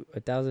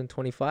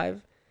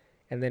 1,025.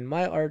 And then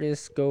my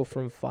artists go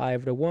from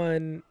 5 to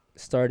 1,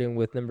 starting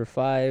with number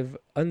 5,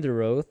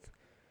 Under Oath.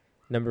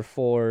 Number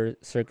 4,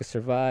 Circus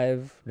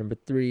Survive. Number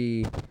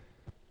 3,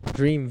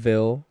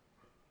 Dreamville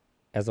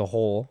as a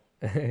whole.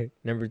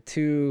 Number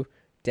 2,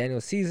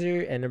 Daniel Caesar.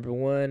 And number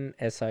 1,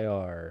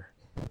 SIR.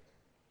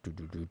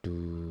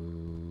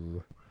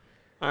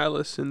 I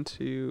listened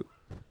to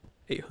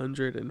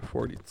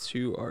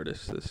 842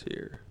 artists this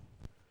year.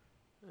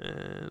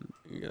 And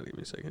you gotta give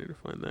me a second here to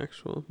find the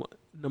actual.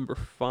 Number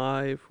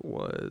 5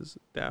 was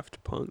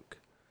Daft Punk.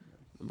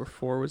 Number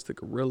 4 was the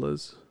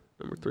Gorillaz.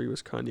 Number 3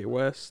 was Kanye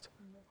West.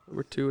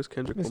 Number 2 was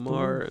Kendrick Mr.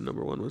 Lamar. Wolf. And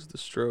number 1 was The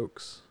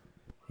Strokes.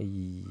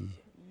 Damn,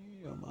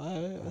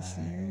 I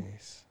see you.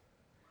 Nice.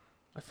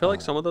 I feel like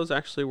some of those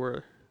actually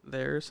were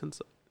there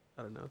since,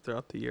 I don't know,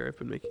 throughout the year I've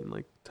been making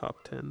like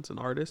top 10s and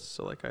artists.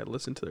 So like I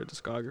listened to their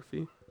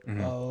discography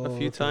Mhm. Oh, a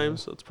few okay.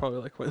 times. So it's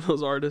probably like when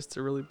those artists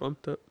are really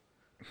bumped up.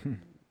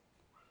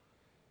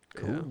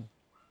 Cool.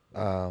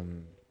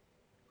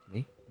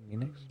 Me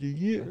next.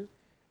 Yeah.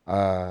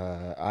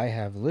 I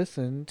have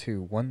listened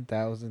to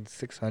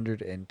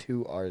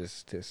 1,602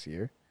 artists this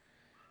year,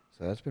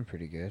 so that's been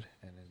pretty good.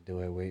 And then,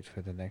 do I wait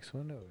for the next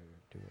one, or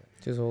do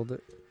I? Just hold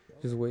it.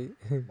 Just wait.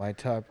 My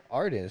top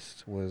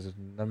artist was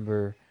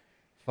number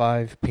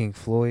 5, Pink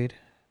Floyd.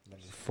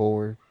 Number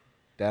 4,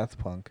 Daft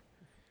Punk.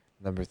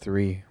 Number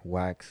 3,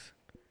 Wax.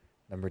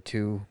 Number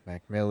 2,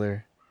 Mac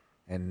Miller,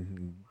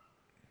 and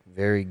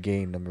very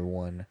gay number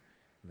 1,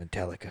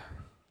 Metallica.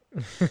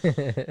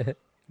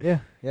 Yeah,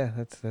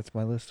 that's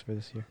my list for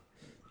this year.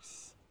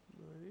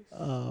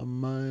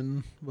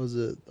 Mine was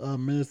it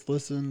minutes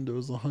listened. It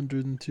was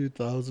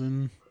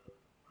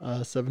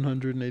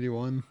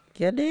 102,781.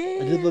 Get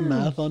in. I did the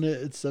math on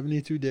it. It's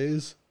 72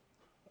 days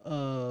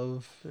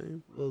of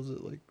Same. what was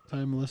it, like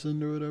time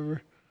listened or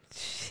whatever.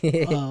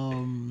 Shit.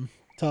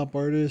 Top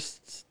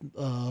artists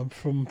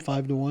from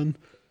 5 to 1.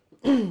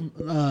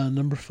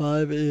 Number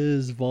 5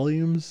 is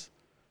Volumes.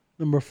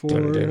 Number 4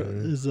 Dun, dun.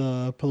 is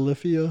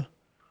Polyphia.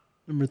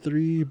 Number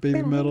 3,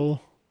 Baby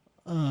Metal.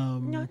 No.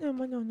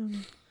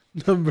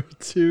 Number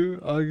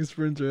 2, August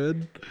Burns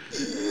Red.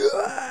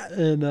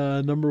 And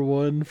number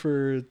 1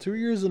 for 2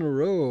 years in a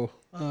row,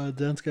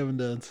 Dance Gavin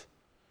Dance.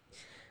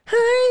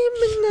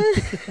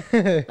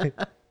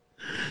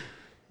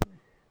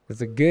 It's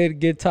a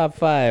good top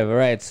 5. All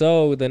right,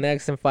 so the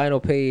next and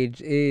final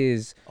page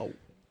is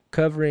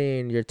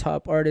covering your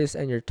top artists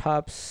and your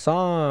top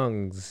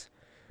songs.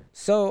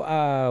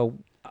 So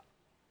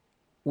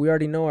we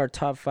already know our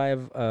top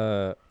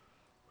 5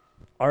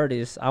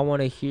 artists. I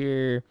want to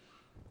hear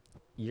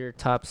your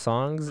top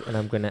songs, and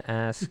I'm gonna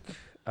ask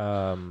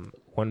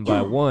one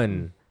by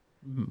one.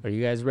 Are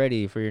you guys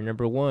ready for your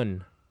number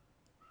 1?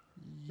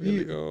 We're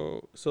gonna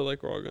go. So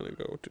like we're all gonna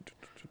go.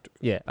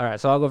 Yeah. All right.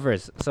 So I'll go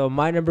first. So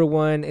my number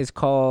 1 is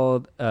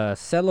called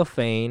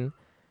Cellophane.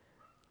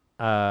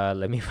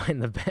 Let me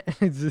find the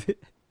band.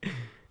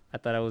 I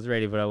thought I was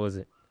ready, but I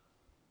wasn't.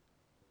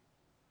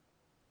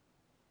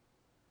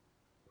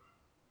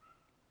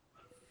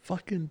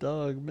 Fucking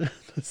dog, man.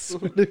 I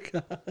swear to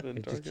God.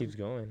 It just keeps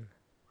going.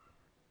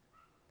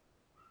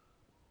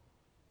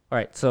 All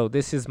right. So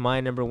this is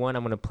my number 1.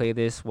 I'm gonna play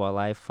this while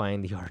I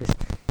find the artist.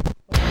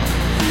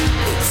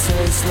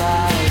 Tastes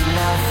like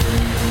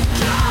nothing.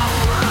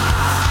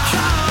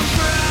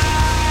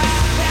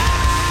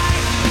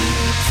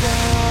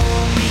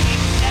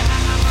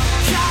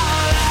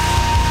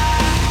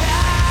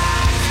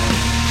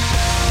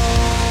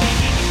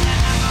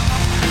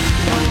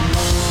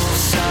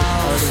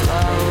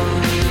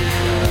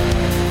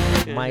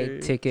 My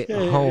Ticket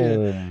Yeah.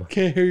 Home.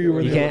 Can't hear you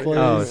when You it can't. plays.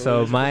 Oh,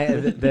 so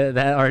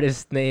that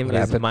artist's name What is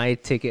happened? My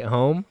Ticket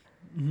Home.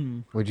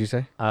 What'd you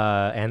say?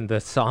 And the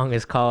song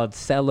is called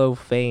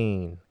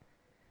Cellophane.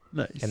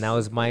 Nice. And that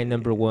was my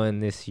number 1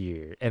 this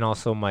year. And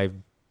also my,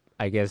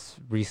 I guess,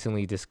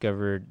 recently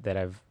discovered that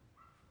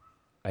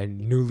a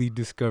newly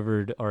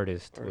discovered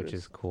artist, which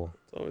is cool.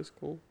 It's always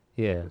cool.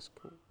 Yeah, It's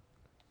cool.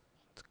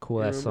 it's a cool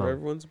You that remember song.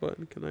 everyone's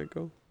button? Can I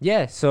go?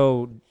 Yeah,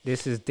 so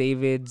this is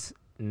David's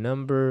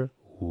number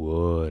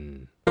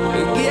 1.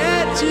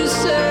 Get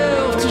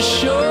yourself to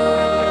shore.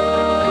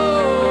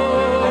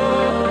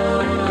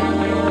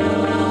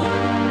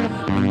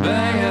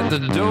 Bang at the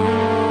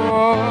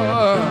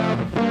door.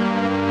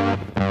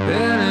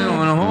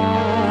 Anyone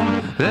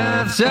home?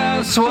 That's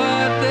just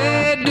what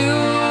they do.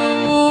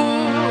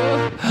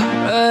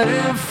 Right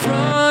in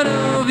front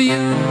of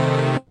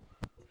you.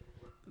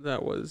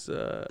 That was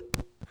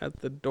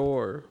At the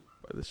Door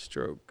by The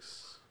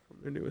Strokes from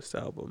their newest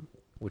album.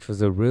 Which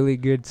was a really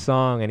good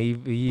song, and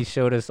he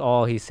showed us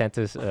all. He sent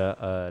us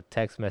a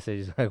text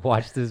message like,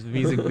 "Watch this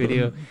music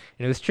video," and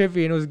it was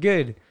trippy and it was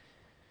good.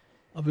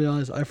 I'll be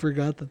honest, I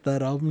forgot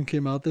that album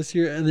came out this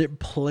year, and it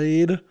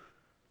played,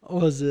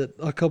 was it,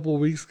 a couple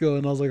weeks ago,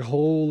 and I was like,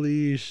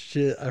 holy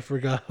shit, I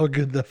forgot how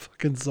good that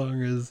fucking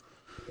song is.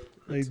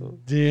 Like,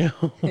 song. damn.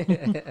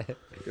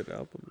 Good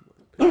album.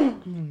 In my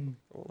opinion.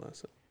 All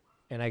asset.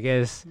 And I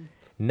guess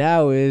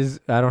now is,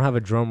 I don't have a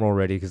drum roll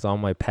ready because all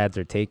my pads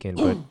are taken,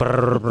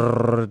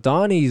 but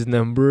Donnie's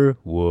number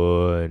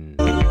 1.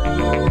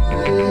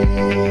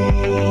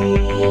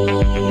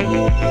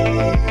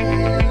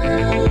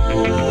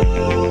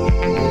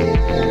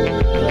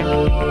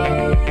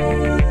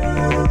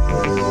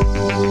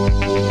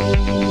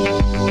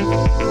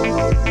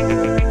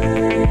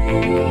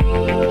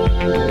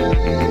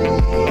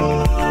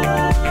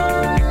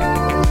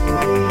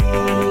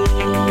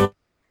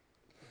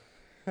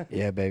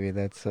 Yeah, baby,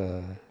 that's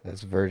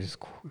Virtus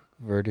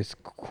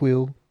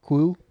Quill.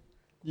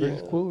 Yeah,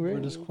 Virtus Quo, right?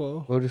 Virtus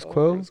Quo. Virtus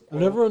Quo. I've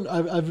Like never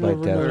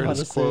that. known how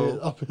to Virtus say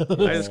Quo. it.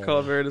 I just call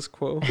it Veritas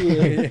Quo.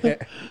 I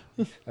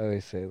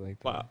always say it like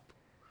that. Wow.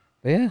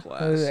 But yeah,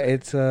 Classic.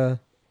 it's that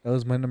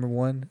was my number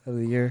 1 of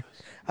the year.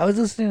 I was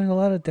listening to a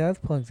lot of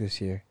Daft Punk this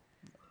year.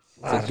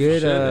 It's a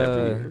good, Shit,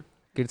 every year.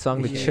 good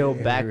song to Yeah, chill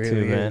it back to,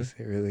 really man. is.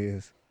 It really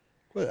is.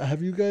 But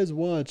have you guys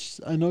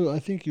watched? I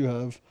think you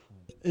have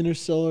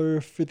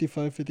Interstellar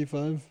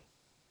 5555.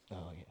 Oh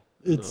yeah.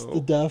 It's No.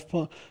 the Daft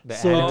Punk. The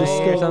So anime Oh,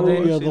 or something?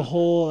 yeah, I've the seen-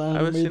 whole I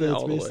haven't anime seen it that's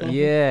all the based way. on.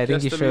 Yeah, I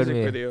think Just you the showed music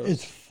me. video.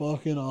 It's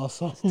fucking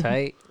awesome.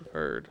 Tight.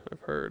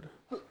 I've heard.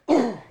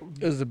 It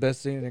was the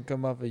best thing to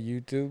come off of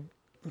YouTube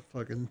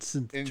Fucking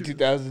since in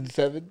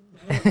 2007.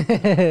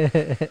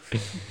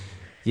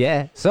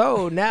 Yeah.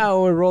 So now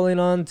we're rolling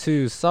on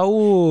to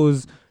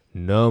Saul's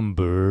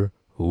number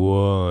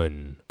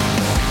 1.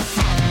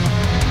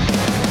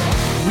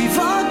 We've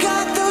all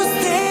got those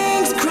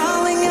things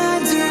crawling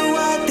under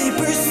what they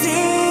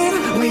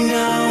perceive. We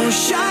know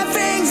sharp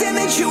fangs and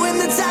they chewing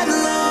the time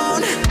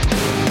alone.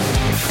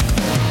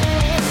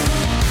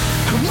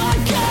 My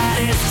God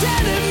is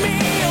telling me,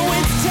 oh,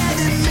 it's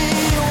telling me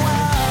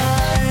why.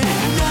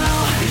 No,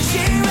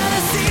 she'd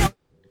rather see.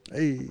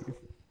 Hey,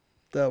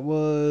 that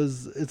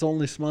was It's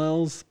Only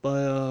Smiles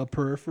by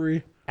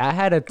Periphery. I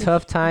had a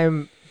tough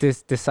time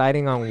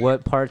deciding on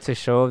what part to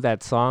show of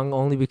that song,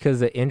 only because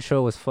the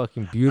intro was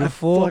fucking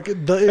beautiful.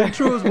 The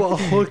intro is what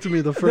hooked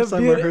me the first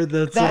time I heard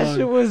that That song.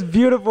 shit was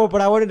beautiful,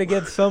 but I wanted to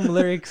get some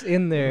lyrics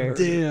in there.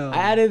 Damn. I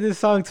added this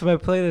song to my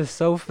playlist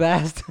so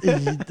fast.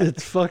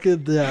 It's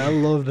fucking, yeah, I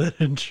love that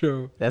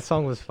intro. That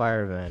song was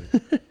fire, man.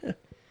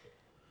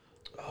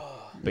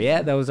 But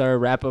yeah, that was our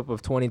wrap up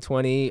of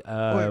 2020.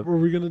 Wait, were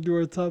we gonna do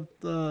our top,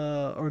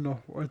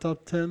 our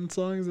top 10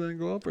 songs and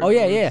go up? Or Oh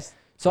yeah, or yeah. just-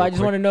 So I Real just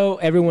quick. want to know,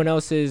 everyone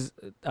else is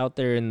out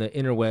there in the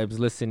interwebs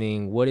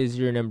listening, what is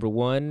your number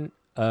 1?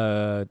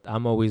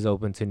 I'm always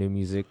open to new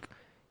music.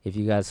 If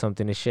you got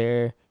something to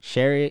share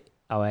it.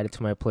 I'll add it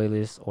to my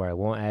playlist, or I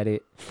won't add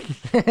it.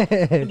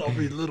 And I'll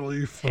belittle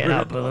you for And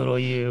I'll it. belittle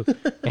you.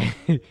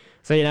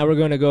 So yeah, now we're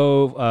gonna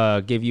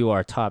go give you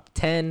our top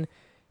 10.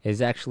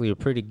 It's actually a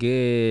pretty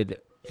good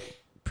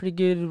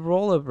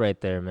roll up right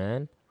there,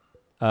 man.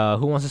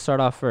 Who wants to start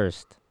off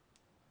first?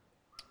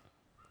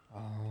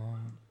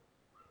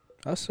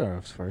 I'll start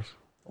off first.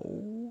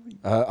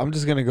 I'm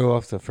just gonna go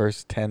off the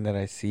first 10 that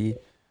I see.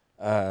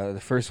 The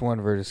first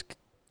one, Virtus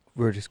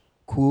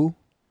Cool.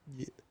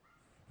 Yeah.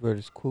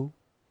 Virtus Cool.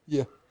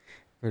 Yeah.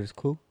 Virtus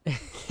Cool.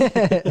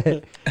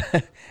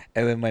 And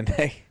then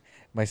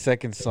my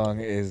second song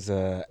is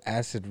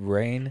Acid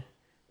Rain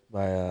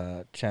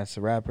by Chance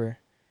the Rapper.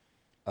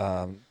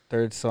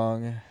 Third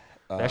song.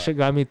 That shit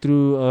got me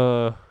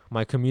through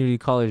my community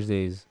college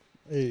days.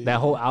 Hey. That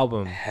whole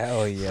album.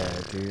 Hell yeah,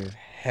 dude.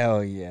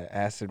 Hell yeah.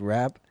 Acid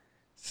Rap.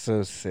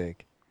 So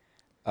sick.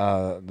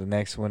 The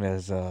next one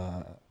is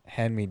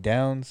Hand Me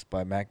Downs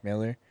by Mac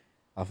Miller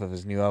off of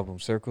his new album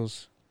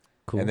Circles.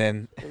 Cool. And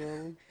then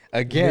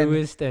again,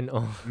 Newest and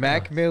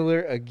Mac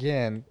Miller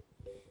again.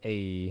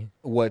 a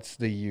What's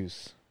the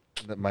Use?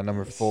 My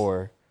number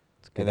 4.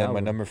 And then my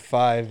number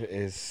 5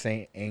 is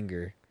Saint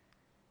Anger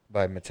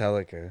by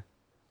Metallica.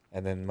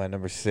 And then my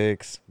number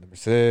 6,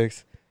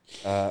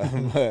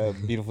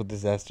 Beautiful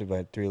Disaster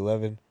by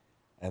 311.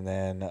 And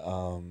then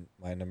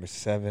my number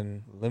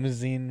 7,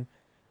 Limousine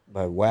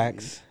by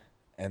Wax.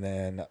 And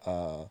then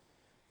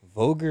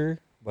Vulgar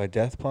by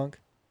Death Punk.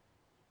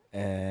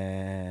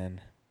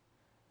 And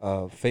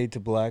Fade to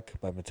Black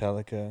by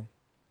Metallica.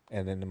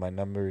 And then my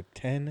number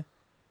 10,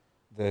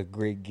 The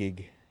Great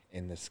Gig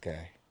in the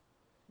Sky.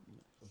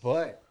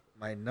 But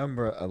my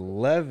number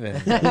 11,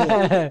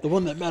 The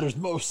one that matters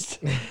most.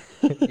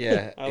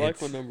 yeah. I like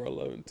it's- my number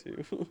 11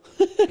 too.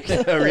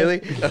 Really?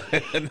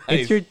 It's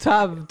Nice. your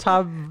top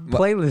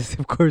playlist.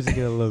 Of course, you're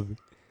gonna love it.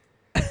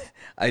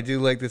 I do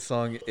like this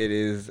song. It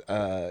is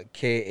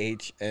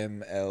KHMLWUGH.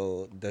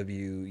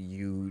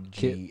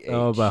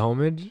 Oh, by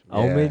Homage?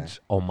 Yeah.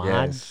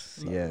 Homage?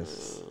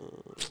 Yes.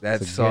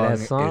 That It's a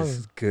good-ass song.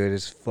 is good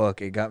as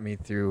fuck. It got me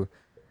through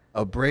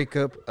a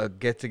breakup, a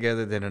get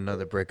together, then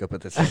another breakup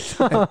at the same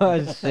time.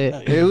 Oh,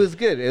 shit. It was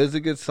good. It was a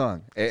good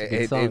song. It's a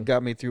good It song.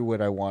 got me through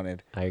what I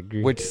wanted, I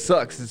agree. which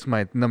sucks. It's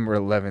my number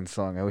 11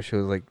 song. I wish it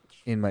was like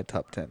in my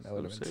top 10. That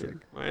would have been sick.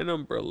 My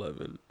number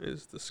 11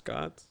 is the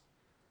Scots,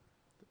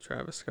 the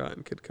Travis Scott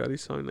and Kid Cudi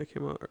song that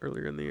came out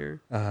earlier in the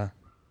year. Uh-huh.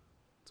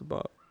 It's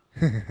about.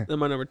 Then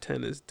my number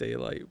 10 is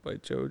Daylight by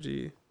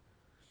Joji.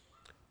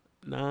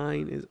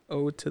 9 is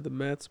Ode to the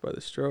Mets by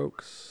The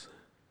Strokes.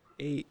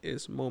 8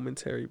 is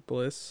Momentary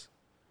Bliss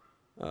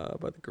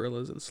by the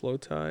Gorillaz and Slow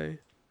Tie.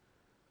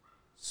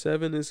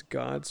 7 is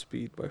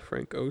Godspeed by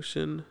Frank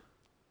Ocean.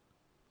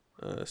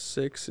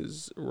 6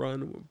 is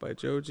Run by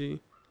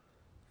Joji.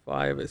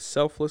 5 is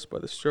Selfless by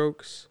The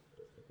Strokes.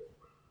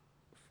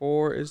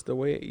 4 is The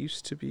Way It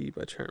Used to Be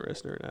by Trent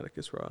Reznor and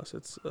Atticus Ross.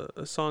 It's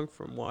a song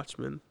from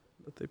Watchmen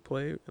that they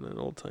play in an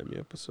old-timey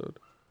episode.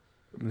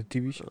 From the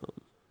TV show.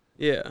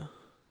 Yeah,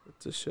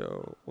 it's a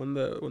show when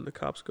the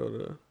cops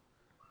go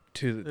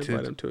to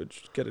invite him to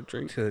get a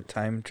drink. To the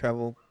time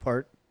travel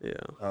part. Yeah,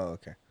 Oh,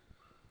 okay.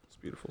 it's a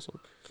beautiful song.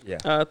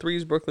 Yeah. 3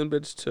 is Brooklyn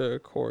Bridge to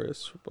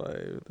Chorus by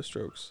The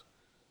Strokes,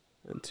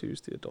 and 2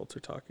 is The Adults Are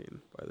Talking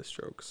by The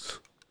Strokes,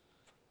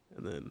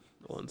 and then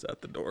One's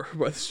At the Door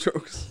by The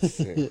Strokes.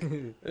 Sick.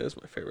 It is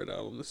my favorite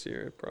album this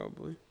year,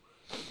 probably.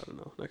 I don't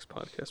know. Next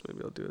podcast,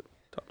 maybe I'll do it.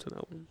 Top 10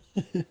 albums.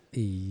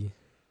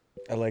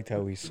 I liked how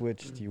we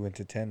switched. You went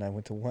to 10, I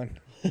went to 1.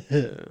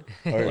 Yeah.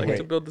 I Or like wait.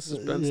 to build the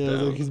suspense Yeah,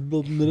 down. like he's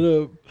building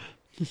it up.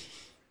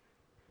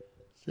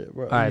 Shit,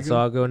 bro. All right, so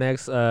I'll go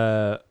next.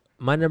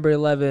 My number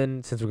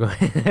 11, since we're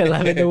going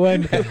 11 to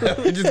 1.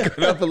 Just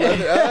going up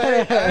 11.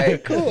 All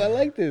right, cool. I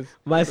like this.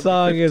 My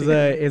song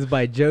is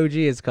by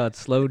Joji. It's called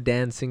 "Slow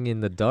Dancing in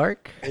the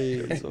Dark."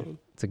 Good song.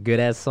 It's a good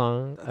ass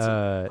song.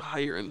 That's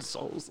higher in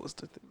Soul's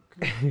list, I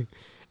think.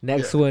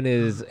 Next one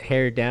is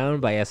 "Hair Down"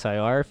 by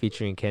SIR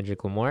featuring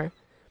Kendrick Lamar.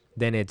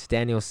 Then it's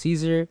Daniel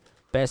Caesar,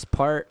 "Best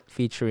Part"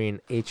 featuring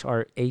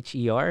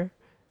HER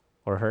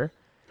or her.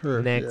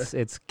 Next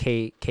it's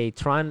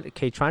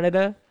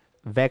K-Tronida,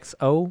 "Vex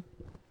O"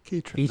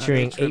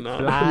 featuring Eight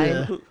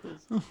Fly.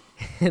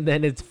 And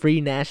then it's Free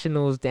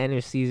Nationals,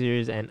 Daniel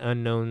Caesars, and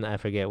Unknown, I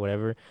forget,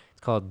 whatever. It's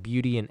called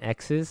 "Beauty and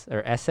X's"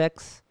 or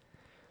SX.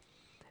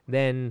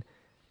 Then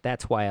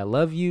 "That's Why I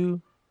Love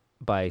You"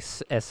 by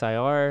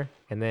SIR.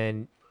 And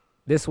then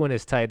this one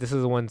is tight. This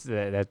is the ones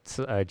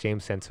that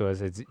James sent to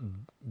us. It's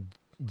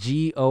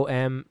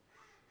GOMD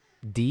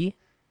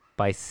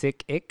by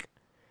Sick Ick.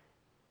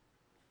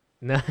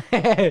 No.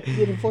 And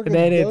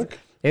then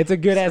it's a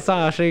good ass song.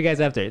 I'll show you guys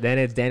after. Then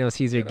it's Daniel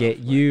Caesar, "Get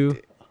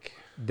You."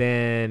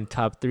 Then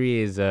top 3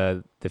 is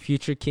the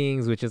Future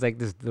Kings, which is like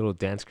this little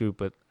dance group,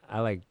 but I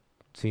like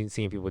seeing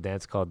people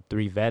dance, called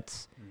 "Three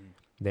Vets."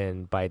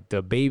 Then by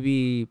the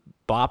Baby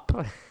Bop.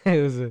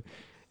 it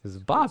was a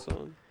bop.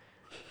 Song.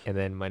 And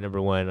then my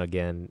number 1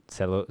 again,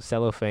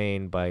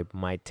 Cellophane by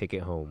My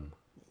Ticket Home.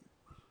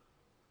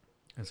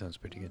 That sounds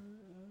pretty good.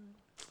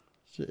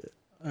 Shit.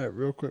 All right,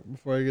 real quick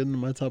before I get into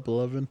my top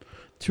 11,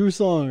 2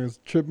 songs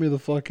trip me the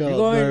fuck out.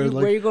 Where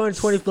you going?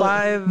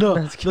 25? No,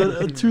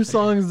 the 2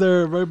 songs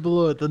there right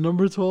below it. The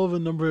number 12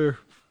 and number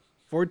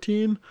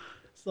 14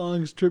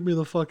 songs trip me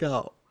the fuck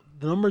out.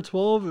 The number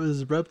 12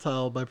 is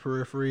 "Reptile" by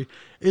Periphery.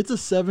 It's a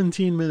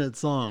 17-minute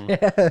song,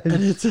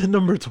 and it's at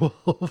number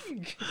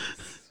 12.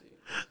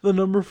 The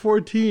number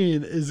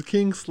 14 is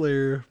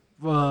Kingslayer,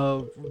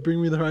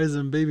 "Bring Me the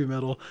Horizon" Baby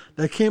Metal.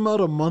 That came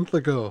out a month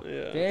ago.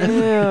 Yeah.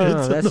 Damn,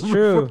 It's at that's number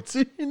true.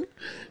 14.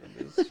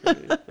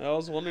 I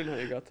was wondering how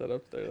you got that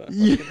up there. That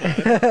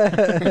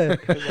Yeah.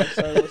 Because I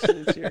started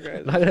listening to your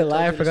guys. Not gonna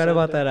lie, I forgot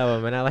about that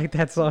album, and I like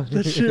that song.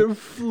 That shit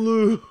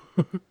flew.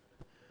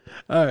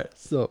 All right,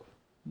 so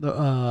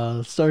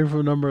starting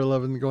from number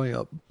 11 going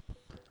up.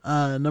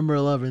 Number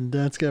 11,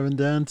 Dance Gavin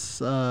Dance.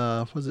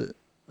 Was it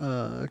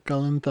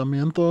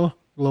Calentamiento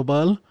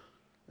Global?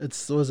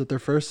 Was it their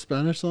first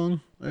Spanish song?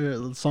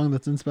 The song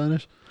that's in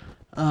Spanish.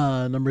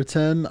 Number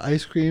 10,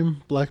 Ice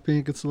Cream,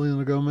 Blackpink and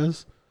Selena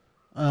Gomez.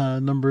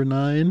 Number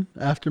 9,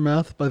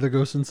 Aftermath by The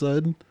Ghost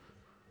Inside.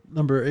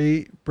 Number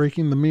 8,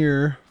 Breaking the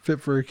Mirror, Fit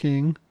for a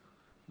King.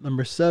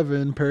 Number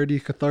 7, Parody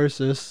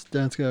Catharsis,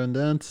 Dance Gavin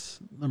Dance.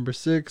 Number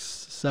 6,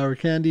 Sour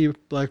Candy,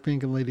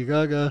 Blackpink and Lady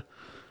Gaga.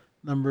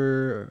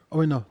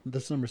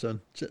 That's number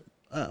 7. Shit,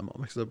 I'm all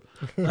mixed up.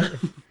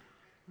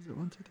 Is it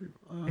 1, 2, 3?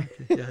 Oh,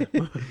 okay,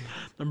 yeah.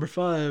 Number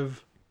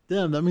 5.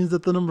 Damn, that means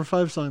that the number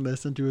 5 song that I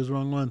sent you is the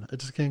wrong one. I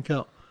just can't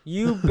count.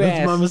 You That's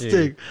bastard. my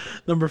mistake.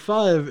 Number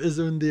 5 is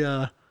in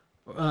the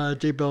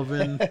J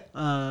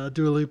Balvin,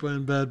 Dua Lipa,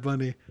 and Bad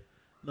Bunny.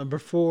 Number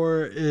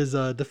 4 is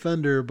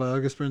Defender by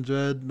August Burns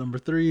Red. Number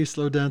 3,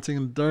 Slow Dancing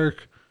in the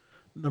Dark.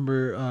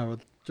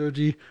 With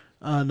Joji.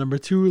 Number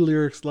 2,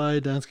 Lyric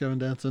Slide, Dance Gavin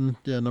Dancing.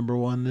 Yeah, number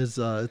 1 is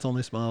It's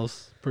Only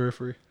Smiles,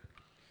 Periphery.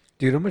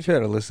 Dude, I'm going to try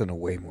to listen to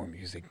way more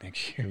music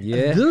next year.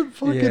 Yeah. The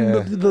fucking Yeah.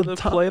 the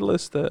top.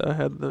 playlist that I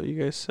had that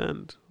you guys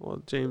send.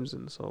 Well, James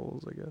and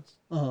Souls, I guess.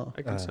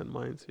 I can Uh. send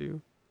mine to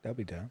you. That'll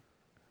be down.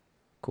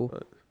 Cool.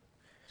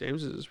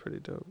 James's is pretty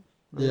dope.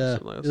 I Yeah,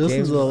 listened last this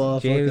James- is a lot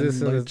of James fucking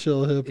listens- like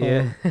chill hip hop.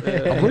 Yeah.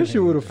 Yeah. I wish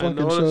you would have I fucking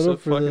noticed showed the up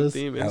for fucking this.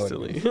 theme That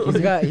would've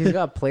instantly. he's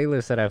got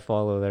playlists that I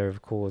follow that are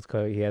cool.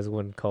 He has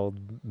one called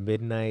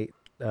Midnight,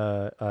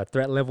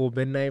 Threat Level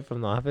Midnight from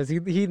The Office.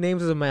 He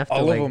names them after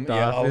All like of them. The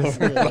Yeah, all Office.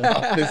 of them.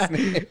 Office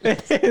name.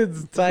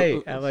 It's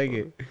tight. I like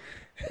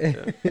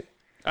it.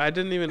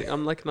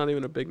 I'm like not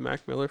even a big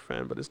Mac Miller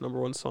fan, but his number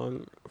 1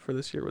 song for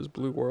this year was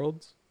Blue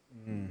Worlds,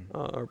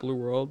 or Blue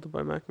World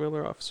by Mac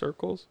Miller off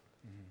Circles.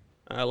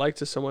 I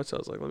liked it so much, I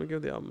was like, let me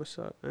give the album a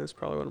shot. And it's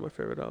probably one of my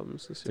favorite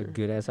albums this It's a year.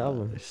 good ass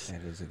album. That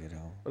is a good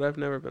album. But I've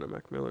never been a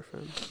Mac Miller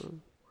fan, so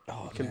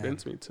Oh, he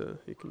convinced me to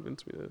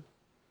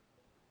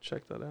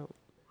check that out.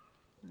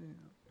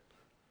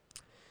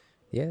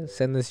 Yeah,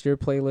 send us your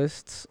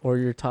playlists or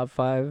your top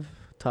 5,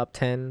 top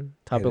 10,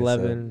 top Hit us up.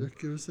 11.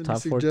 Give us any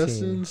Top 14.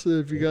 suggestions.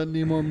 If you got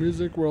any more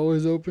music, we're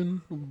always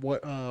open.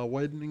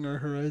 Widening our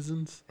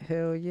horizons.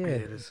 Hell yeah.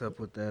 Hit us up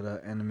with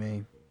that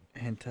anime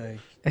hentai.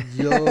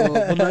 Yo,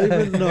 well, not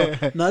even You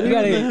the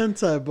gotta-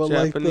 hentai, but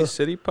like Japanese the.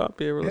 city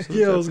pop. You ever listen to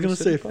Yeah, I was gonna Japanese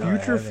say city pop?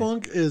 future haven't.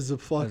 funk is a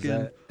fucking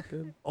that?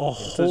 Good. a a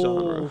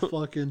whole genre.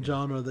 fucking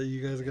genre that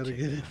you guys gotta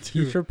get into.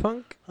 Future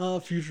punk?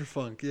 Future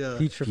funk, yeah.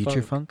 Future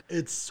Future funk. funk.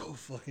 It's so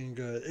fucking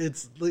good.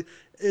 It's like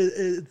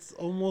it's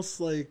almost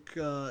like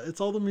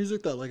it's all the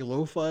music that like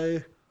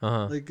lo-fi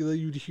Uh-huh. like that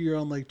you'd hear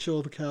on like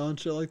Chill the Cow and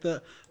shit like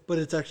that, but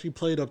it's actually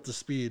played up to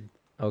speed.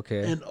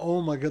 Okay. And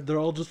oh my god, they're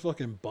all just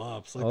fucking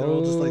bops. Like they're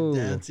all just like Oh.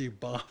 dancey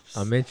bops.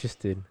 I'm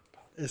interested.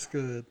 It's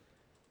good.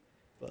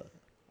 But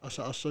I'll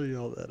show you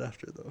all that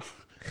after though.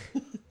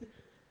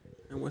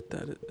 And with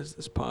that, is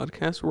this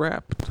podcast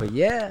wrapped? But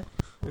yeah,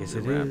 Yes,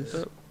 it Wrapped is.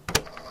 up.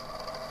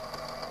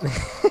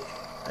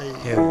 Hey.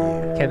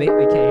 Hell they can't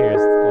hear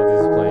us while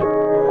this is playing.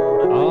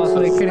 Oh, so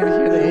they couldn't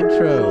hear the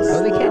intro.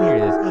 Oh, they can hear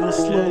this. It'll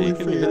slowly you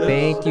can fade hear out.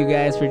 Thank you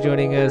guys for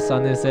joining us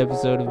on this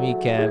episode of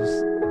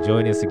Meatcaps.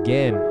 Join us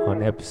again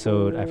on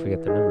episode, I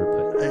forget the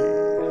number, but Hey.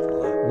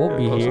 we'll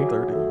be Close to here.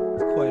 30.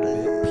 yeah. Quite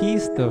a bit.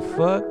 Peace the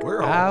fuck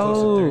We're out. all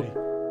close to 30.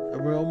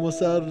 And we're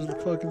almost out of the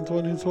fucking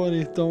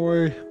 2020. Don't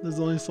worry, there's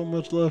only so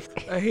much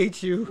left. I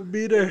hate you. We'll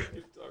be there.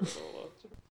 Talk so long.